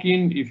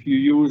stocking, if you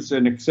use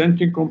an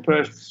eccentric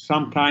compression,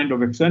 some kind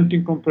of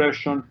eccentric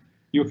compression,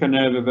 you can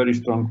have a very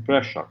strong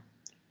pressure.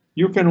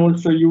 You can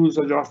also use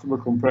adjustable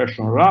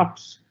compression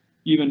wraps,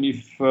 even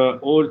if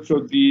also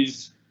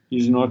this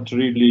is not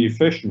really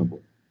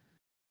fashionable.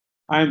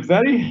 I'm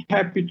very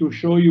happy to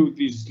show you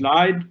this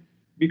slide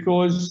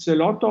because a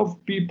lot of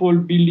people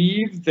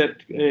believe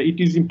that it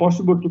is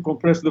impossible to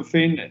compress the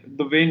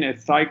vein at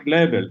thigh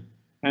level,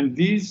 and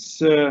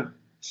this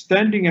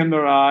standing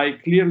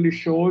MRI clearly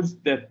shows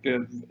that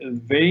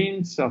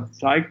veins at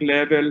thigh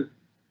level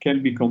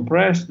can be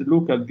compressed.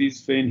 Look at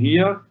this vein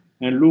here,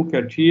 and look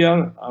at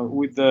here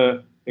with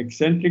the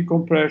eccentric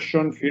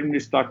compression firmly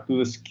stuck to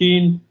the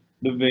skin,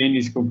 the vein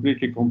is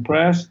completely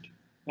compressed.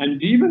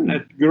 And even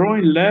at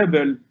groin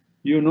level,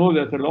 you know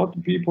that a lot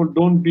of people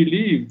don't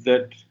believe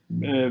that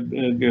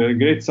the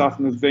great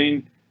saphenous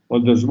vein or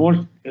the small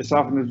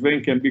saphenous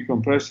vein can be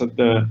compressed at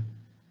the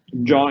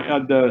joint,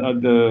 at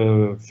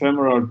the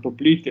femoral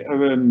popliteal,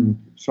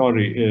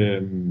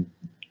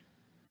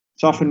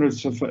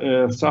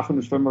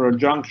 saphenous femoral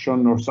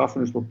junction or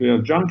saphenous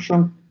popliteal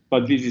junction,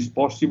 but this is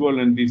possible,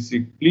 and this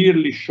is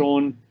clearly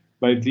shown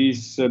by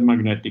this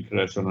magnetic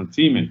resonance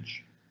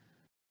image.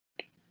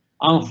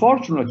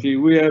 Unfortunately,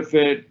 we have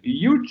a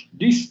huge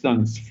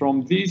distance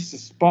from this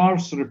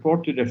sparse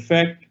reported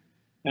effect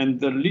and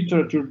the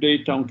literature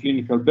data on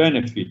clinical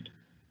benefit,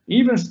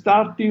 even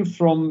starting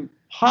from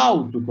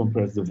how to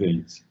compress the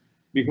veins,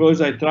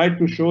 because I tried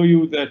to show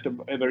you that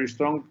a very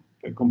strong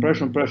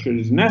compression pressure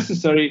is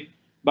necessary,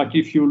 but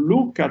if you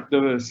look at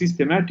the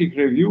systematic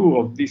review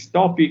of this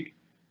topic,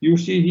 you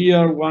see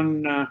here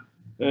one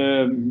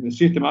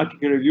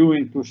systematic review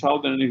in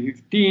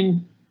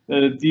 2015.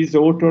 These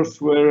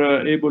authors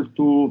were able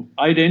to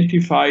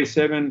identify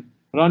 7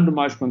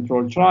 randomized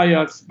controlled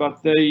trials,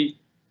 but they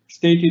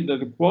stated that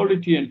the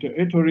quality and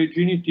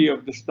heterogeneity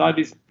of the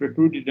studies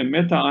precluded a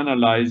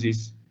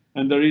meta-analysis,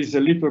 and there is a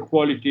little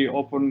quality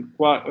upon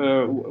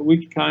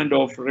which kind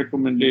of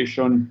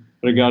recommendation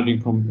regarding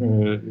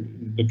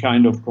the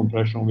kind of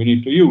compression we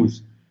need to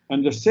use.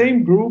 And the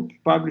same group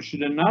published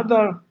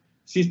another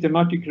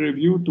systematic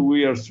review 2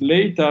 years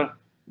later.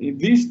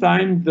 This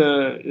time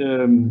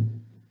the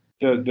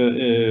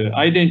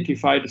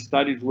identified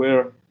studies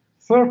were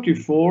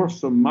 34,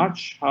 so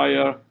much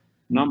higher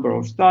number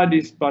of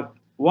studies, but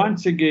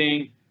once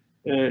again,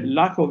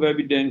 lack of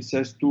evidence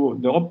as to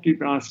the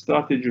optimal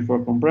strategy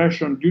for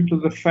compression due to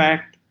the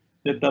fact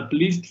that at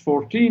least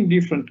 14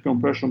 different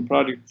compression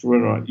products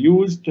were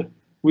used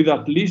with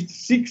at least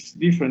 6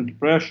 different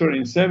pressure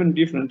in 7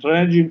 different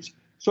regimes,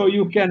 so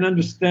you can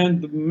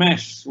understand the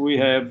mess we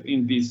have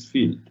in this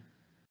field.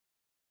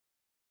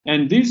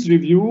 And this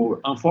review,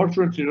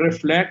 unfortunately,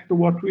 reflects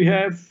what we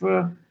have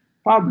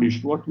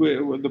published,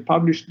 the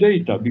published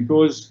data,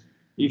 because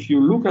if you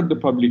look at the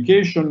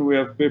publication, we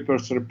have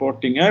papers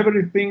reporting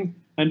everything,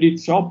 and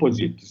it's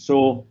opposite.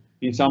 So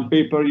in some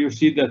paper, you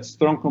see that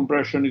strong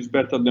compression is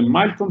better than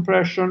mild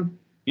compression.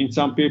 In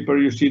some paper,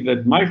 you see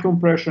that mild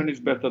compression is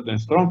better than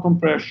strong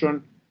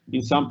compression.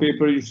 In some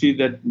paper, you see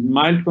that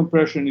mild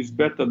compression is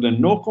better than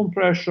no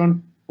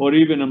compression, or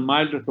even a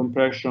milder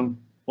compression,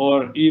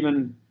 or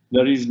even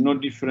there is no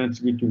difference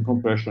between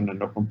compression and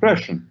no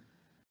compression.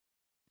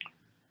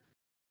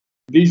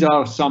 These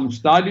are some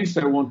studies.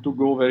 I want to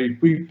go very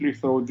quickly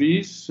through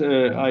these.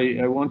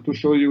 I want to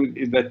show you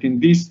that in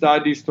this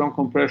study, strong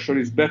compression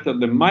is better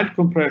than mild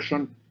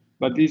compression,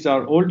 but these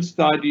are old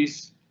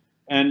studies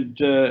and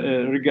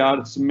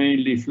regards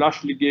mainly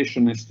flash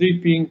ligation and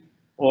stripping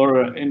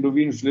or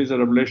endovenous laser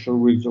ablation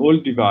with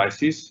old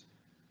devices.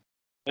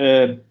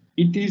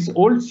 It is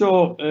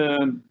also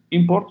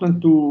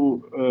important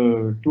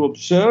to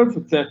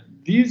observe that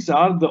these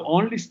are the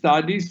only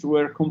studies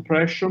where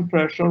compression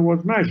pressure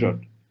was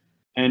measured.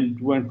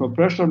 And when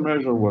compression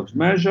measure was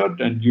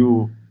measured and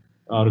you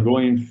are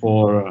going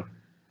for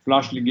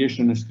flash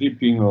ligation and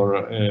stripping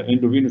or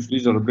endovenous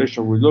laser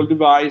ablation with old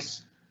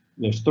device,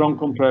 the strong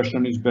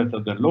compression is better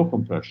than low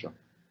compression.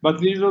 But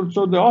there is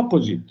also the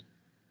opposite.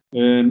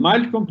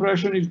 Mild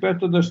compression is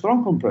better than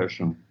strong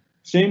compression.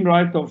 Same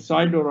right of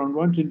side or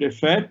unwanted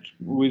effect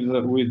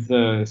with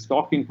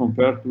stocking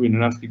compared to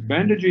inelastic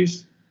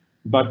bandages.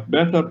 but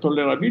better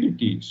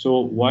tolerability. So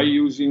why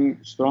using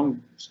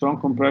strong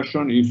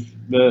compression if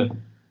the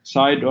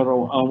side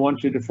or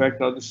unwanted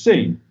effect are the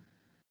same?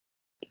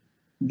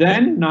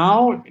 Then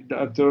now,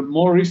 at a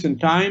more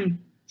recent time,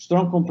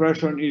 strong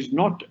compression is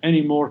not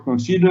anymore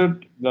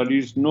considered. There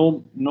is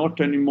not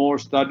anymore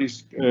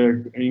studies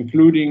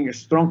including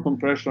strong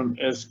compression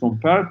as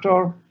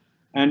comparator,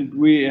 and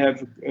we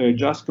have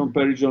just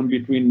comparison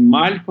between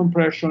mild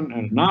compression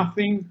and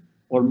nothing,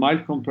 or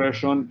mild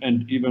compression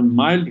and even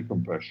mild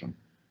compression.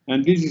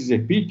 And this is a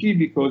pity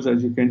because,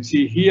 as you can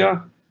see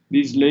here,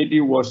 this lady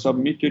was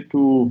submitted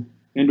to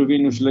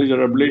endovenous laser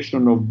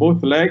ablation of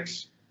both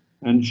legs,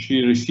 and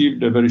she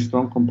received a very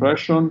strong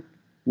compression.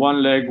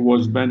 One leg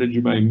was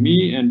bandaged by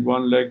me and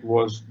one leg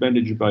was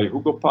bandaged by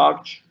Hugo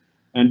Parch.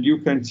 And you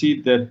can see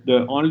that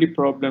the only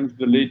problems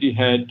the lady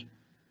had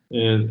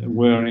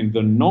were in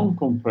the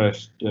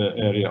non-compressed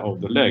area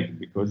of the leg,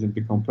 because in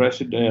the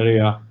compressed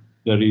area,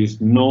 there is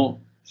no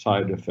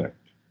side effect.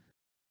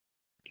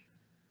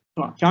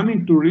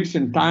 Coming to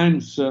recent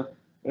times,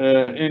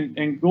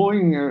 and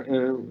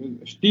going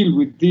still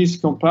with this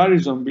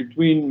comparison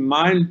between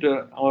mild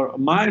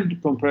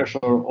compression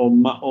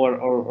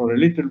or a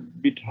little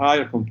bit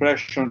higher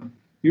compression,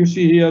 you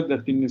see here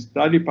that in a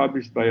study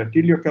published by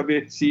Attilio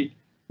Cavezzi,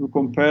 who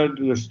compared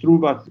the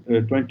Struva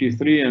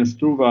 23 and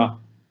Struva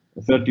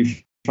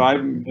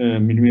 35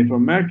 millimeter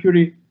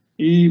mercury,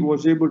 he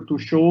was able to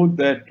show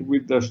that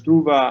with the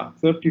Struva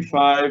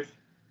 35,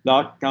 the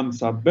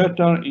outcomes are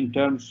better in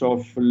terms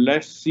of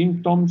less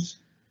symptoms,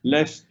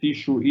 less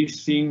tissue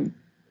easing,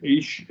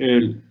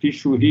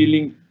 tissue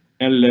healing,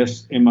 and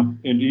less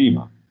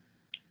edema.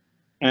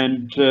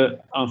 And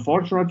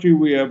unfortunately,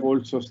 we have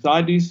also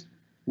studies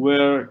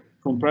where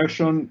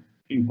compression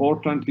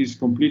important is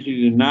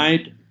completely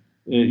denied.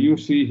 You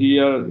see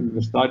here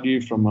the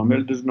study from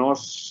Amel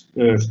Desnos,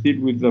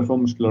 still with the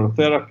foam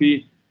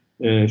sclerotherapy.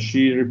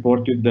 She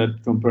reported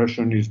that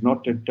compression is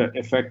not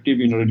effective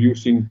in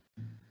reducing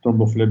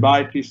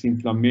thrombophlebitis,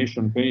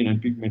 inflammation, pain, and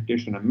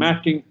pigmentation and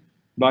matting.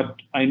 But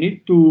I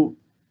need to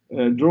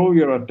draw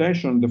your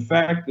attention to the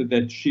fact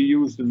that she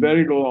used a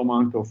very low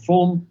amount of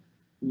foam,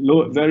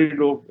 very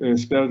low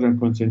sclerotin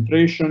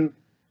concentration.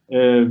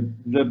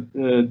 The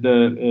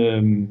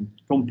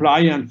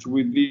compliance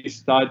with this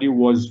study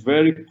was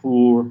very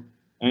poor,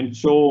 and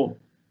so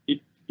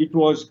it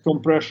was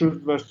compression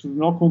versus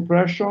no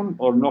compression,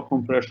 or no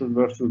compression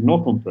versus no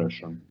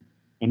compression.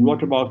 And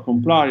what about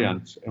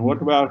compliance? And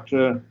what about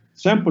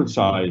sample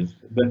size?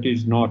 That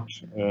is not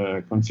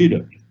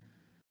considered.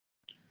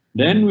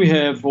 Then we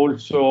have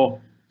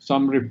also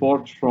some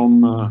reports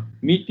from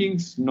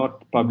meetings,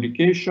 not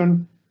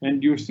publication,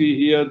 and you see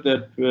here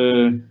that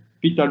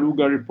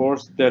Pitaluga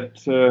reports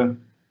that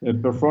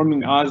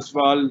performing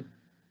ASVAL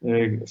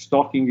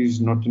stocking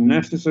is not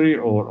necessary,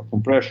 or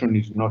compression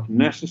is not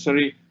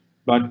necessary,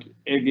 but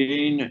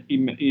again,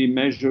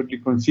 he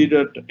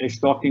considered a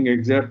stocking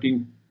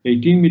exerting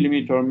 18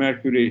 millimeter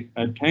mercury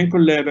at ankle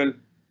level.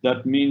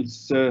 That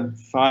means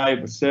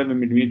 5-7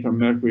 millimeter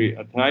mercury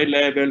at high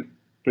level,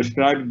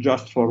 prescribed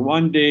just for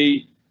 1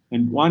 day,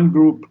 and one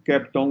group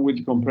kept on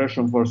with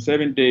compression for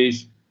 7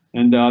 days,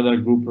 and the other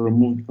group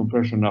removed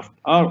compression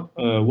after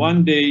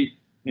 1 day,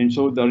 and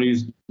so there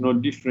is no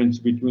difference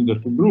between the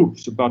two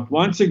groups. But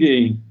once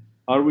again,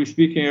 are we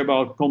speaking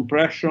about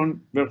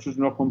compression versus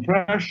no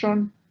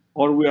compression,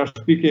 or we are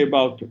speaking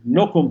about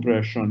no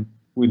compression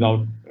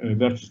without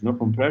versus no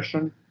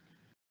compression?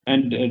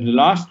 And the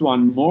last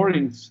one,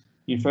 Morrison,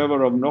 in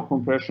favor of no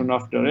compression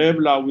after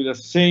EVLA, with the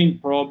same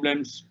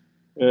problems.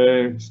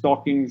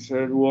 Stockings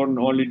worn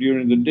only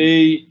during the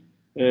day,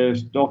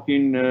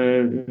 stocking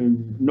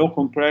no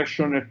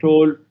compression at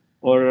all,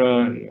 or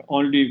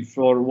only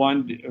for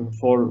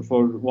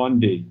one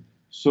day.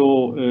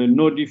 So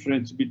no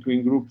difference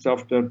between groups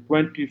after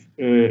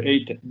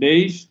 28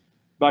 days,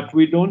 but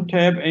we don't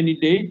have any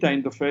data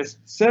in the first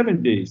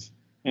 7 days.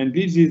 And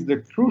this is the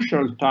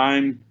crucial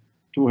time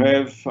to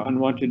have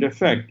unwanted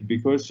effect,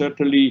 because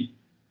certainly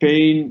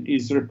pain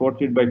is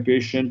reported by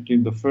patient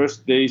in the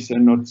first days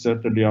and not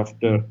certainly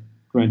after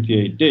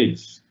 28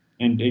 days.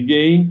 And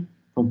again,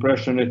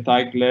 compression at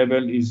tight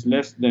level is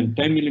less than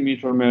 10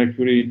 millimeter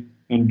mercury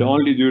and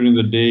only during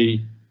the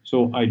day.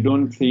 So I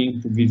don't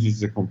think this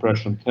is a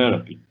compression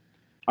therapy.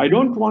 I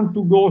don't want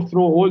to go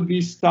through all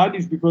these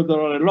studies because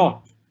there are a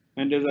lot.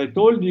 And as I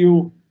told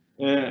you,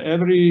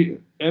 every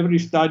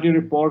study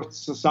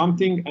reports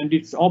something and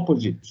it's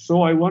opposite.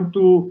 So I want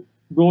to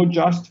go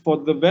just for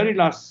the very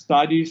last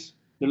studies,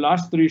 the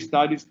last 3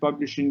 studies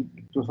published in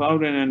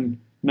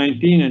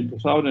 2019 and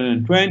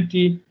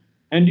 2020.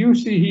 And you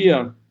see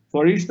here,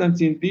 for instance,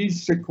 in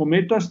this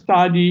Cometa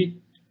study,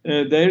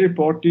 they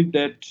reported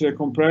that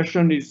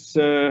compression is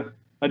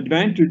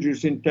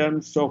advantageous in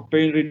terms of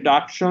pain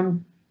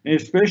reduction,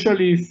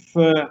 especially if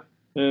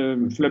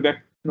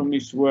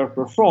phlebectomies were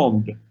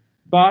performed.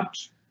 But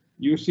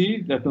you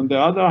see that on the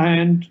other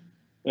hand,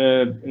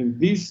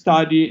 this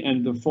study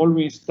and the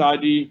following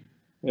study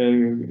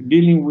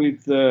dealing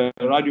with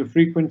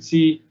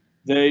radiofrequency,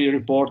 they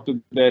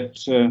reported that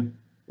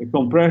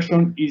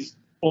compression is,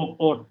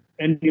 or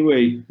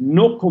anyway,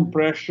 no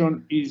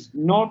compression is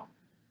not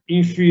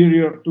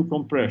inferior to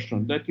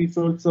compression. That is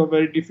also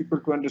very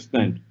difficult to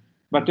understand.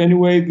 But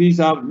anyway, these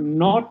are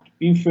not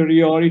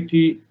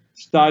inferiority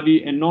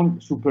study and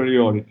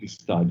non-superiority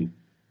study.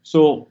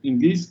 So in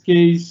this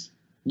case,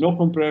 no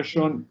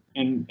compression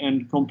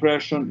and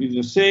compression is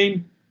the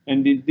same.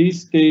 And in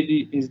this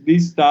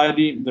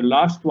study, the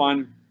last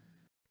one,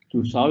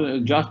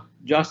 2000,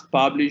 just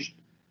published,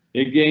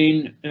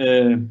 again,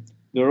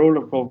 the role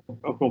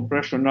of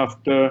compression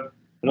after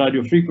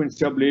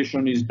radiofrequency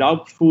ablation is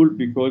doubtful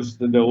because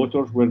the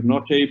authors were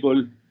not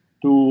able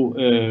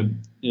to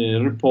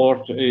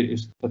report a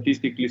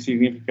statistically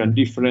significant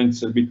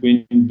difference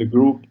between the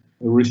group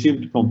who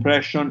received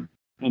compression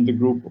and the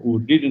group who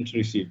didn't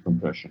receive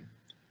compression.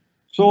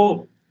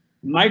 So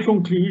my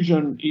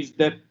conclusion is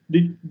that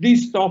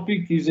this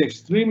topic is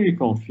extremely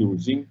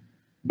confusing,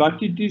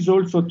 but it is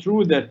also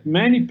true that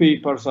many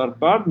papers are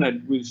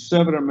burdened with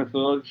several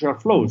methodological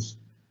flaws.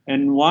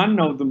 And one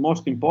of the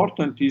most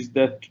important is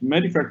that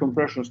medical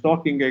compression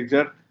stocking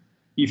exerts,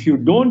 if you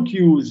don't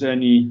use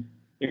any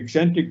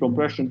eccentric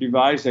compression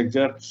device,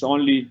 exerts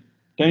only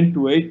 10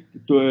 to 8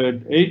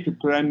 to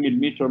 10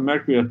 millimeter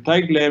mercury at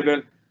tag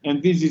level,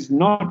 and this is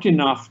not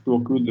enough to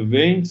occlude the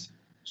veins.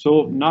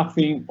 So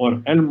nothing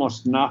or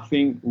almost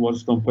nothing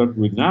was compared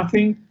with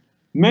nothing.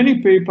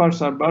 Many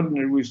papers are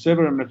burdened with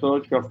several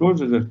methodological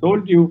flaws, as I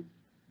told you,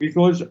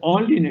 because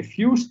only in a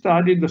few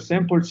studies the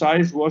sample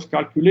size was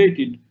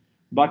calculated.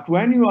 But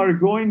when you are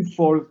going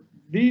for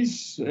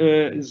this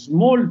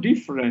small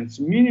difference,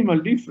 minimal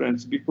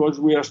difference, because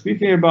we are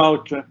speaking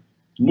about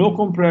no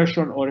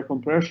compression or a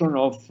compression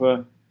of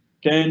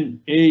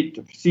 10, 8,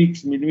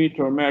 6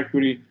 millimeter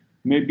mercury,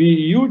 maybe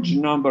a huge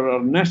number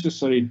are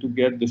necessary to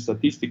get the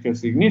statistical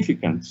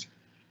significance.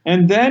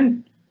 And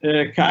then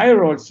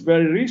Kairos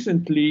very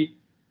recently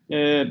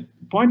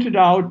pointed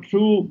out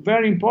two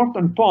very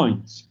important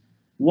points.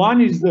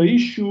 One is the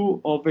issue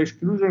of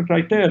exclusion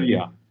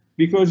criteria,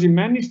 because in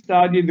many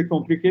studies, the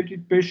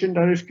complicated patients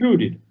are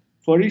excluded.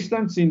 For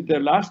instance, in the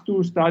last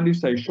two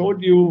studies I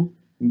showed you,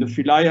 in the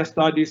Philia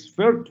studies,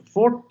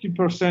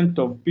 40%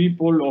 of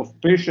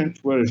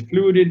patients were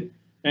excluded,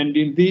 and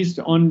in this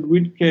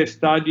on-with-care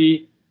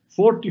study,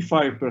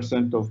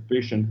 45% of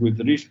patients with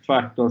risk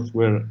factors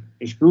were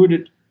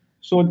excluded.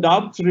 So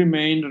doubts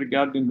remain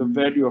regarding the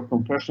value of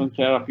compression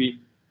therapy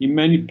in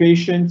many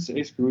patients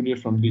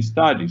excluded from these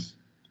studies.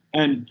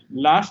 And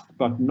last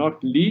but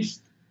not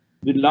least,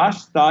 the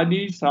last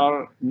studies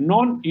are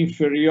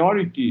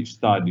non-inferiority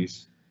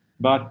studies,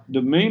 but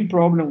the main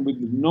problem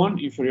with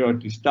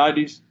non-inferiority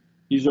studies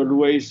is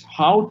always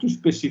how to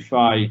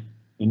specify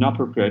an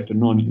appropriate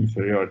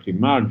non-inferiority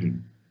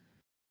margin.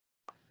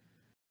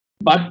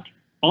 But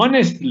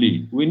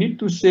honestly, we need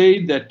to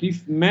say that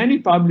if many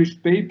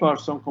published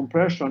papers on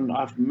compression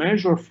have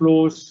measured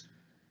flows,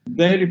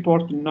 they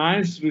report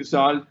nice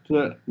result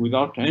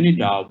without any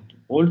doubt,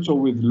 also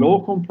with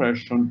low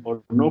compression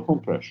or no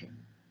compression.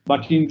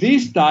 But in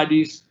these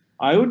studies,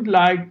 I would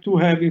like to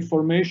have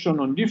information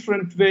on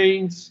different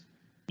veins,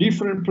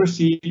 different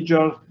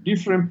procedures,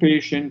 different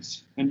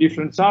patients, and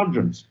different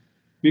surgeons,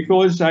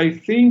 because I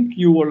think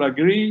you will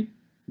agree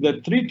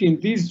that treating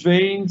these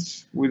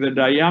veins with a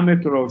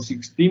diameter of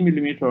 16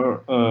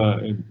 millimeter,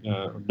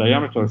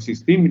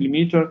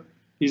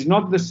 is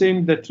not the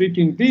same that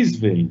treating this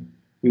vein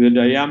with a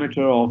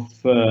diameter of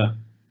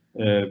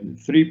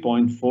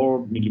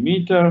 3.4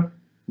 millimeter,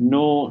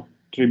 no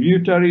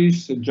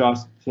tributaries,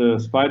 just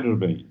spider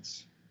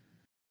veins.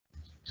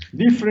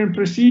 Different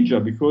procedure,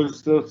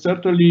 because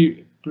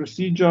certainly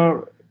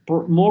procedure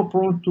more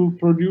prone to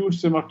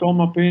produce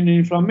hematoma, pain, and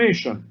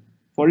inflammation.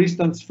 For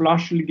instance,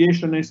 flash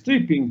ligation and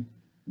stripping,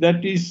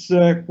 that is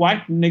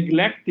quite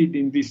neglected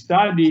in this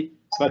study,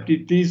 but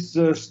it is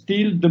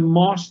still the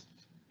most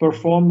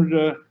performed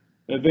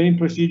vein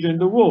procedure in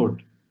the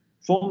world.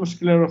 Foam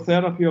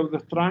sclerotherapy of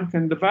the trunk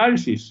and the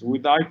varices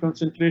with high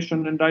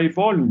concentration and high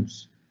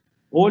volumes.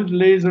 Old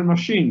laser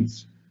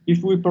machines,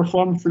 if we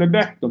perform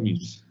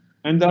phlebectomies.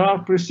 And there are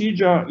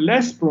procedures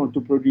less prone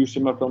to produce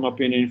hematoma,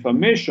 pain, and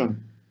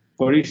inflammation.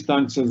 For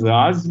instance, the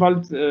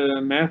asphalt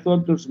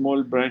method,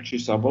 small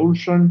branches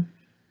avulsion,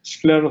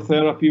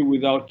 sclerotherapy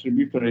without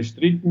tributaries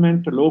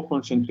treatment, low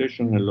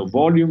concentration and low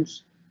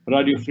volumes,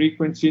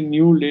 radiofrequency,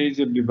 new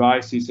laser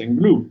devices, and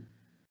glue.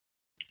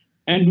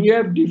 And we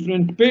have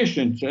different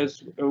patients,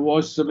 as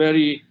was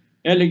very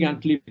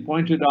elegantly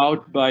pointed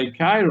out by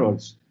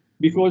Kairos,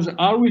 because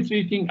are we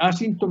treating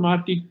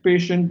asymptomatic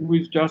patient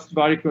with just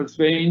varicose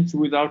veins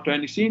without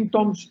any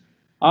symptoms?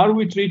 Are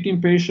we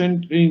treating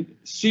patient in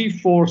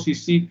C4,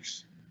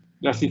 C6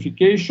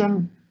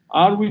 classification?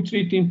 Are we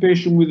treating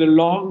patient with a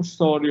long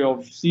story of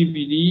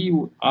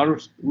CVD? Are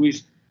we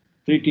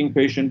treating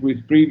patient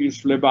with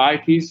previous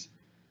phlebitis?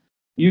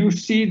 You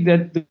see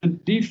that the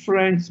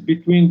difference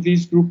between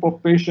this group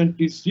of patients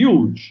is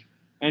huge,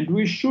 and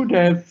we should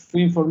have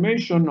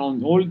information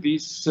on all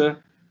these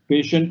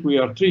patients we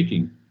are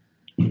treating.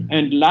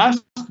 And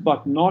last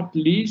but not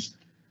least,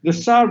 the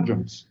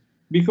surgeons,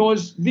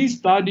 because these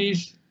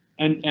studies,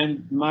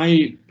 and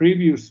my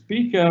previous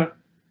speaker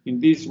in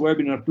this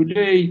webinar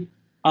today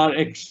are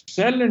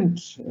excellent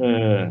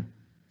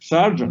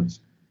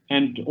surgeons.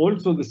 And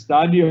also the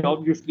study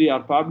obviously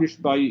are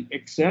published by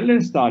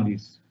excellent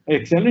surgeons.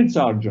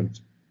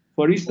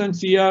 For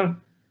instance, here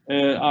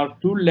are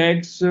 2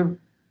 legs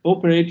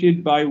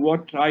operated by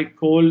what I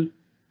call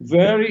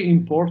very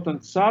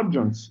important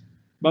surgeons.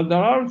 But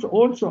there are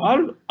also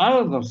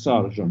other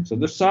surgeons,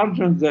 the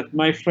surgeons that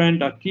my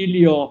friend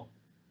Attilio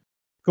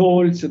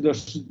calls the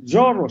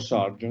Zorro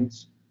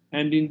surgeons.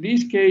 And in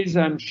this case,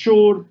 I'm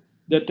sure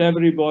that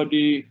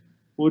everybody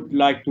would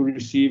like to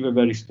receive a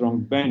very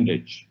strong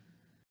bandage.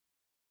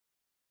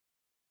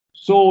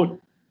 So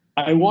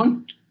I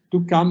want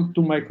to come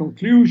to my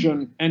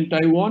conclusion, and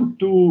I want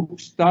to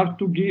start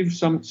to give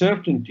some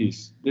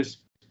certainties.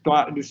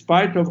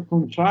 Despite of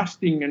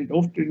contrasting and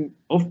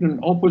often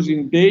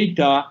opposing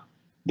data,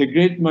 the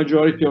great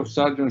majority of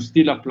surgeons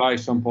still apply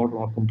some form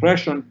of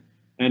compression.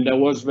 And I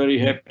was very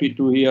happy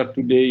to hear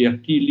today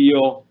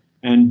Attilio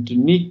and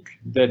Nick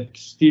that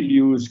still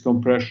use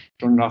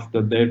compression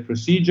after their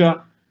procedure,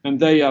 and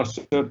they are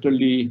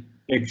certainly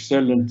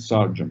excellent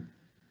surgeons.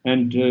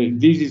 And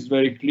this is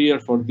very clear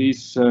for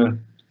this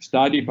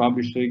study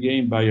published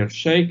again by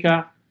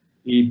Sheikha.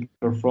 He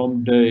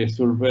performed a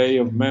survey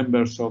of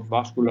members of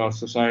Vascular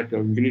Society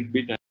of Great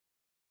Britain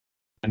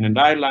and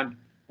Ireland,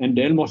 and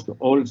almost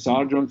all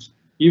surgeons,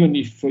 even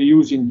if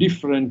using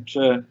different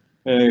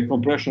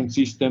compression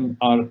system,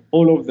 are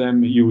all of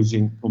them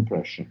using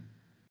compression.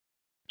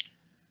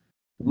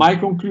 My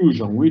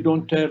conclusion, we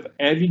don't have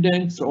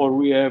evidence, or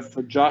we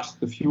have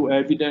just a few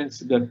evidence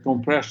that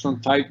compression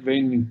tight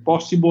vein is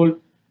possible,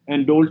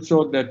 and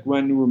also that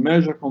when we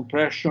measure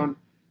compression,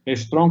 a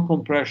strong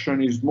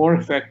compression is more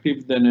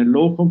effective than a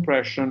low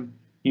compression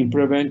in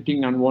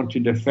preventing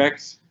unwanted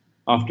effects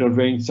after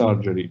vein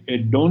surgery.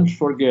 And don't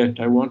forget,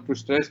 I want to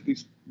stress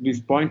this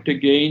point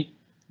again,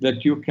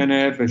 that you can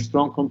have a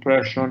strong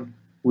compression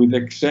with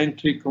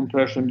eccentric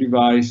compression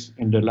device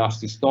and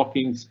elastic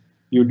stockings.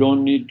 You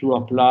don't need to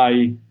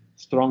apply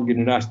strong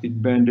inelastic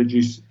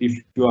bandages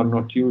if you are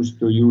not used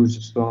to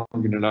use strong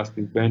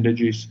inelastic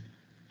bandages.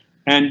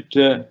 And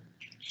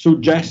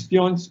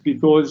suggestions,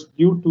 because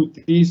due to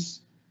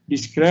this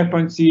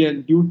discrepancy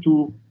and due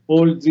to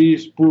all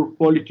these poor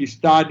quality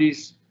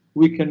studies,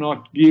 we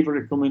cannot give a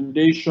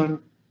recommendation.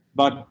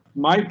 But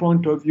my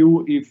point of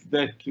view is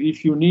that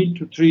if you need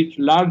to treat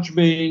large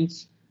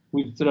veins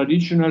with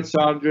traditional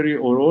surgery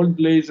or old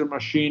laser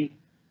machine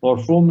or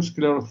foam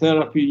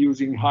sclerotherapy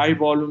using high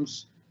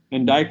volumes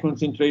and high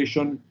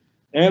concentration,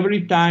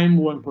 every time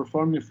when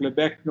performing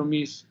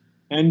phlebectomies,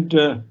 and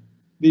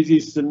this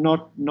is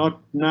not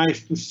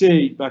nice to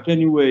say, but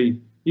anyway,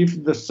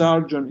 if the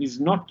surgeon is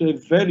not a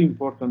very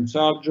important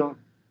surgeon,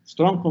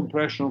 strong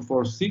compression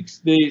for 6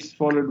 days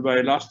followed by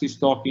elastic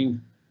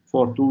stocking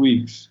for 2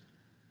 weeks.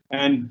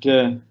 And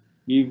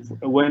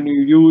when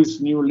you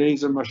use new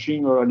laser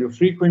machine or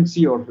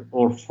radiofrequency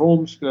or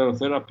foam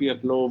sclerotherapy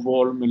at low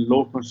volume and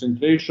low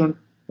concentration,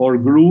 or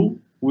glue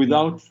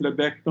without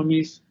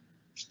phlebectomies,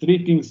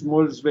 stripping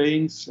small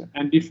veins,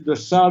 and if the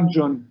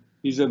surgeon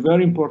is a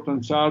very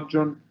important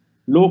surgeon,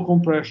 low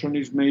compression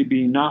is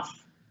maybe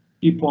enough.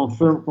 Keep on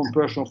firm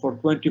compression for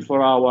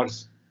 24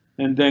 hours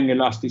and then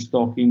elastic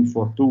stocking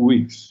for 2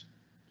 weeks.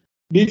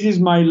 This is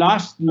my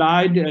last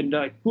slide, and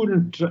I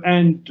couldn't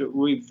end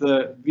with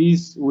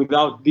this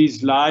without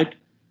this slide.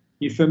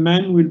 If a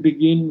man will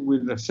begin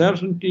with the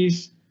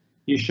certainties,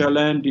 he shall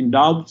end in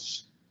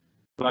doubts.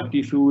 But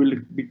if he will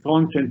be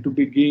content to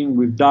begin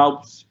with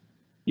doubts,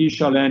 he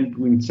shall end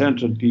with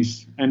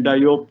certainties. And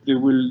I hope they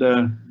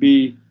will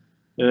be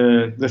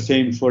the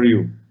same for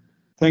you.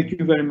 Thank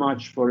you very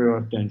much for your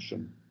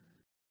attention.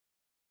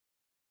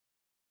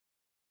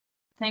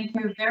 Thank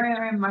you very,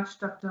 very much,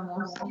 Dr.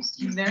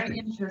 Mosti. Very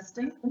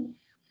interesting.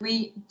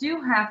 We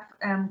do have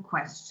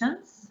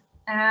questions.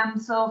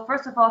 So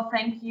first of all,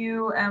 thank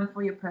you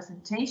for your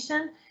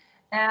presentation.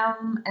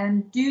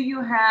 And do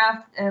you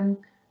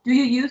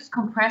use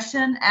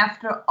compression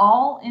after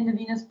all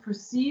intravenous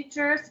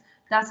procedures?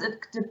 Does it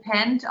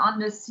depend on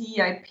the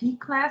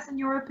CIP class, in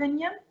your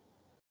opinion?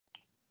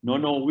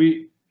 No,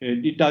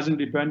 it doesn't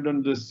depend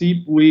on the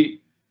CIP.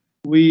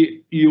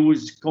 We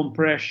use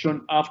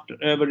compression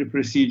after every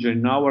procedure.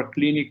 In our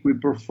clinic, we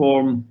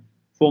perform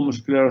foam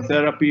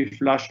sclerotherapy,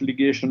 flash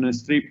ligation and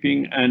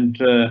stripping, and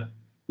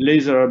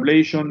laser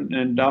ablation.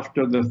 And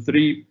after the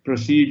 3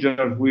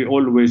 procedures, we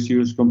always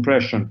use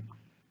compression.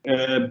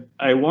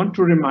 I want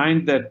to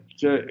remind that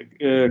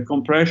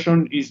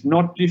compression is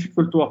not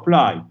difficult to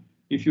apply.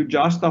 If you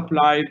just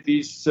apply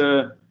these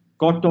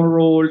cotton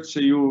rolls,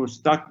 you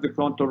stuck the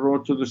cotton roll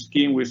to the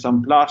skin with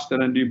some plaster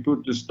and you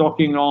put the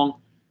stocking on,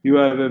 you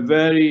have a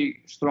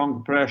very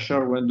strong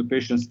pressure when the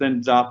patient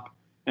stands up,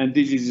 and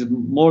this is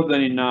more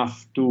than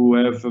enough to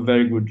have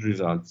very good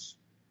results.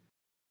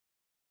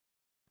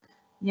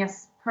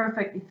 Yes,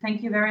 perfectly.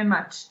 Thank you very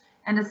much.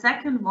 And the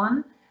second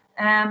one,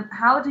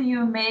 how do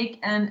you make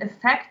an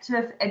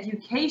effective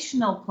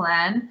educational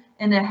plan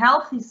in a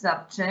healthy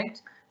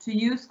subject to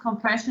use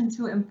compression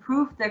to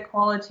improve their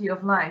quality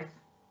of life?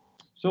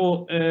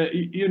 So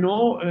you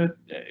know,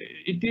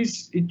 it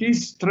is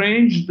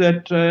strange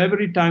that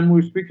every time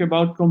we speak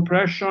about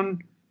compression,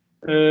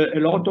 a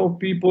lot of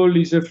people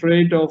is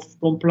afraid of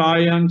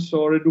compliance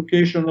or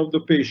education of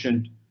the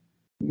patient.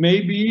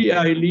 Maybe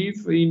I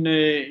live in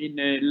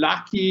a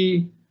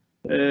lucky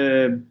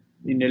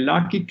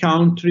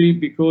country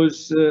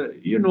because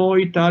you know,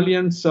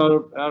 Italians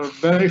are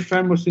very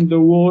famous in the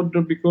world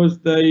because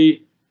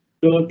they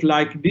don't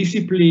like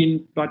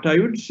discipline. But I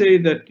would say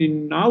that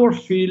in our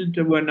field,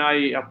 when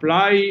I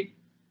apply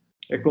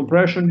a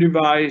compression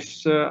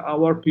device,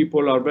 our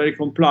people are very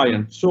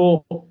compliant.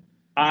 So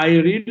I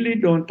really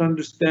don't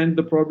understand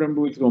the problem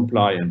with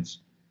compliance.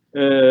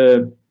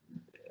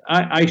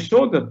 I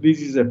saw that this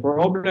is a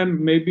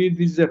problem. Maybe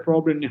this is a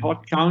problem in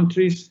hot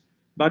countries,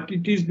 but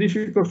it is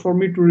difficult for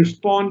me to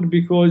respond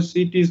because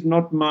it is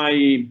not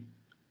my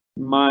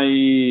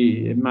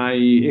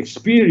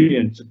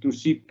experience to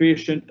see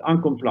patient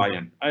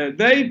uncompliant.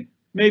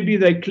 Maybe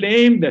they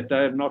claim that they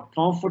are not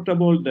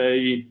comfortable.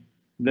 They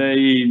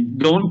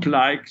don't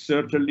like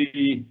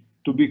certainly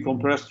to be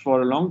compressed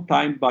for a long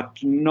time,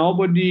 but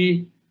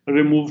nobody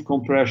remove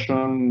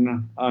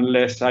compression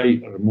unless I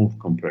remove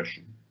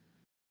compression.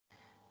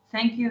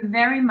 Thank you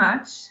very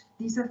much.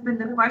 These have been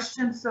the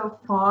questions so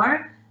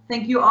far.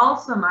 Thank you all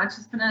so much.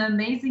 It's been an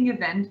amazing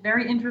event,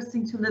 very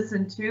interesting to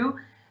listen to.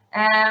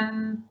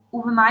 Uwe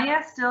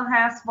Meyer still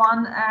has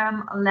one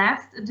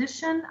last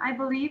addition, I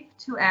believe,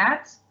 to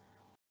add.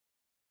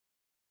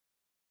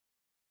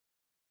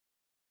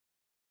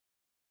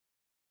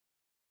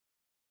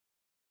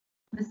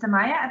 Mr.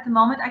 Meyer, at the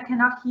moment I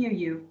cannot hear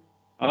you.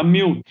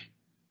 Unmute.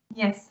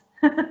 Yes.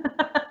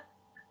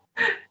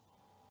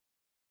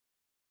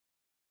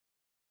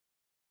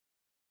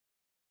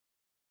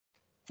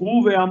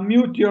 Uwe,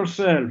 unmute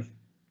yourself.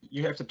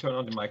 You have to turn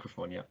on the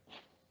microphone, yeah.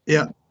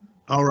 Yeah.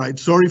 All right.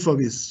 Sorry for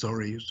this.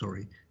 Sorry.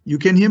 You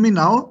can hear me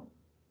now?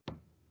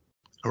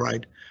 All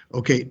right.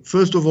 Okay.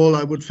 First of all,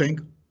 I would thank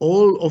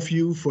all of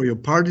you for your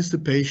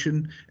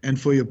participation and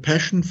for your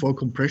passion for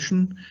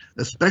compression.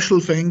 A special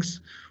thanks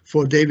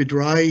for David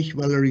Reich,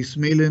 Valerie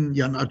Smelin,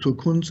 Jan Arthur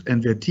Kunz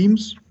and their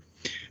teams.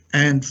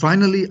 And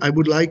finally, I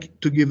would like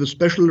to give a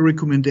special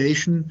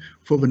recommendation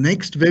for the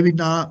next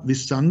webinar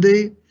this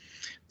Sunday.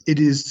 It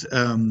is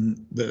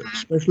the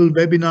special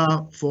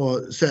webinar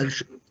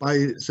by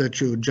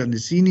Sergio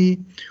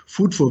Giannesini,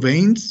 Food for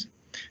Veins,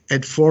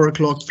 at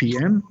 4:00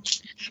 p.m.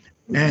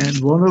 And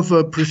one of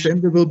the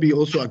presenters will be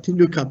also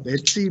Attilio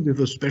Cavezzi with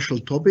a special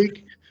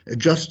topic,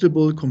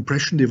 adjustable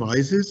compression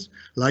devices,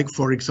 like,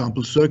 for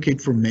example, Circuit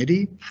from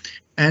MEDI.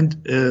 And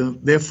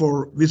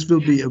therefore, this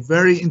will be a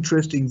very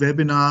interesting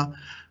webinar.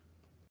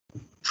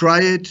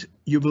 Try it,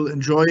 you will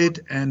enjoy it,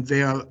 and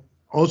there are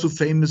also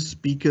famous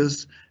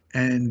speakers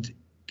and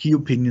key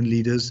opinion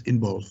leaders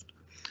involved.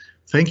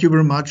 Thank you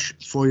very much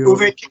for your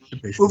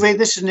participation. Uwe,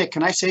 this is Nick.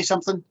 Can I say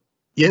something?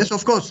 Yes,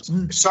 of course.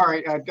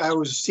 Sorry, I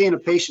was seeing a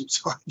patient,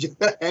 so I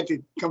had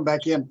to come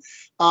back in.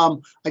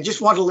 I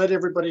just want to let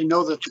everybody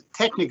know that the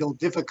technical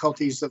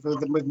difficulties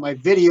with my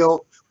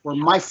video were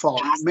my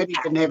fault. MEDI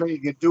didn't have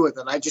anything to do with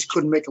it. I just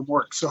couldn't make them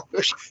work. So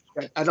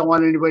I don't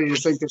want anybody to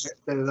think that.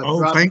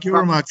 Oh, thank you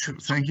very much.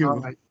 Thank you,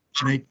 right.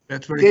 Nick.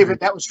 That's very David, kind.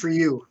 that was for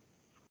you.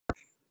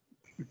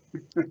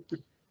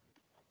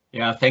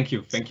 Yeah, thank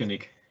you,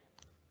 Nick.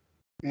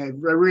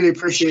 And I really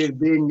appreciated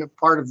being a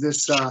part of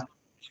this.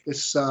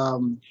 It's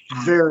humbling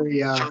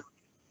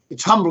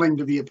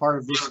to be a part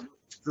of this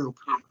group.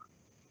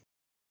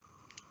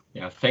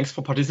 Yeah, thanks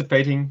for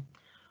participating.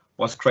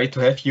 Was great to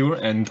have you,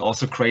 and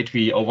also great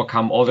we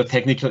overcome all the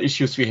technical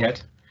issues we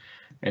had.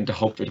 And I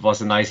hope it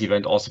was a nice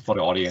event also for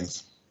the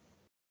audience.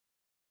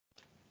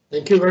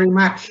 Thank you very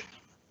much.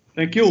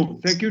 Thank you.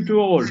 Thank you to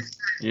all.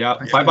 Yeah,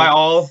 bye-bye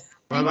all.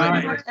 Thank you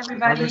very much,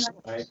 everybody.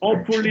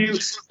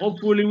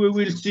 Hopefully we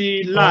will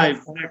see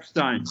live next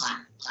time.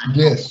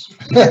 Yes.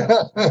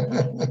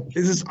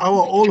 This is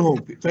our all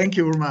hope. Thank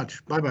you very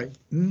much. Bye-bye.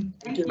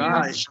 Thank you.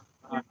 Bye.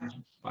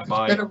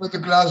 Bye-bye. Better with a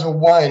glass of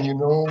wine, you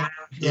know.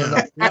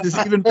 Yeah, this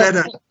is even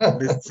better.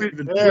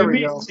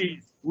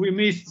 We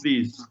missed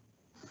this.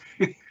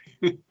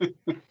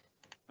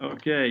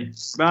 Okay.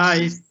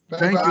 Bye.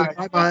 Thank you.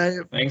 Bye-bye.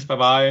 Thanks,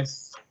 bye-bye.